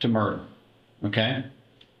to murder, okay?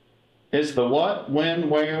 It's the what,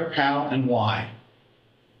 when, where, how, and why.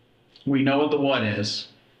 We know what the what is.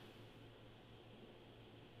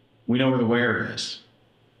 We know where the where is.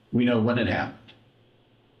 We know when it happened.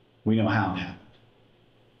 We know how it happened.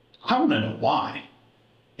 I want to know why.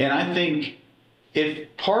 And I think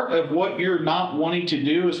if part of what you're not wanting to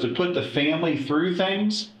do is to put the family through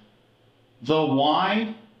things, the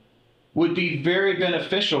why would be very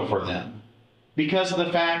beneficial for them because of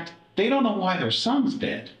the fact they don't know why their son's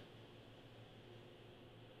dead.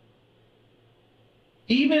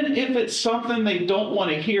 Even if it's something they don't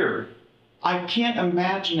want to hear, I can't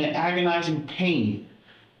imagine the agonizing pain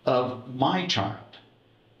of my child,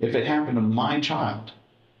 if it happened to my child,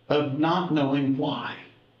 of not knowing why.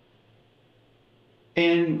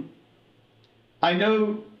 And I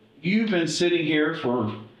know you've been sitting here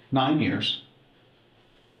for 9 years.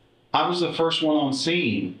 I was the first one on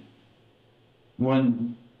scene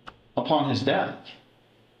upon his death.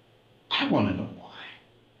 I want to know why.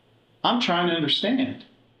 I'm trying to understand.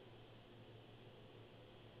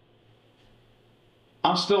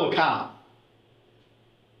 I'm still a cop.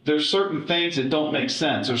 There's certain things that don't make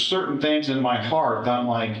sense. There's certain things in my heart that I'm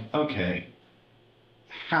like, okay,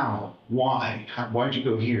 how? Why? Why'd you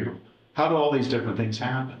go here? How do all these different things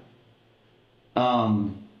happen?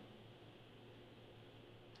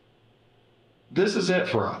 This is it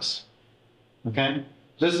for us, okay?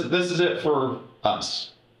 This is it for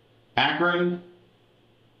us. Akron,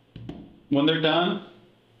 when they're done,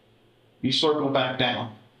 you circle back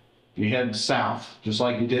down. You head south, just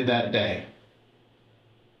like you did that day.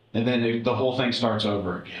 And then the whole thing starts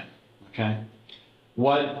over again, okay?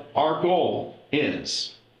 What our goal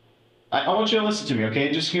is, I want you to listen to me, okay?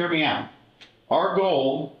 Just hear me out. Our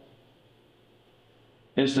goal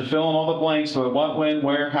is to fill in all the blanks for what, when,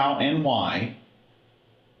 where, how, and why.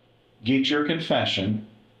 Get your confession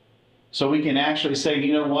so we can actually say,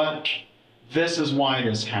 you know what? This is why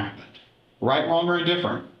this happened. Right, wrong, or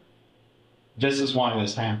indifferent. This is why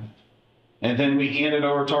this happened. And then we hand it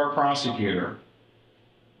over to our prosecutor.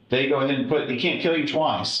 They go ahead and they can't kill you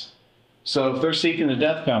twice. So if they're seeking the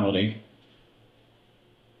death penalty,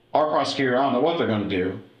 our prosecutor, I don't know what they're going to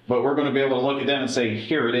do, but we're going to be able to look at them and say,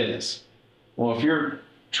 here it is. Well, if you're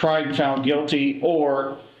tried and found guilty,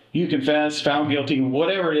 or you confess, found guilty,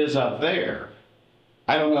 whatever it is up there,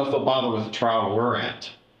 I don't know if they'll bother with the trial we're at.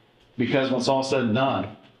 Because when it's all said and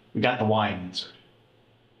done, we got the why answered.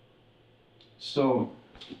 So,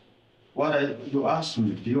 you asked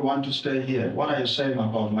me, do you want to stay here? What are you saying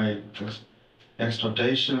about my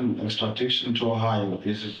extradition to Ohio?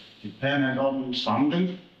 Is it dependent on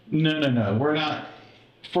something? No. We're not.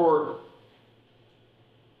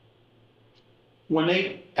 When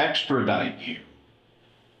they extradite you,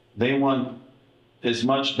 they want as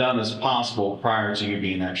much done as possible prior to you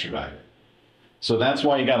being extradited. So that's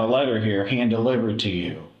why you got a letter here hand delivered to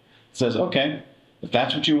you. It says, okay, if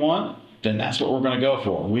that's what you want, then that's what we're going to go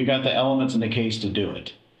for. We got the elements in the case to do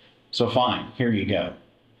it. So fine, here you go.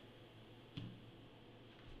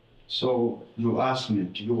 So you asked me,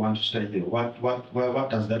 do you want to stay here? What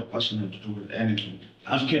does that question have to do with anything?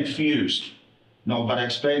 I'm confused. No, but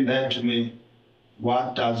explain that to me.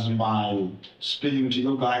 What does my speaking to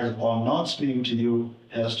you guys or not speaking to you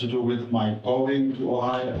has to do with my going to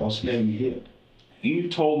Ohio or staying here? You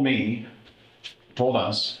told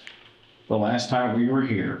us, the last time we were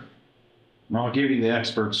here, I'll give you the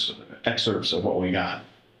excerpts of what we got.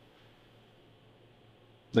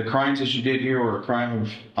 The crimes that you did here were a crime of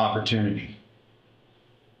opportunity.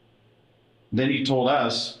 Then you told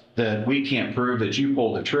us that we can't prove that you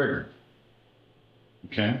pulled the trigger.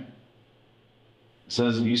 Okay? It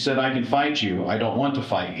says, you said, I can fight you. I don't want to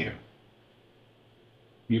fight you.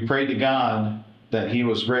 You prayed to God that He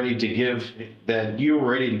was ready to give, that you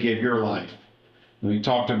were ready to give your life. We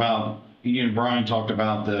talked about, you and Brian talked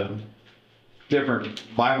about the different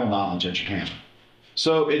Bible knowledge that you have.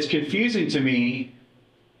 So it's confusing to me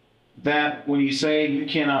that when you say you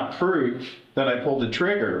cannot prove that I pulled the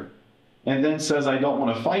trigger, and then says I don't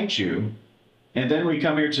want to fight you, and then we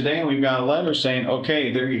come here today and we've got a letter saying,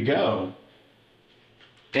 okay, there you go.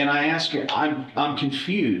 And I ask you, I'm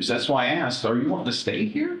confused. That's why I asked, are you wanting to stay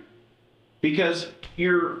here? Because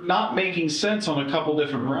you're not making sense on a couple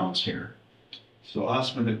different realms here. So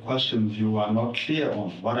ask me the questions you are not clear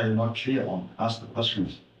on. What are you not clear on? Ask the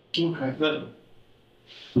questions. Okay. But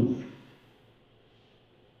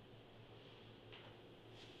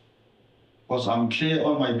because I'm clear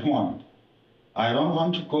on my point. I don't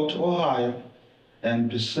want to go to Ohio and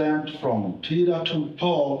be sent from Peter to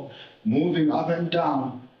Paul, moving up and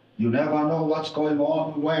down. You never know what's going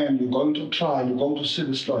on when you're going to try, you're going to see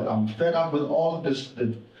the story. I'm fed up with all this,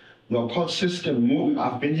 your court system moving.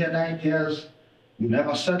 I've been here 9 years. You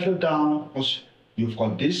never settle down because you've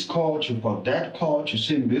got this court, you've got that court, you're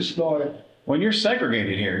seeing this lawyer. When you're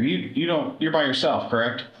segregated here, you're by yourself,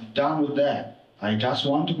 correct? I'm done with that. I just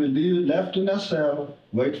want to be left in a cell,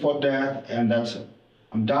 wait for death, and that's it.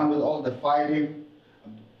 I'm done with all the fighting.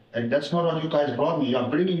 And that's not what you guys brought me. You're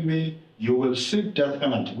bringing me, you will seek death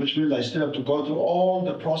penalty, which means I still have to go through all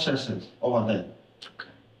the processes over there. Okay.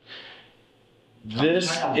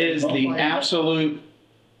 This is the absolute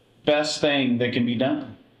best thing that can be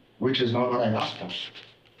done. Which is not what I asked for.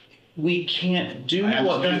 We can't do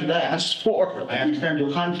what you asked for. I understand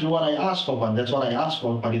you can't do what I asked for, but that's what I asked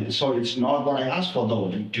for. But so it's not what I asked for, though.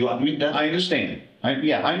 Do you admit that? I understand. I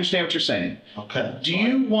understand what you're saying. Okay. Do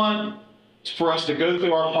you want for us to go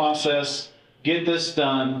through our process, get this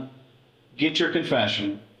done, get your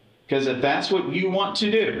confession? Because if that's what you want to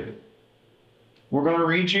do, we're going to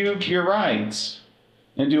read you your rights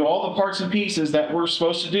and do all the parts and pieces that we're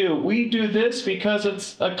supposed to do. We do this because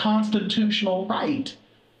it's a constitutional right.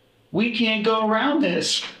 We can't go around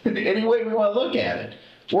this any way we want to look at it.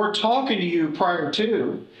 We're talking to you prior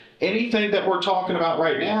to. Anything that we're talking about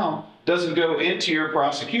right now doesn't go into your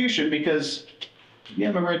prosecution because you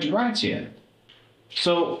haven't read your rights yet.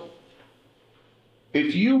 So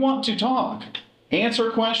if you want to talk, answer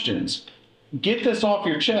questions, get this off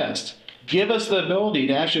your chest, give us the ability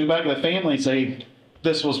to actually go back to the family and say,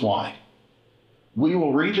 this was why. We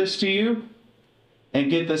will read this to you and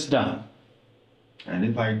get this done. And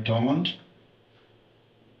if I don't,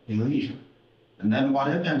 you leave. And then what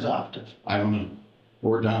happens after? I don't know.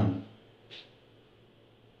 We're done.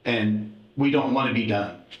 And we don't want to be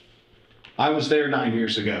done. I was there 9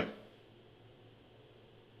 years ago.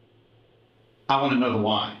 I want to know the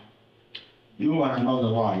why. You want to know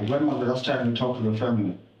the why. When was the last time you talked to the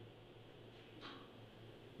family?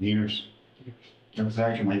 Years.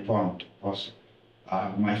 Exactly my point. Because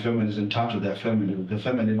my family is in touch with their family. The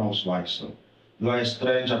family knows why. So you are a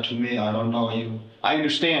stranger to me. I don't know you. I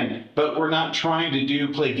understand, but we're not trying to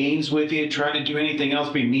play games with you, try to do anything else,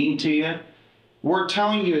 be mean to you. We're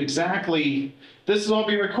telling you exactly, this is all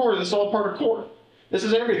being recorded, this is all part of court. This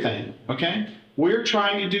is everything, okay? We're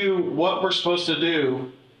trying to do what we're supposed to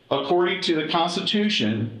do according to the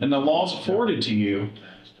Constitution and the laws afforded to you,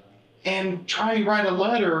 and try to write a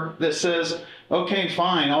letter that says, okay,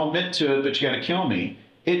 fine, I'll admit to it, but you gotta kill me.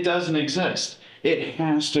 It doesn't exist. It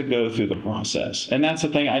has to go through the process. And that's the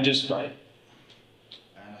thing I understand.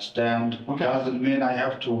 Okay. Doesn't mean I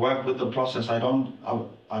have to work with the process. I don't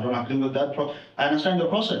agree with that. I understand the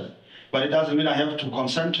process, but it doesn't mean I have to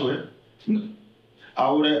consent to it.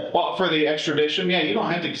 Well, for the extradition, yeah, you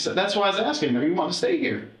don't have to consent. That's why I was asking if you want to stay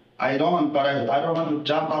here. I don't, but I don't want to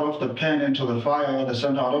jump out of the pen into the fire at the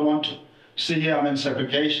center. I don't want to see here I'm in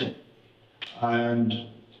segregation. And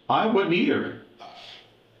I wouldn't either.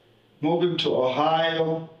 Moving to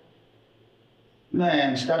Ohio,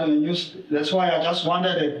 man, starting a new, that's why I just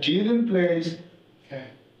wanted a deal in place. Okay.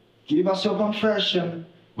 Give us your confession.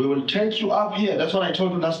 We will take you up here. That's what I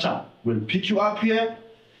told you last time. We'll pick you up here,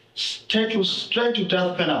 take you straight to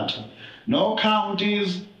death penalty. No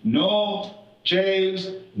counties, no jails,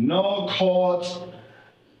 no courts.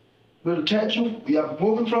 We'll take you, we are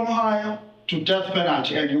moving from Ohio to death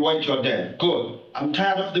penalty and you wait your day. Good. I'm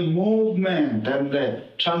tired of the movement and the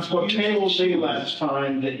transportation. You told me last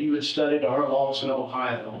time that you had studied our laws in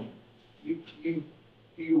Ohio.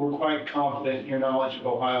 you were quite confident in your knowledge of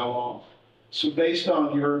Ohio law. So based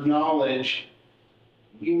on your knowledge,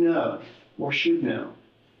 you know, or should know,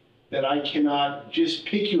 that I cannot just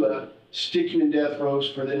pick you up, stick you in death rows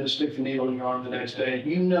for then to stick the needle in your arm the next day.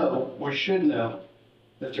 You know, or should know,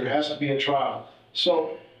 that there has to be a trial.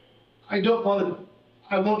 So I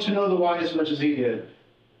want to know the why as much as he did,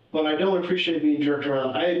 but I don't appreciate being jerked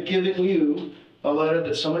around. I have given you a letter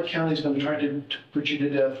that Summit County is going to try to put you to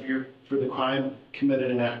death for the crime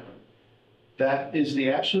committed in Akron. That is the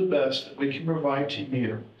absolute best that we can provide to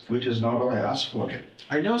you. Which is not what I asked for.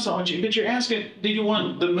 I know, but you're asking, do you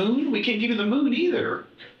want the moon? We can't give you the moon either.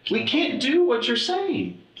 We can't do what you're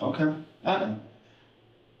saying. Okay.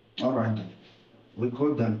 All right. We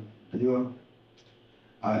could then.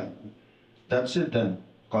 That's it then.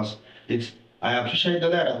 Because I appreciate the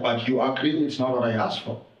letter, but you agree it's not what I asked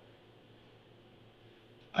for.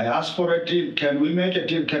 I asked for a deal. Can we make a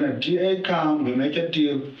deal? Can a DA come? We make a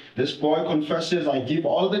deal. This boy confesses. I give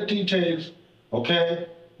all the details. Okay?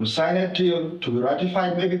 We sign a deal to be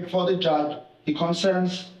ratified maybe before the judge. He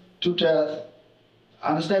consents to death. I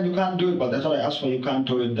understand you can't do it, but that's what I asked for. You can't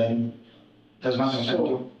do it, then there's nothing to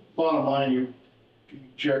do. Bottom line, you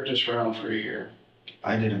jerked us around for a year.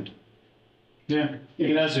 I didn't. Yeah,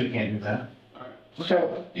 you know, so you can't do that. All right.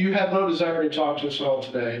 So you have no desire to talk to us at all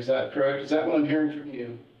today. Is that correct? Is that what I'm hearing from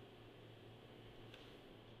you?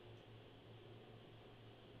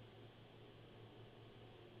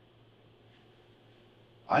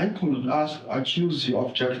 I could accuse you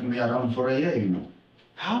of jerking me around for a year, you know.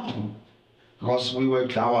 How? Because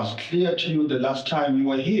I was clear to you the last time you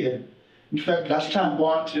were here. In fact, last time.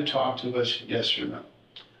 Want to talk to us, yes or no?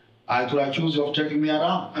 I could accuse you of jerking me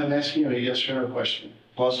around. I'm asking you a yes or no question.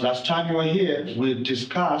 Because last time you were here, we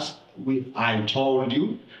discussed, I told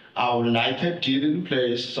you I would like a deal in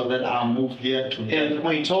place so that I'll move here to. And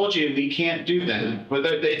we told you we can't do that. But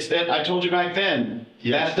I told you back then,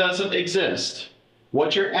 yes. That doesn't exist.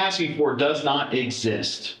 What you're asking for does not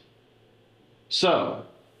exist. So,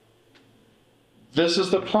 this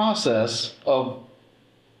is the process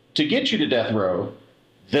to get you to death row.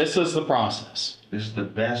 This is the process. This is the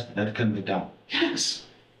best that can be done. Yes.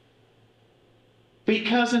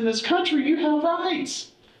 Because in this country, you have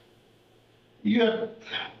rights. You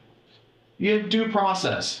have due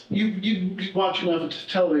process. You watch enough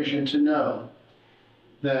television to know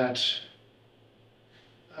that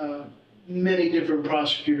many different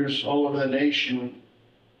prosecutors all over the nation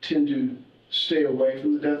tend to stay away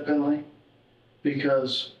from the death penalty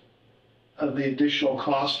because of the additional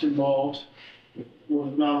cost involved,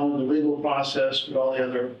 not only the legal process, but all the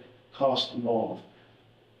other costs involved.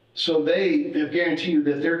 So they have guaranteed you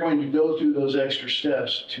that they're going to go through those extra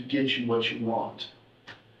steps to get you what you want.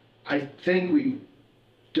 I think we've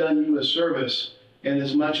done you a service, and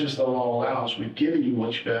as much as the law allows, we've given you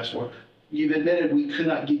what you asked for. You've admitted we could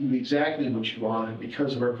not give you exactly what you wanted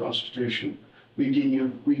because of our Constitution. We've given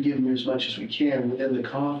you as much as we can within the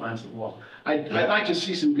confines of the law. I'd like to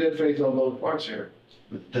see some good faith on both parts here.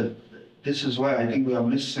 This is where I think we are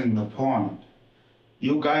missing the point.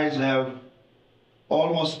 You guys have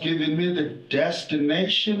almost given me the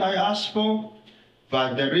destination I asked for,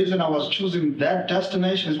 but the reason I was choosing that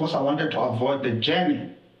destination is because I wanted to avoid the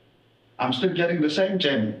journey. I'm still getting the same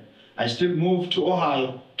journey. I still moved to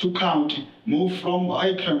Ohio, to county, moved from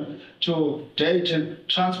Akron to Dayton,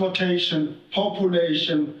 transportation,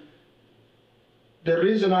 population. The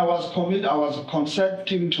reason I was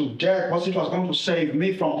consenting to death was it was going to save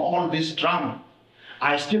me from all this drama.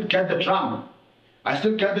 I still get the drama. I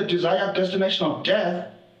still get the desired destination of death.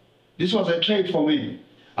 This was a trade for me.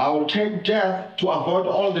 I will take death to avoid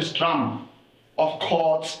all this drama of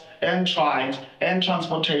courts and trials and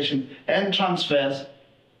transportation and transfers.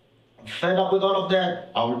 I'm fed up with all of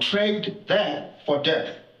that. I will trade that for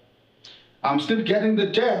death. I'm still getting the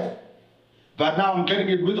death, but now I'm getting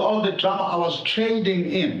it with all the drama I was trading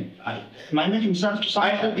in. Am I making sense to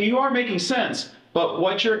someone? You are making sense, but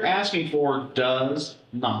what you're asking for does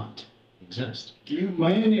not exist. You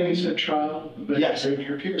might face a trial, but yes.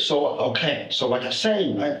 Your peers. So okay. So what you're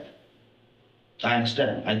saying, I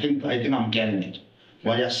understand. I think I'm getting it.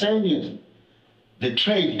 What you're saying is the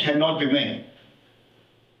trade cannot be made.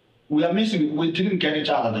 We are missing. We didn't get each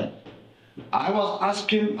other then. I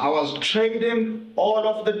was trading all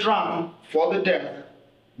of the drama for the death.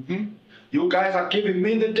 Mm-hmm. You guys are giving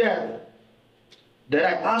me the death that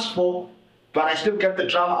I asked for, but I still get the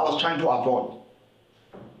drama I was trying to avoid.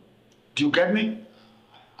 Do you get me?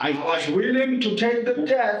 I was willing to take the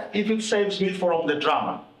death if it saves me from the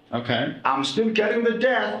drama. Okay. I'm still getting the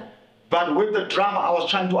death, but with the drama I was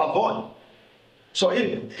trying to avoid. So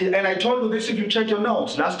and I told you this if you check your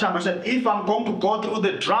notes. Last time I said, if I'm going to go through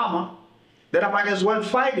the drama, then I might as well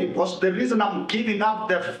fight it. Because the reason I'm giving up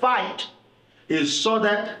the fight is so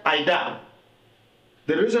that I die.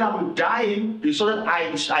 The reason I'm dying is so that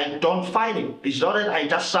I don't fight it. It's not that I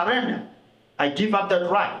just surrender. I give up that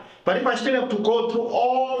right. But if I still have to go through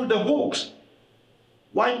all the hooks,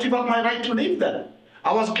 why give up my right to live then?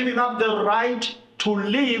 I was giving up the right to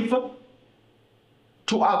live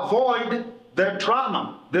to avoid the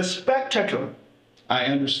drama, the spectacle. I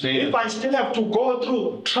understand. If I still have to go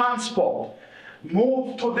through transport,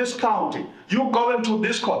 move to this county, you go into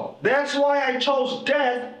this court. That's why I chose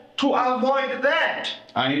death, to avoid that.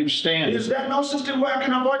 I understand. Is there no system where I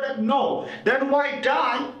can avoid that? No. Then why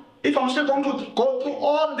die if I'm still going to go through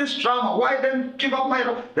all this drama? Why then give up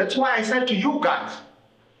my... That's why I said to you guys,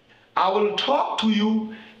 I will talk to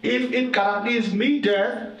you if it guarantees me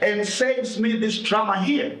death and saves me this drama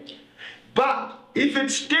here. But if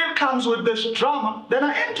it still comes with this drama, then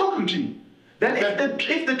I am talking to you. Then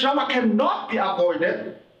if the drama cannot be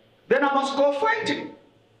avoided, then I must go fighting.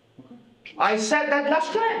 I said that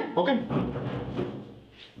last time. Okay.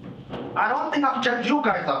 I don't think I've checked you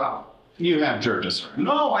guys around. You have judges.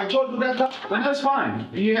 No, I told you that last time. Then that's fine.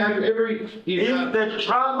 You have every... If the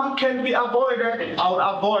drama can be avoided, I'll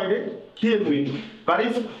avoid it. Kill me. But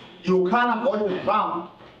if you can't avoid the drama,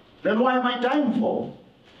 then why am I dying for?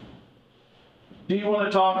 Do you want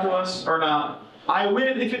to talk to us or not? I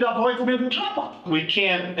will if it avoids me the drama. We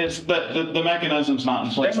can't. It's the mechanism's not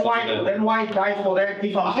in place. Then why die for that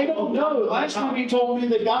if I don't know. Last time you told me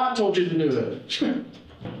that God told you to do it.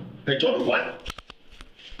 They told you what?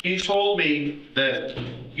 He told me that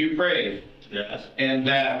you prayed. Yes. And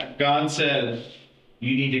that God said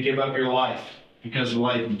you need to give up your life because of the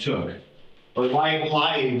life you took. Or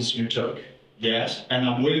lives you took. Yes, and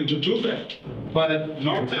I'm willing to do that. But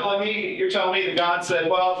you're telling me that God said,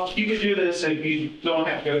 well, you can do this if you don't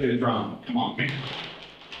have to go through the drama. Come on, man.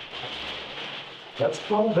 That's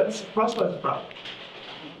prosperous problem.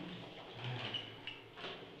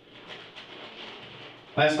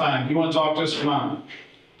 That's fine. You want to talk to us or not?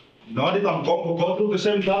 Not if I'm going to go through the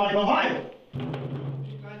same drama in Ohio.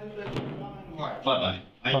 Bye-bye.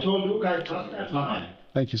 I told you guys last time.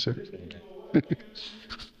 Thank you, sir.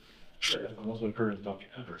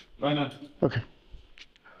 Why not? Okay.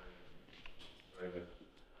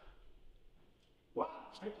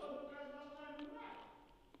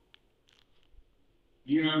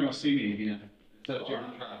 You're not going to see me again. It's up to your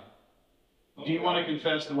trial. Do you want to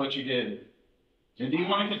confess to what you did? And do you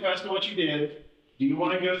want to confess to what you did? Do you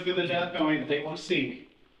want to go through the death penalty that they want to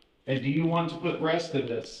seek? And do you want to put rest to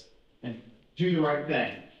this and do the right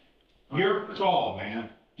thing? Your call, man.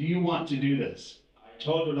 Do you want to do this? I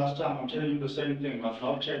told you last time, I'm telling you the same thing. I've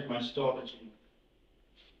not changed my strategy.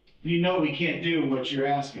 You know we can't do what you're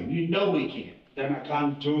asking. You know we can't. Then I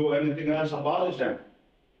can't do anything else about it then.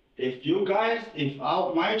 If you guys,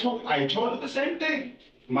 I told you the same thing.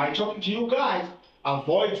 My talking to you guys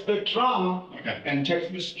avoids the drama and takes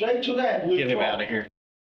me straight to that. Get him out of here.